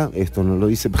Turquía. Esto nos lo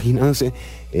dice Página 12.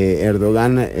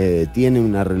 Erdogan tiene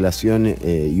una relación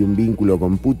y un vínculo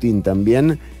con Putin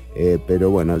también, pero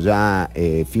bueno, ya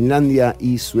Finlandia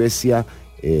y Suecia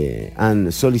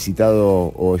han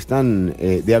solicitado o están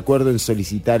de acuerdo en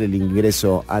solicitar el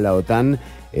ingreso a la OTAN.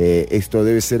 Esto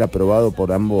debe ser aprobado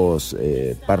por ambos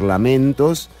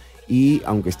parlamentos y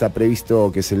aunque está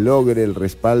previsto que se logre el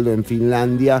respaldo en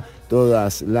Finlandia,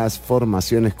 todas las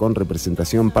formaciones con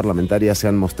representación parlamentaria se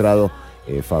han mostrado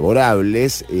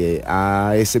favorables,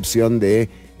 a excepción de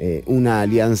una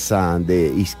alianza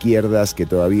de izquierdas que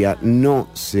todavía no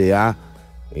se ha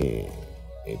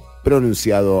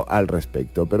pronunciado al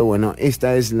respecto. Pero bueno,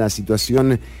 esta es la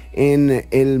situación en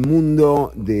el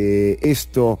mundo de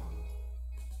esto,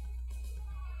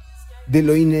 de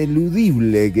lo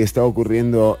ineludible que está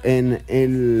ocurriendo en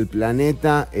el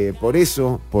planeta. Por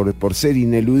eso, por ser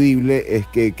ineludible, es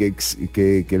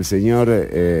que el señor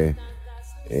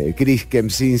Chris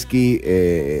Kempczynski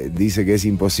dice que es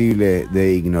imposible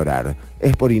de ignorar.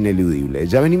 Es por ineludible.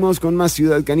 Ya venimos con más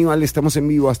Ciudad Canibal. Estamos en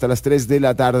vivo hasta las 3 de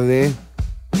la tarde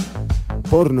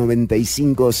por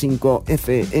 95.5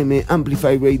 FM,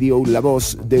 Amplify Radio, la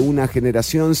voz de una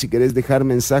generación. Si querés dejar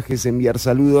mensajes, enviar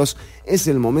saludos, es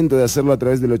el momento de hacerlo a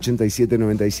través del 87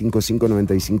 95 5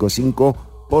 95 5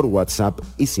 por WhatsApp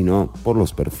y si no, por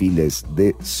los perfiles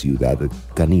de Ciudad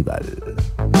Canibal.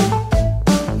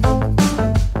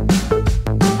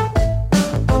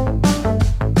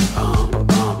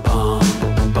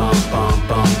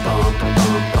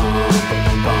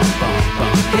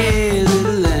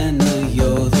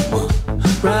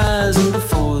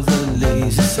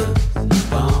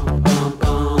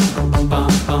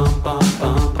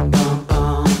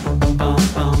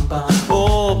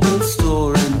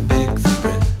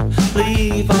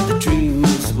 Leave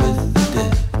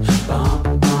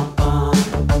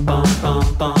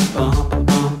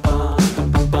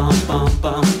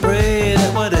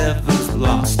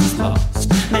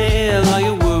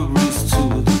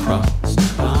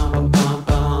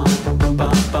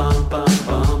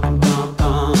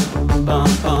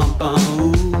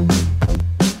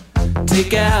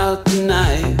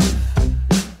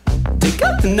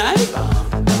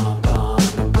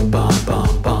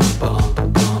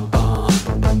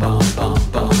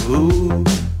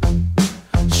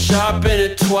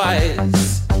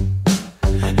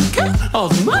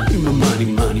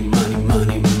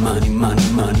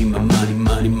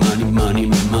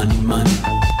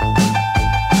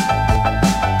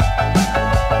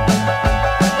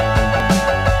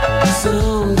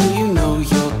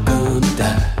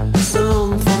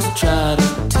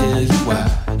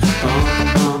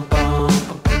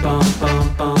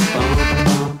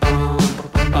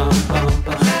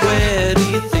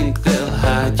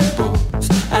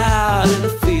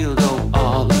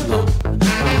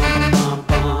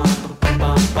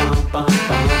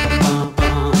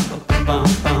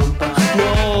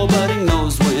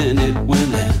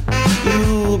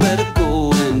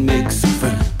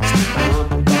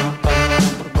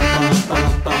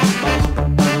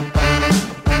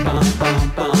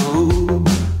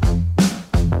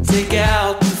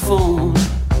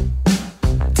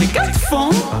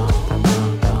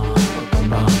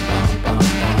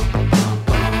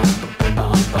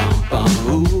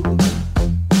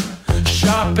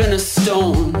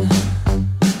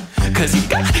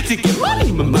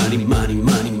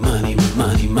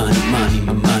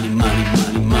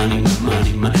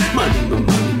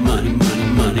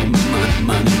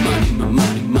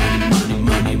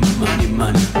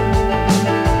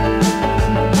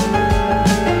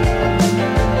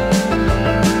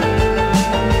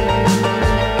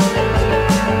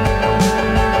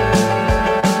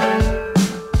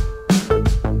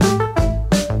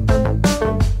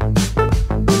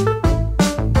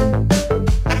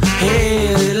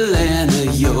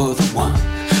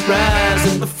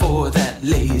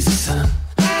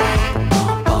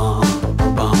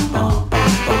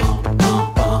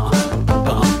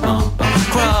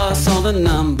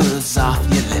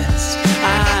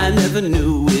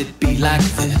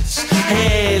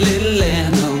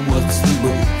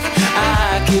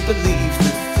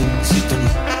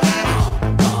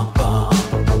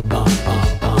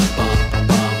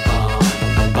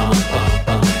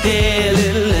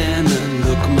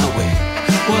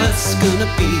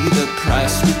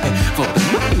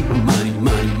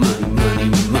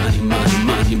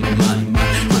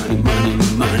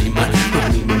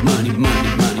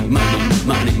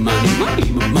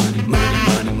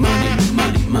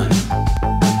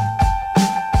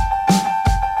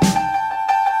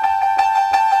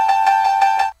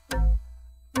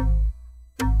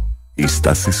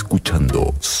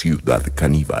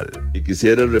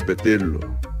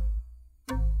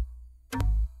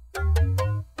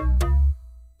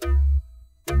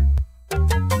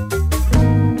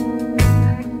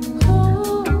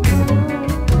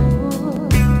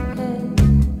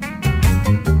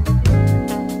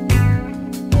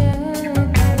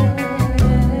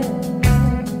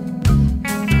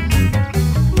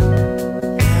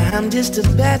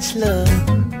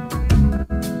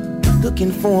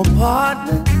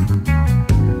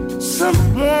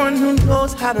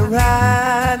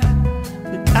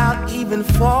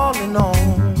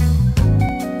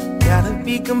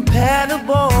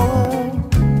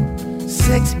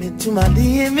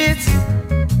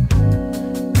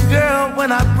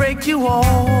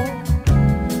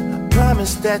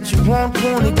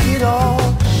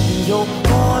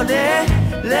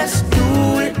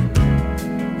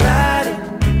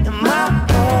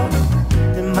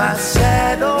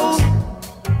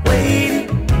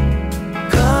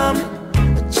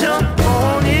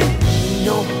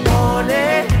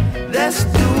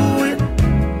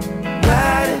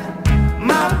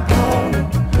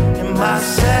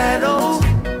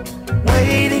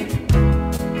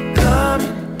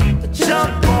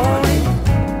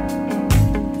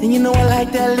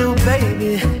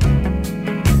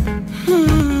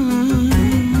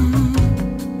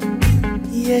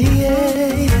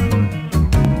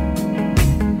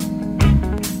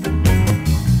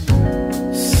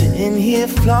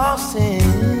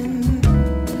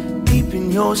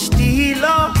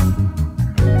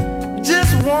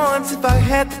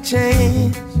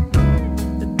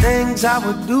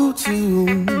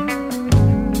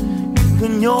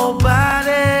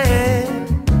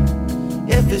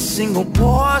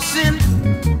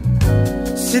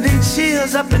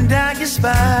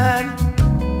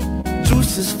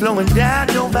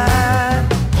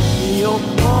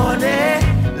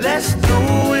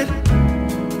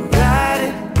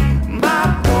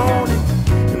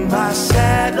my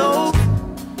saddle,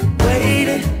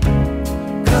 waiting,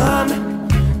 coming,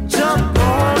 jump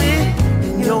on it,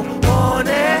 and you're on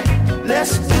it.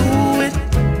 Let's do it,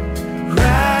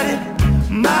 riding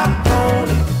my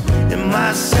pony, in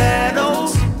my saddle,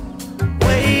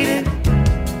 waiting,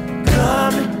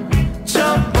 coming,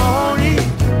 jump on it.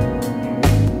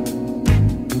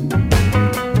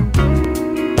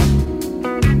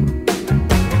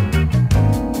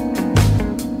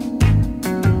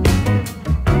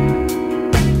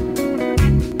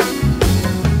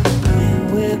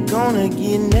 Gonna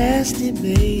get nasty,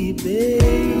 baby.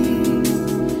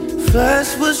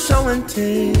 First we'll show and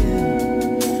tell,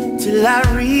 till I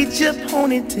reach your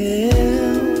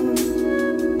ponytail.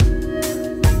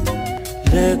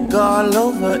 Look all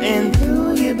over and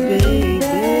through you, baby,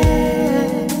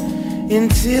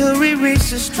 until we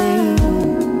reach the stream.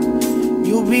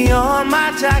 You'll be on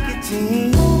my jacket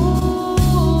team.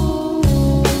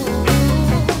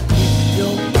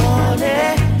 You're on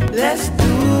it, let's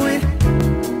do it.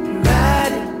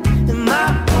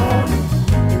 My pony,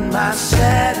 in my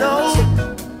saddle,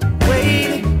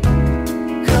 waiting,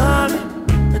 coming,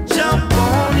 jump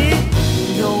on it,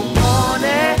 you're on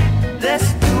it,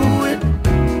 let's do it,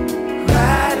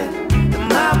 riding, in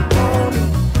my pony,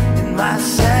 in my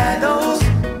saddle,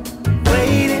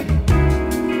 waiting,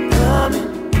 coming,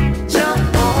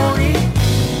 jump on it.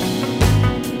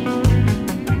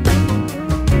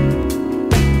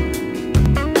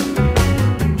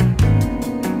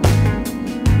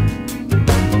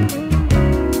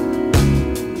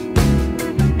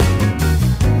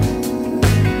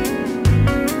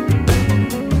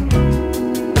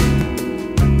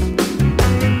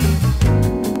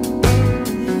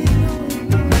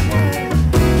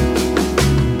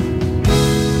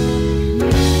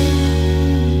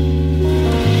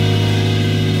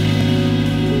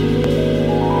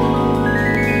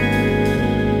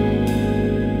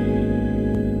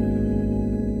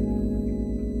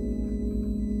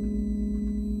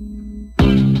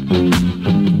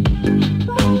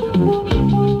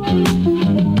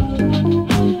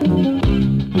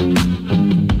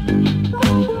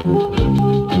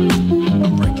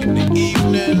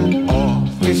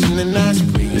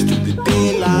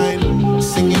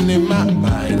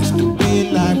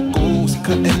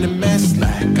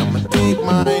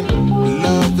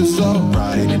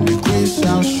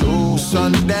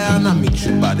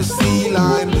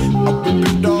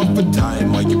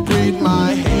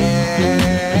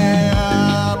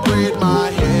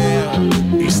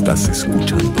 Estás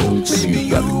escuchando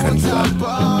Ciudad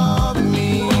Canibal.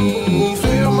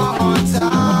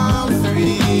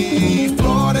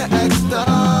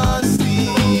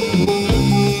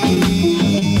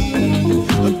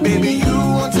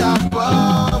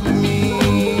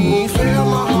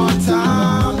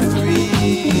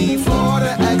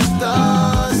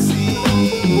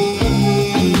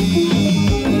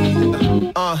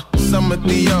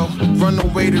 Theo, run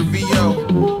away to Rio.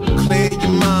 Clear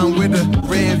your mind with a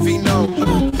red vino.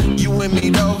 You and me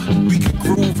though, we can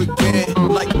groove again.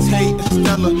 Like Tate and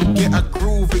Stella, get a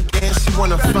groove again. She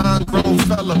want a fine grown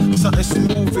fella, something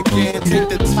smooth again. Take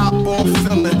the top off,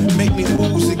 feeling, make me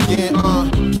ooze again.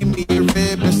 Give me a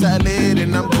rib and salad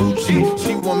and I'm Gucci.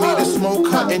 She want me to smoke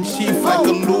her and chief like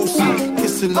a Lucy.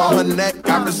 Kissing on her neck,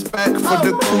 got respect for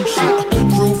the coochie.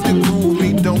 Groove to groove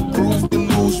me, don't groove to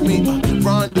lose me.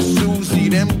 Run to Susie,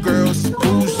 them girls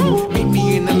bougie. Meet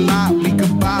me in the lot, we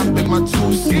can bop in my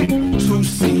two-seat.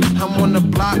 I'm on the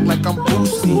block like I'm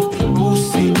Boosie.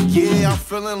 Yeah, I'm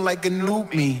feeling like a new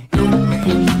me. Yeah, I'm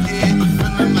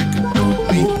feeling like a new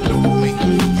me.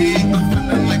 Yeah, I'm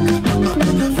feeling like a new me.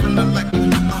 I'm feeling like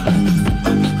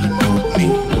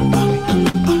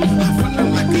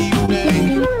a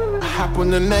you. I hop on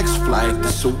the next flight,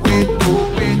 it's a weird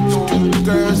two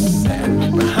girls sat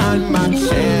behind my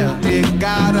chair. Dear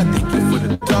God, I thank you for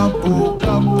the double.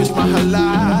 It's my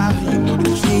halal, you know the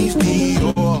jeans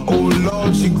Dior. Oh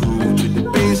Lord, she grew to the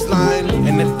baseline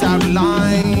and the top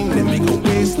line. They make her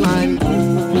waistline go.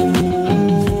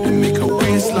 They make her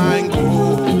waistline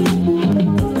go.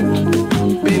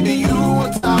 Baby, you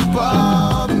on top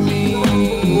of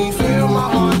me. Feel my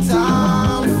heart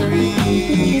time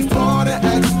free for the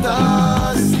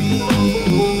ecstasy.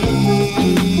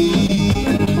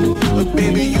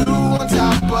 Baby, you on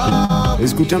top of me.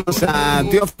 Escuchamos a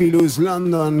Theophilus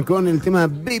London con el tema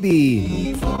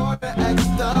Baby.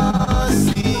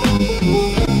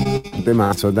 Un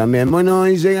temazo también. Bueno,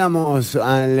 y llegamos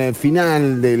al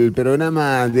final del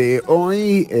programa de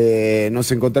hoy.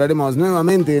 Nos encontraremos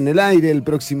nuevamente en el aire el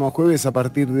próximo jueves a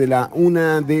partir de la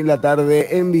 1 de la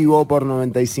tarde en vivo por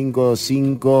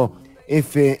 95.5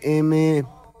 FM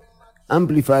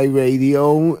Amplify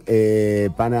Radio,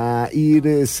 para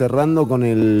ir cerrando con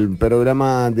el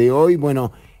programa de hoy.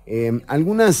 Bueno,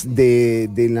 algunas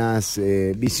de las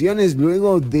visiones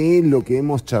luego de lo que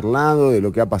hemos charlado, de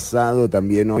lo que ha pasado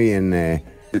también hoy en...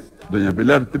 Doña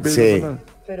Pilar, te pido sí, la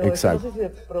Pero exacto. no sé si se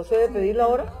procede pedirla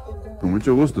ahora. Con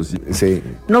mucho gusto, sí. Sí.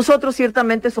 Nosotros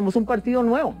ciertamente somos un partido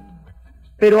nuevo,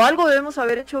 pero algo debemos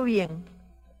haber hecho bien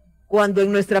cuando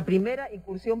en nuestra primera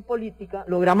incursión política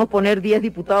logramos poner 10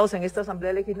 diputados en esta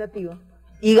Asamblea Legislativa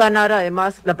y ganar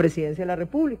además la presidencia de la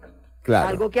República. Claro.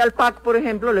 Algo que al PAC, por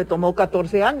ejemplo, le tomó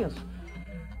 14 años.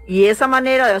 Y esa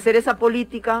manera de hacer esa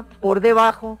política por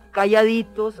debajo,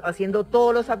 calladitos, haciendo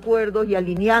todos los acuerdos y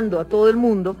alineando a todo el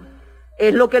mundo,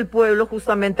 es lo que el pueblo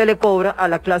justamente le cobra a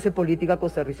la clase política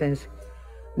costarricense.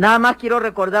 Nada más quiero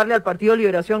recordarle al Partido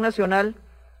Liberación Nacional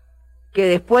que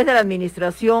después de la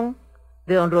administración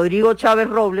de don Rodrigo Chávez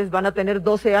Robles van a tener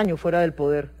 12 años fuera del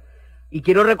poder. Y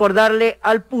quiero recordarle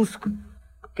al PUSC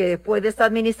que después de esta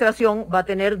administración va a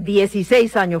tener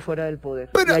 16 años fuera del poder.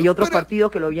 Y hay otros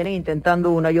partidos que lo vienen intentando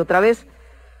una y otra vez.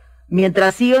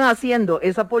 Mientras sigan haciendo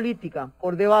esa política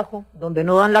por debajo, donde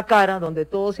no dan la cara, donde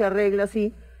todo se arregla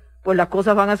así, pues las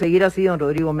cosas van a seguir así, don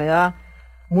Rodrigo. Me da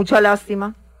mucha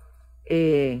lástima,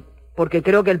 porque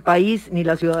creo que el país ni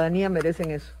la ciudadanía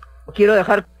merecen eso. Quiere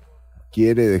dejarlo...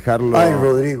 Ay,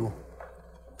 Rodrigo,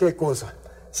 qué cosa.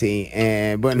 Sí,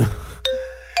 bueno...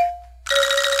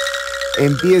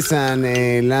 Empiezan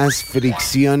las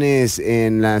fricciones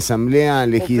en la Asamblea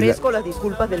Legislativa. Ofrezco las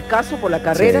disculpas del caso por la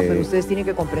carrera, Sí. pero ustedes tienen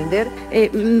que comprender.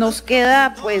 Nos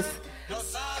queda pues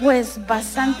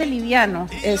bastante liviano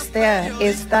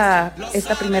esta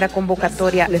primera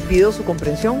convocatoria. Les pido su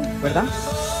comprensión, ¿verdad?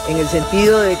 En el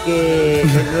sentido de que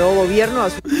el nuevo gobierno...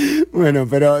 Bueno,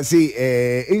 pero sí,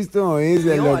 esto es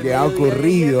de lo que ha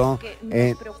ocurrido.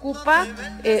 Nos preocupa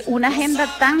una agenda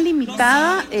tan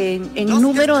limitada en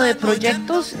número de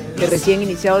proyectos. Que recién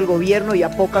iniciado el gobierno y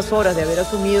a pocas horas de haber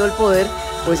asumido el poder,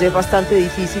 pues es bastante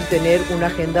difícil tener una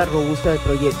agenda robusta de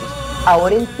proyectos.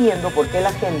 Ahora entiendo por qué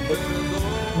la gente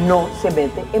no se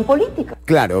mete en política.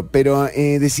 Claro, pero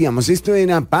decíamos, esto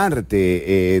era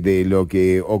parte de lo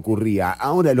que ocurría.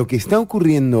 Ahora, lo que está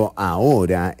ocurriendo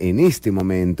ahora, en este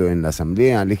momento, en la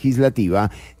Asamblea Legislativa,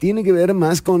 tiene que ver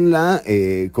más con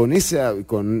con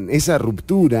esa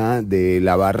ruptura de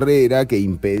la barrera que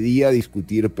impedía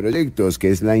discutir proyectos, que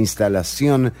es la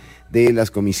instalación de las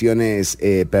comisiones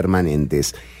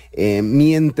permanentes.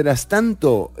 Mientras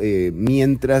tanto,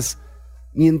 mientras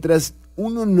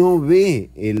uno no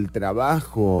ve el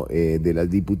trabajo de las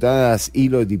diputadas y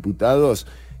los diputados,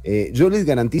 yo les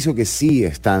garantizo que sí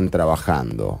están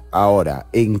trabajando. Ahora,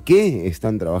 ¿en qué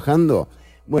están trabajando?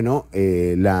 Bueno,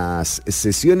 las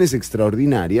sesiones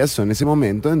extraordinarias son ese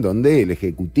momento en donde el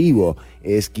Ejecutivo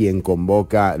es quien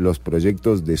convoca los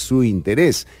proyectos de su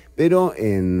interés, pero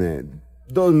en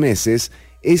 2 meses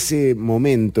ese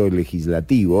momento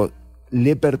legislativo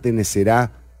le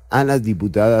pertenecerá a las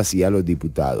diputadas y a los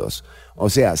diputados. O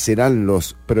sea, serán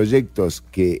los proyectos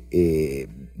que,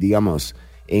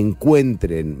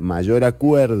 encuentren mayor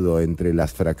acuerdo entre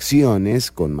las fracciones,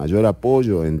 con mayor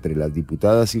apoyo entre las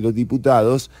diputadas y los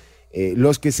diputados,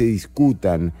 los que se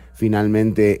discutan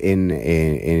finalmente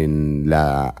en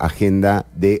la agenda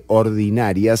de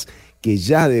ordinarias, que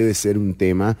ya debe ser un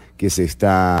tema que se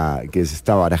está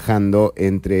barajando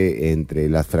entre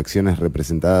las fracciones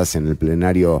representadas en el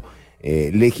plenario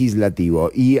legislativo.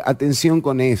 Y atención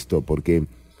con esto, porque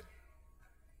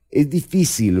es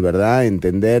difícil, ¿verdad?,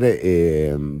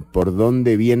 entender por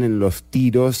dónde vienen los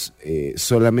tiros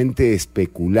solamente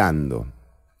especulando.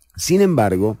 Sin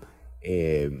embargo,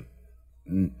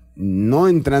 no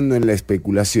entrando en la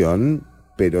especulación,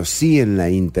 pero sí en la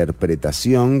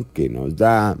interpretación que nos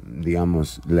da,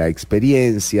 digamos, la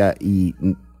experiencia, y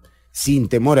sin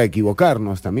temor a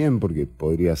equivocarnos también, porque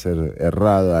podría ser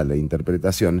errada la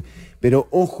interpretación, pero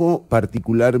ojo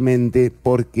particularmente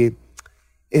porque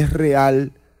es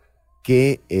real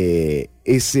que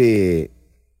ese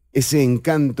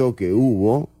encanto que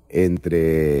hubo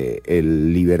entre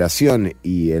el Liberación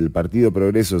y el Partido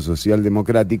Progreso Social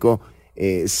Democrático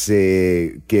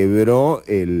se quebró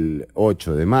el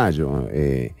 8 de mayo.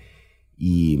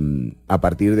 Y a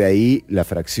partir de ahí, la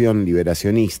fracción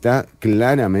liberacionista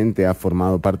claramente ha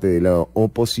formado parte de la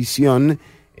oposición.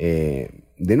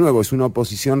 De nuevo, es una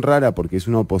oposición rara porque es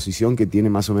una oposición que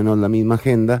tiene más o menos la misma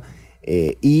agenda,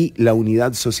 y la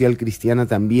Unidad Social Cristiana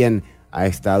también ha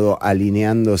estado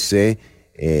alineándose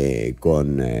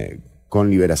con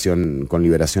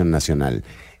Liberación Nacional.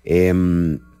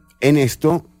 En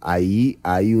esto, ahí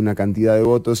hay una cantidad de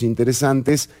votos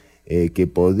interesantes que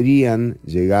podrían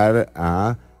llegar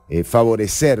a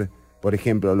favorecer por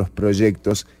ejemplo, los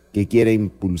proyectos que quiere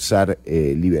impulsar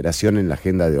Liberación en la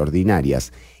agenda de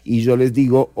ordinarias. Y yo les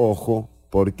digo, ojo,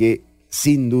 porque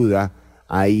sin duda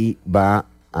ahí va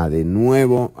a de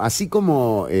nuevo, así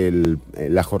como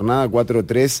la jornada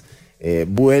 4-3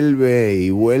 vuelve y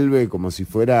vuelve como si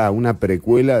fuera una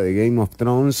precuela de Game of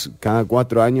Thrones, cada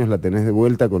 4 años la tenés de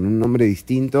vuelta con un nombre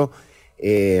distinto,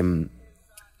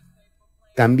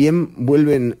 también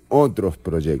vuelven otros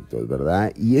proyectos,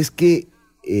 ¿verdad? Y es que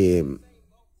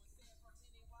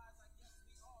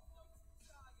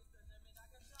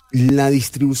la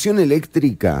distribución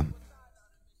eléctrica,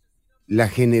 la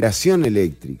generación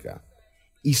eléctrica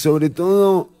y sobre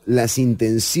todo las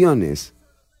intenciones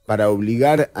para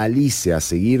obligar a LICE a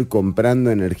seguir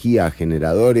comprando energía a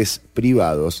generadores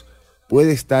privados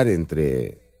puede estar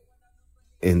entre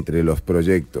los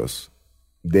proyectos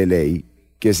de ley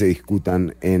que se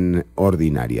discutan en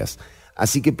ordinarias.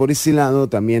 Así que por ese lado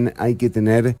también hay que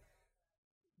tener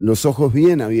los ojos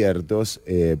bien abiertos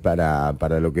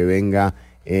para lo que venga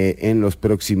en los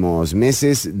próximos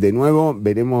meses. De nuevo,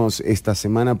 veremos esta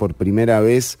semana por primera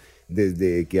vez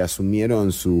desde que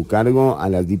asumieron su cargo a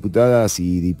las diputadas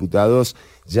y diputados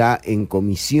ya en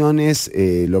comisiones,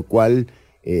 lo cual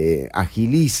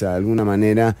agiliza de alguna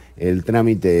manera el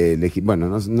trámite,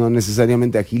 bueno, no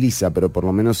necesariamente agiliza, pero por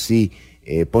lo menos sí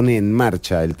pone en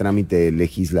marcha el trámite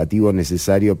legislativo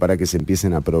necesario para que se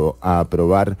empiecen a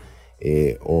aprobar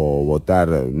o votar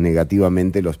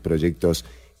negativamente los proyectos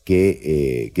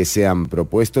que sean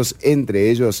propuestos,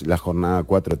 entre ellos la jornada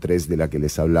 4-3 de la que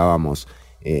les hablábamos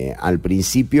al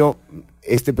principio.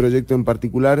 Este proyecto en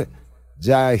particular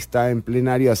ya está en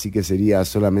plenario, así que sería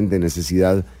solamente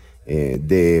necesidad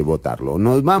de votarlo.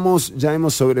 Nos vamos, ya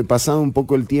hemos sobrepasado un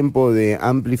poco el tiempo de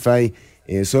Amplify,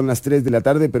 son las 3 de la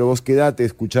tarde, pero vos quedate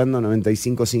escuchando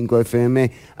 95.5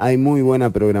 FM, hay muy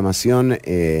buena programación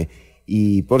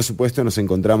y por supuesto nos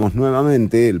encontramos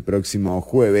nuevamente el próximo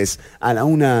jueves a la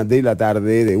 1 de la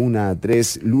tarde, de 1 a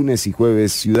 3, lunes y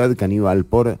jueves, Ciudad Canibal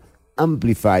por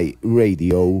Amplify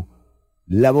Radio,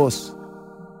 la voz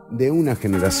de una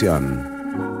generación.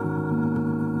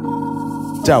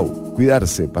 Chau,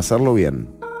 cuidarse, pasarlo bien.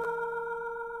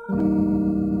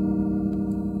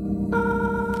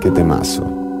 Qué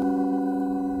temazo.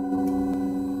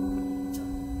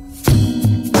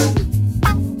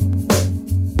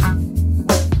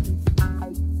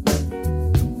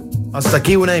 Hasta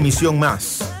aquí una emisión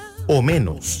más, o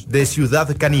menos, de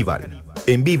Ciudad Canibal.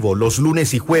 En vivo los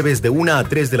lunes y jueves de 1 a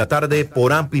 3 de la tarde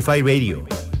por Amplify Radio.